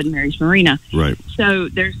out of Bud and Mary's Marina. Right. So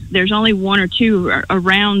there's only 1 or 2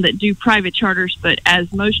 around that do private charters, but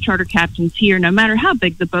as most charter captains here, no matter how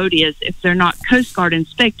big the boat is, if they're not Coast Guard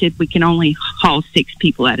inspected, we can only haul 6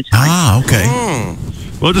 people at a time. Ah, okay.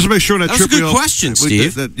 Well, just make sure that That's trip. a good question,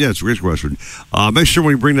 Steve. Yeah, it's a great question. Make sure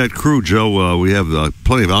when you bring that crew, Joe, we have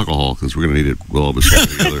plenty of alcohol because we're going to need it with all of us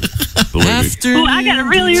together. Believe me. Well, I got a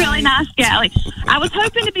really, really nice galley. I was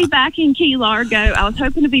hoping to be back in Key Largo. I was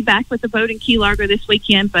hoping to be back with the boat in Key Largo this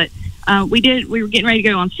weekend, but we were getting ready to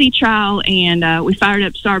go on sea trial, and we fired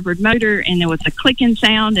up starboard motor, and there was a clicking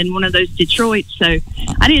sound in one of those Detroits. So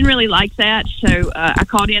I didn't really like that. So I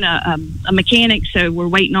called in a mechanic. So we're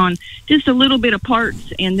waiting on just a little bit of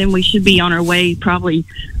parts, and then we should be on our way probably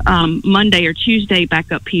Monday or Tuesday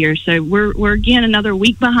back up here. So we're again another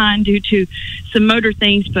week behind due to some motor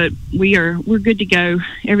things, but we're good to go.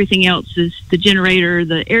 Everything else is the generator,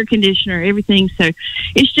 the air conditioner, everything. So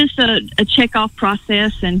it's just a check off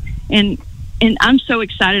process, and I'm so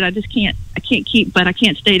excited. I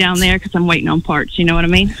can't stay down there because I'm waiting on parts. You know what I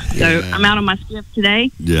mean? So I'm out on my skiff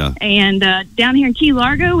today. Yeah. And down here in Key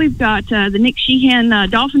Largo, we've got the Nick Sheehan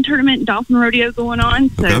Dolphin Tournament and Dolphin Rodeo going on.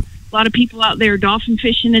 So a lot of people out there dolphin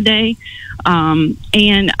fishing today.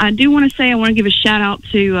 And I do want to say I want to give a shout out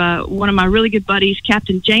to one of my really good buddies,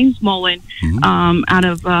 Captain James Mullen, out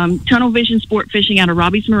of Tunnel Vision Sport Fishing out of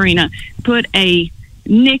Robbie's Marina, put a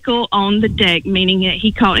nickel on the deck, meaning that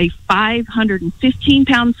he caught a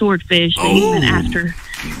 515-pound swordfish that he went after.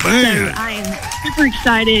 Man. So I am super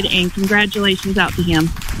excited, and congratulations out to him.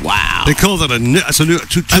 Wow. They call that a new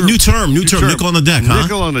term. Nickel on the deck, huh?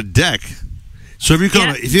 Nickel on the deck. So if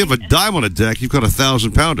you have a dime on a deck, you've got a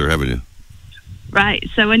 1,000-pounder, haven't you? Right.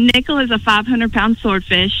 So a nickel is a 500-pound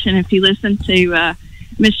swordfish, and if you listen to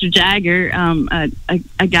Mr. Jagger,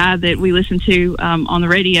 a guy that we listen to on the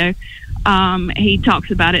radio, he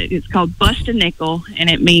talks about it. It's called bust a nickel, and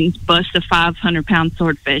it means bust a 500-pound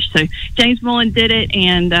swordfish. So James Mullen did it,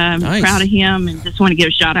 and Nice. proud of him, and just want to give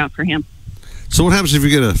a shout out for him. So what happens if you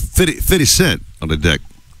get a 50 cent on the deck?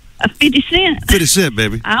 A 50 cent? 50 cent,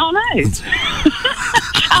 baby. I don't know.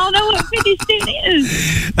 I don't know what 50 cent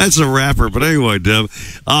is. That's a rapper. But anyway, Deb,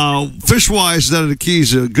 fish-wise down in the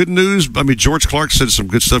Keys, good news. I mean, George Clark said some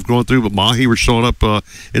good stuff going through, but Mahi were showing up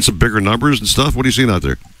in some bigger numbers and stuff. What are you seeing out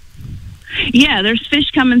there? Yeah, there's fish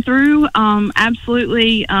coming through.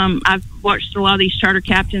 Absolutely. I've watched a lot of these charter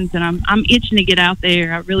captains, and I'm itching to get out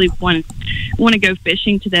there. I really want to go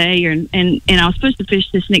fishing today, and I was supposed to fish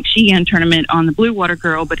this Nick Sheehan tournament on the Blue Water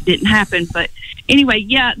Girl, but it didn't happen. But anyway,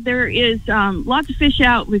 yeah, there is lots of fish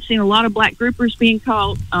out. We've seen a lot of black groupers being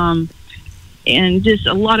caught, and just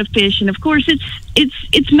a lot of fish. And of course,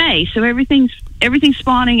 it's May, so everything's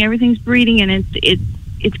spawning, everything's breeding, and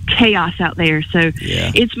it's chaos out there. So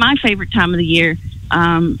it's my favorite time of the year.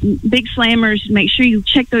 Big slammers, make sure you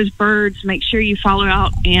check those birds, make sure you follow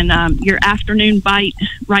out, and your afternoon bite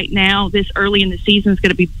right now, this early in the season, is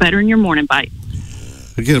going to be better than your morning bite.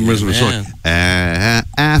 Again, I'm listening to the song.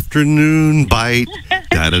 Afternoon bite.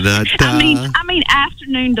 Da, da, da, da. I mean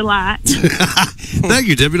afternoon delight. Thank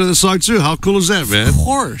you, Debbie. You know the song too. How cool is that, man? Of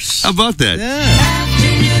course. How about that?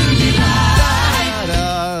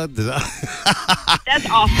 That's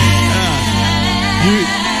awesome. You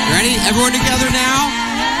ready? Everyone together now?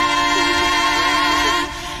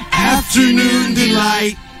 Afternoon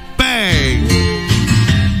Delight. Bang.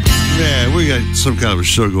 Man, we got some kind of a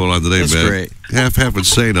show going on today, That's man. great. Half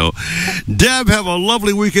insano. Deb, have a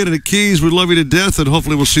lovely weekend in the Keys. We love you to death, and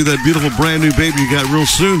hopefully we'll see that beautiful brand new baby you got real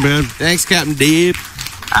soon, man. Thanks, Captain Deb.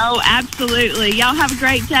 Oh, absolutely. Y'all have a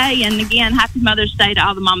great day. And again, happy Mother's Day to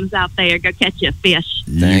all the mamas out there. Go catch you a fish.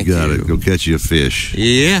 You got it. Go catch you a fish.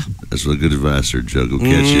 Yeah. That's a good advice there, Joe. Go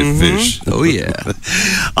catch you a fish. Oh, yeah.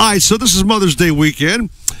 All right, so this is Mother's Day weekend.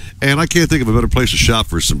 And I can't think of a better place to shop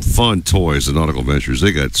for some fun toys than Nautical Ventures.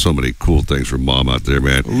 They got so many cool things for Mom out there,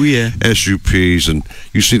 man. Oh, yeah. SUPs, and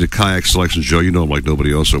you see the kayak selections, Joe. You know them like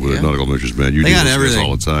nobody else over there at Nautical Ventures, man. You They do got those things everything.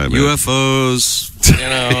 all the time, man. UFOs,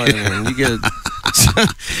 and you get...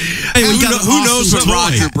 Hey, we got who knows what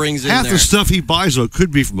Roger brings in Half there? the stuff he buys, though,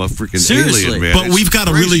 could be from a freaking Seriously. alien, man. But It's we've got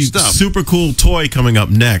a crazy really stuff. super cool toy coming up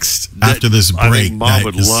next after this break. I think Mom that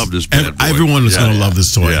would is- love this bad boy. Everyone is going to love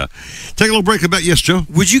this toy. Yeah. Take a little break about yes, Joe.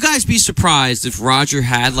 Would you guys be surprised if Roger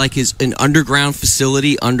had like an underground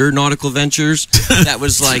facility under Nautical Ventures that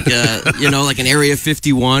was like like an Area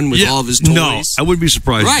 51 with all of his toys? No, I wouldn't be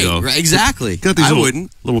surprised, Right, Joe. right, exactly. Got these I little,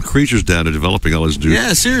 wouldn't. little creatures down there developing all his new.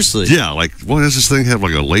 Yeah, seriously. Yeah, like what does this thing have?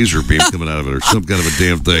 Like a laser beam coming out of it, or some kind of a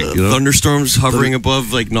damn thing? You know, Thunderstorms hovering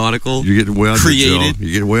above like Nautical. You're getting way out created. there, Joe.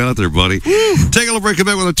 You're getting way out there, buddy. Take a little break. Come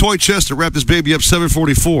back with a toy chest to wrap this baby up.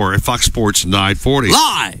 7:44 at Fox Sports 940.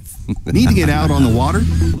 Live. Need to get out on the water?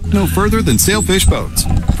 No further than Sailfish Boats.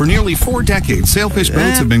 For nearly 4 decades, Sailfish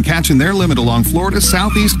Boats have been catching their limit along Florida's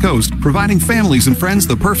southeast coast, providing families and friends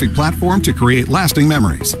the perfect platform to create lasting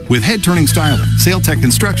memories. With head-turning styling, Sailtech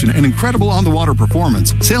construction, and incredible on-the-water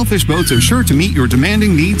performance, Sailfish Boats are sure to meet your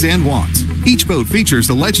demanding needs and wants. Each boat features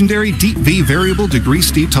the legendary Deep V variable degree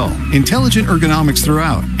steep hull, intelligent ergonomics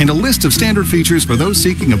throughout, and a list of standard features for those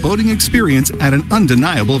seeking a boating experience at an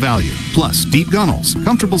undeniable value. Plus, deep gunnels,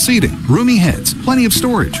 comfortable seating, roomy heads, plenty of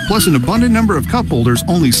storage, plus an abundant number of cup holders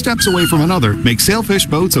only steps away from another make Sailfish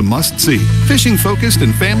Boats a must-see. Fishing focused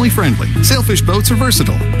and family-friendly, Sailfish Boats are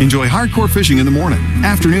versatile. Enjoy hardcore fishing in the morning,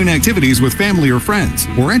 afternoon activities with family or friends,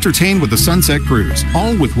 or entertain with a sunset cruise,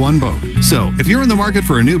 all with one boat. So, if you're in the market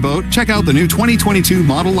for a new boat, check out the new 2022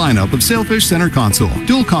 model lineup of Sailfish Center Console,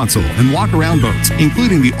 Dual Console, and Walk-Around boats,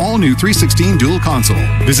 including the all-new 316 Dual Console.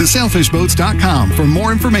 Visit sailfishboats.com for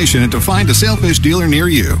more information and to find a Sailfish dealer near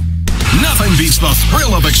you. Nothing beats the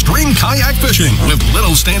thrill of extreme kayak fishing, with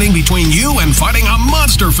little standing between you and fighting a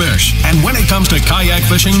monster fish. And when it comes to kayak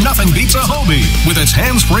fishing, nothing beats a Hobie with its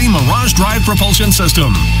hands-free Mirage Drive propulsion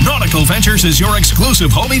system. Nautical Ventures is your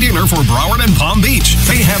exclusive Hobie dealer for Broward and Palm Beach.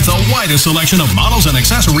 They have the widest selection of models and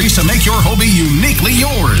accessories to make your Hobie uniquely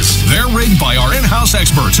yours. They're rigged by our in-house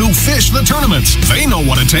experts who fish the tournaments. They know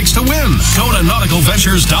what it takes to win. Go to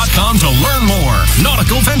nauticalventures.com to learn more.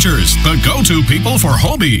 Nautical Ventures, the go-to people for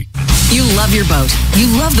Hobie. You love your boat. You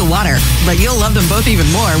love the water. But you'll love them both even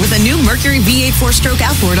more with a new Mercury V8 4-stroke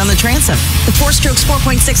outboard on the transom. The 4-stroke's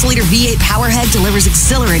 4.6-liter V8 powerhead delivers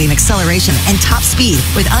exhilarating acceleration and top speed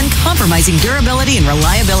with uncompromising durability and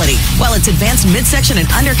reliability, while its advanced midsection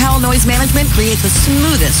and undercowl noise management create the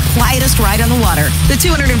smoothest, quietest ride on the water. The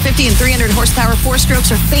 250 and 300 horsepower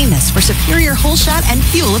 4-strokes are famous for superior hole shot and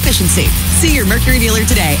fuel efficiency. See your Mercury dealer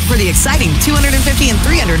today for the exciting 250 and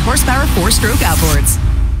 300 horsepower 4-stroke outboards.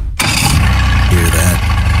 Hear that?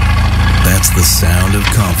 That's the sound of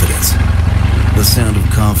confidence. The sound of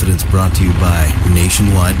confidence brought to you by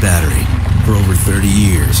Nationwide Battery. For over 30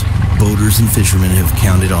 years, boaters and fishermen have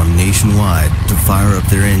counted on Nationwide to fire up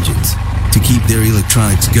their engines, to keep their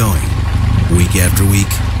electronics going, week after week,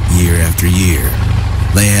 year after year.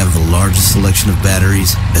 They have the largest selection of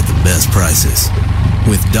batteries at the best prices,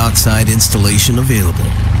 with dockside installation available.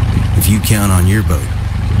 If you count on your boat,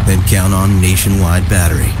 then count on Nationwide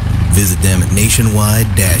Battery. Visit them at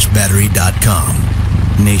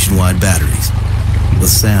nationwide-battery.com. Nationwide Batteries, the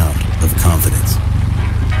sound of confidence.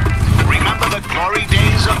 Remember the glory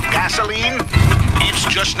days of gasoline? It's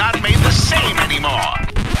just not made the same anymore.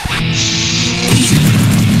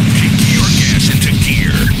 Kick your gas into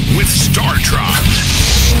gear with StarTron.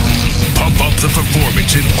 Pump up the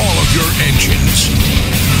performance in all of your engines.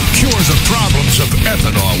 Cure the problems of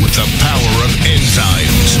ethanol with the power of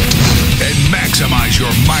enzymes. And maximize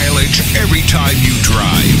your mileage every time you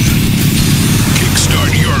drive.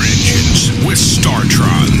 Kickstart your engines with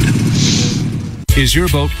StarTron. Is your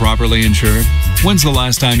boat properly insured? When's the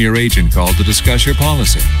last time your agent called to discuss your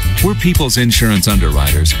policy? We're People's Insurance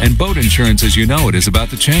underwriters, and boat insurance as you know it is about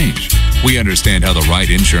to change. We understand how the right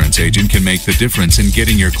insurance agent can make the difference in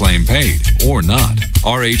getting your claim paid, or not.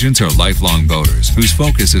 Our agents are lifelong boaters whose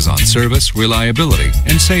focus is on service, reliability,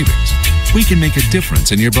 and savings. We can make a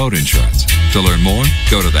difference in your boat insurance. To learn more,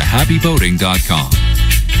 go to thehappyboating.com.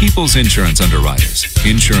 People's Insurance Underwriters.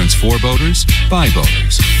 Insurance for boaters, by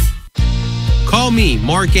boaters. Call me,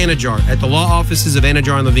 Mark Anajar, at the law offices of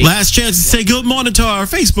Anajar and Levine. Last chance to say good morning to our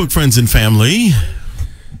Facebook friends and family.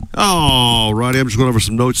 All righty, I'm just going over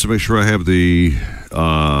some notes to make sure I have the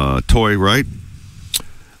toy right.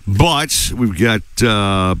 But we've got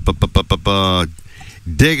Dagan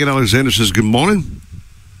Alexander says, good morning.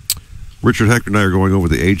 Richard Hector and I are going over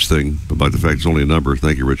the age thing about the fact it's only a number.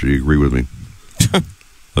 Thank you, Richard. You agree with me?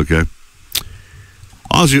 Okay.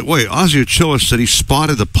 Ozzy Ochoa said he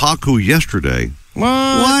spotted the Pacu yesterday.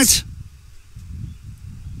 What?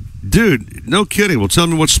 Dude, no kidding. Well, tell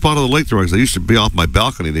me what spot of the lake they're on. They used to be off my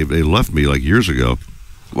balcony. They left me like years ago.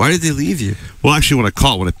 Why did they leave you? Well, actually, when I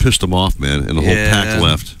pissed them off, man, and the whole pack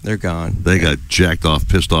left. They're gone. They got jacked off,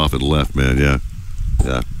 pissed off, and left, man. Yeah.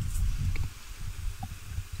 Yeah.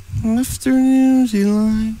 Afternoon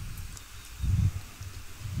delight.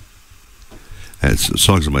 That's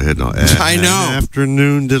songs in my head now. I know.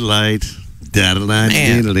 Afternoon delight.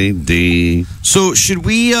 Da-da-da-dee-dee-dee. So should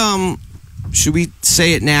we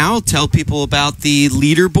say it now? Tell people about the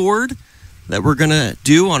leaderboard that we're gonna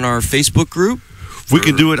do on our Facebook group. We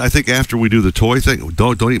can do it, I think, after we do the toy thing.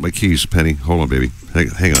 Don't eat my keys, Penny. Hold on, baby.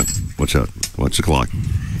 Hang on. Watch out. Watch the clock.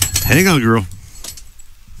 Hang on, girl.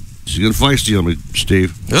 She's getting feisty on me,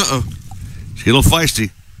 Steve. Uh-oh. She's getting a little feisty.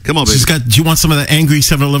 Come on, baby. Do you want some of the angry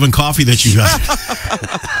 7-Eleven coffee that you got?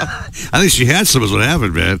 I think she had some is what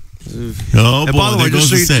happened, man. Oh, and boy, by the way,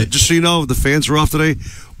 just so you know, the fans are off today.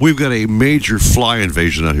 We've got a major fly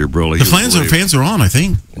invasion out here, bro. The fans are on, I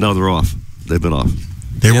think. No, they're off. They've been off.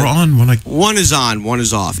 They were on when I... One is on, one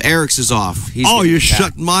is off. Eric's is off. You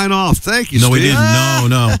shut mine off. Thank you, No, Steve. we didn't.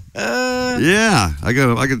 No. Yeah, I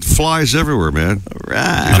got flies everywhere, man. All right.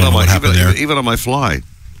 I don't know what happened there. Even on my fly.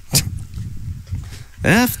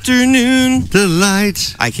 Afternoon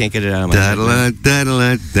delight. I can't get it out of my head. Oh,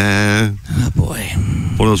 boy.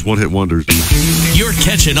 One of those one-hit wonders. You're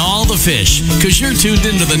catching all the fish because you're tuned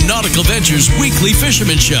into the Nautical Ventures Weekly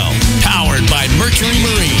Fisherman Show, powered by Mercury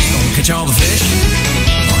Marine. Gonna catch all the fish,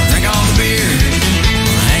 gonna drink all the beer,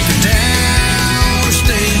 gonna anchor down, we're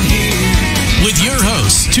staying here. With your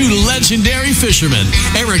hosts, two legendary fishermen,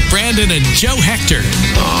 Eric Brandon and Joe Hector.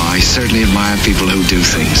 Oh, I certainly admire people who do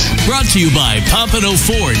things. Brought to you by Pompano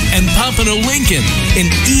Ford and Pompano Lincoln,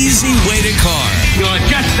 an easy way to car. You're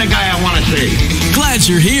just the guy I want to see. Glad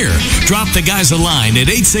you're here. Drop the guys a line at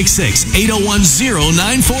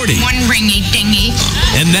 866-801-0940. One ringy dingy.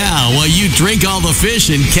 And now, while you drink all the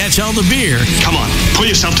fish and catch all the beer, Come on, pull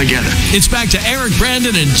yourself together. it's back to Eric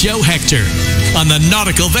Brandon and Joe Hector on the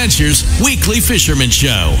Nautical Ventures Weekly Fisherman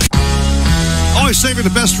Show. Always saving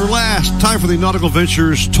the best for last. Time for the Nautical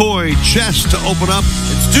Ventures toy chest to open up.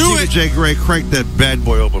 Let's do it. Jay Gray, crank that bad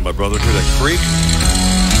boy open, my brother. Hear that creak?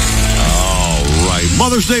 All right.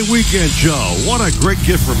 Mother's Day weekend, Joe. What a great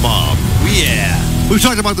gift for Mom. Yeah. We've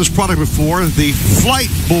talked about this product before, the Flight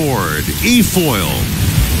Board E-Foil.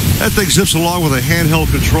 That thing zips along with a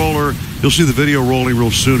handheld controller. You'll see the video rolling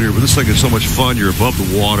real soon here, but this thing is so much fun. You're above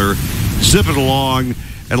the water, zipping along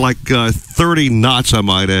at like 30 knots, I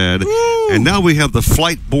might add. Woo. And now we have the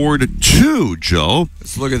Flight Board 2, Joe.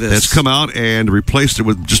 Let's look at this. That's come out and replaced it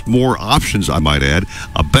with just more options, I might add.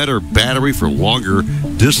 A better battery for longer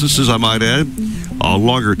distances, I might add.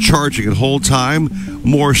 Longer charging and hold time,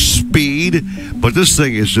 more speed. But this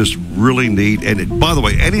thing is just really neat. And by the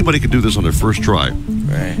way, anybody can do this on their first try.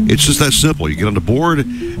 Right. It's just that simple. You get on the board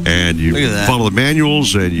and you follow the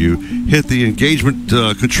manuals and you hit the engagement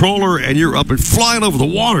controller and you're up and flying over the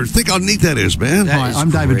water. Think how neat that is, man. Hi,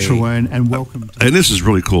 I'm David Trewern and welcome. And this is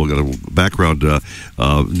really cool. Got a background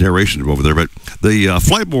narration over there. But the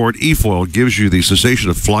Flightboard E-Foil gives you the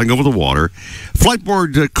sensation of flying over the water.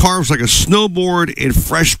 Flightboard carves like a snowboard in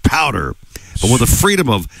fresh powder, but with the freedom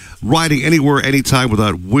of riding anywhere, anytime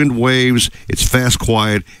without wind waves. It's fast,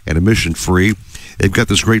 quiet, and emission-free. They've got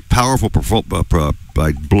this great, powerful powerful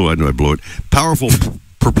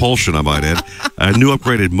propulsion, I might add. A new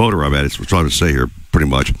upgraded motor, I might add. That's what I'm trying to say here, pretty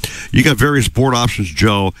much. You got various board options,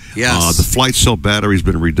 Joe. Yes. The flight cell battery has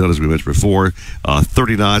been redone, as we mentioned before,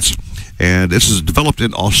 30 knots. And this is developed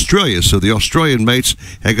in Australia, so the Australian mates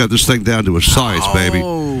have got this thing down to a science, baby.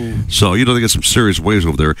 So, they get some serious waves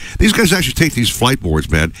over there. These guys actually take these flight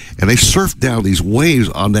boards, man, and they surf down these waves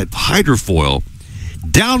on that hydrofoil.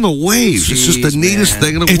 Down the waves. Jeez, it's just the neatest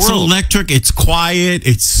thing in the world. It's electric. It's quiet.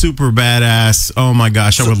 It's super badass. Oh, my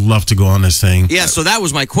gosh. I would love to go on this thing. Yeah, so that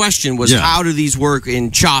was my question, was how do these work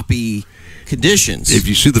in choppy conditions? If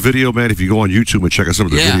you see the video, man, if you go on YouTube and check out some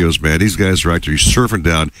of the videos, man, these guys are actually surfing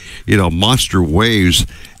down, monster waves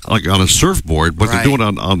like on a surfboard, but they're doing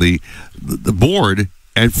it on the board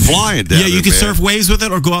and flying down. Yeah, you can surf waves with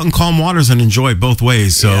it or go out in calm waters and enjoy it both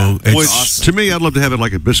ways. So it's Which, awesome. to me, I'd love to have it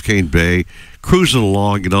like a Biscayne Bay, cruising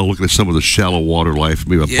along, looking at some of the shallow water life.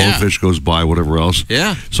 Maybe a bonefish goes by, whatever else.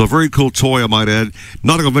 Yeah. So a very cool toy, I might add.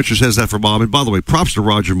 Nautical Ventures has that for Mom. And by the way, props to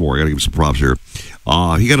Roger Moore. I got to give him some props here.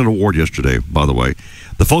 He got an award yesterday, by the way.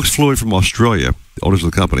 The folks flew in from Australia, the owners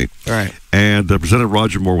of the company. All right. And presented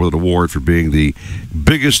Roger Moore with an award for being the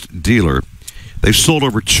biggest dealer. They've sold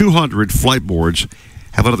over 200 flight boards,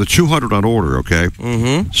 have another 200 on order, okay?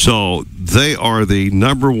 Mm-hmm. So they are the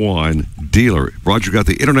 #1 dealer. Roger got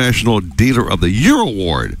the International Dealer of the Year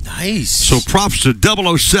award. Nice. So props to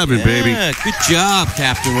 007, baby. Yeah, good job,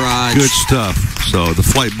 Captain Raj. Good stuff. So the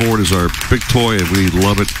flight board is our big toy, and we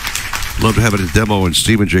love it. Love to have it in demo in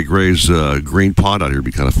Stephen J. Gray's green pod out here. Would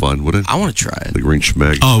be kind of fun, wouldn't it? I want to try it. The green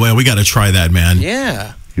schmeg. Oh, well, we got to try that, man.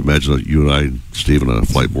 Yeah. Can you imagine you and I, Stephen, on a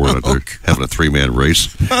flight board out there having a 3-man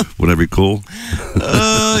race? Wouldn't that be cool?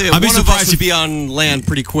 Yeah, I'd be one of surprised us would be on land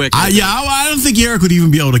pretty quick. I don't think Eric would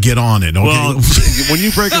even be able to get on it. Okay? Well, when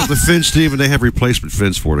you break up the fin, Stephen, they have replacement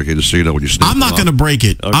fins for it. Okay, just so you know when you snap I'm not going to break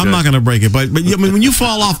it. Okay. I'm not going to break it. But I mean, when you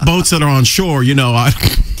fall off boats that are on shore,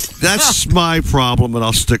 That's my problem, and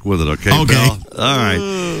I'll stick with it, okay? Okay. Pal? All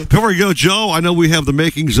right. Before we go, Joe, I know we have the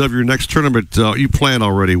makings of your next tournament. You plan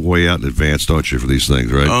already way out in advance, don't you, for these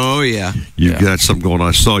things, right? Oh, yeah. You've got something going on.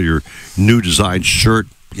 I saw your new design shirt.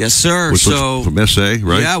 Yes, sir. Which So looks from SA,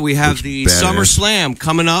 right? Yeah, we have Looks the badass. Summer Slam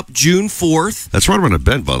coming up June 4th. That's right around the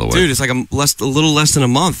bend, by the way. Dude, it's like a little less than a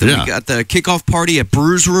month. And Yeah. we got the kickoff party at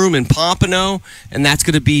Brews Room in Pompano, and that's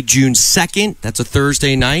going to be June 2nd. That's a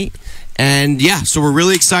Thursday night. And yeah, so we're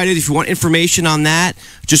really excited. If you want information on that,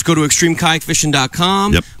 just go to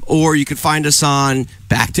extremekayakfishing.com, or you can find us on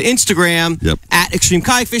back to Instagram at Extreme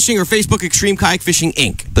Kayak Fishing or Facebook Extreme Kayak Fishing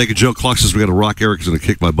Inc. Thank you, Joe. Clock says we got to rock. Eric's going to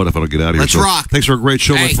kick my butt if I don't get out of here. Let's rock. Thanks for a great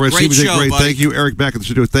show, my Hey, friend. great Stephen J. show, Gray, buddy. thank you. Eric back in the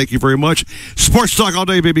studio. Thank you very much. Sports Talk all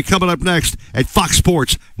day, baby. Coming up next at Fox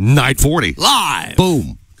Sports 940. Live.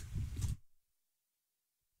 Boom.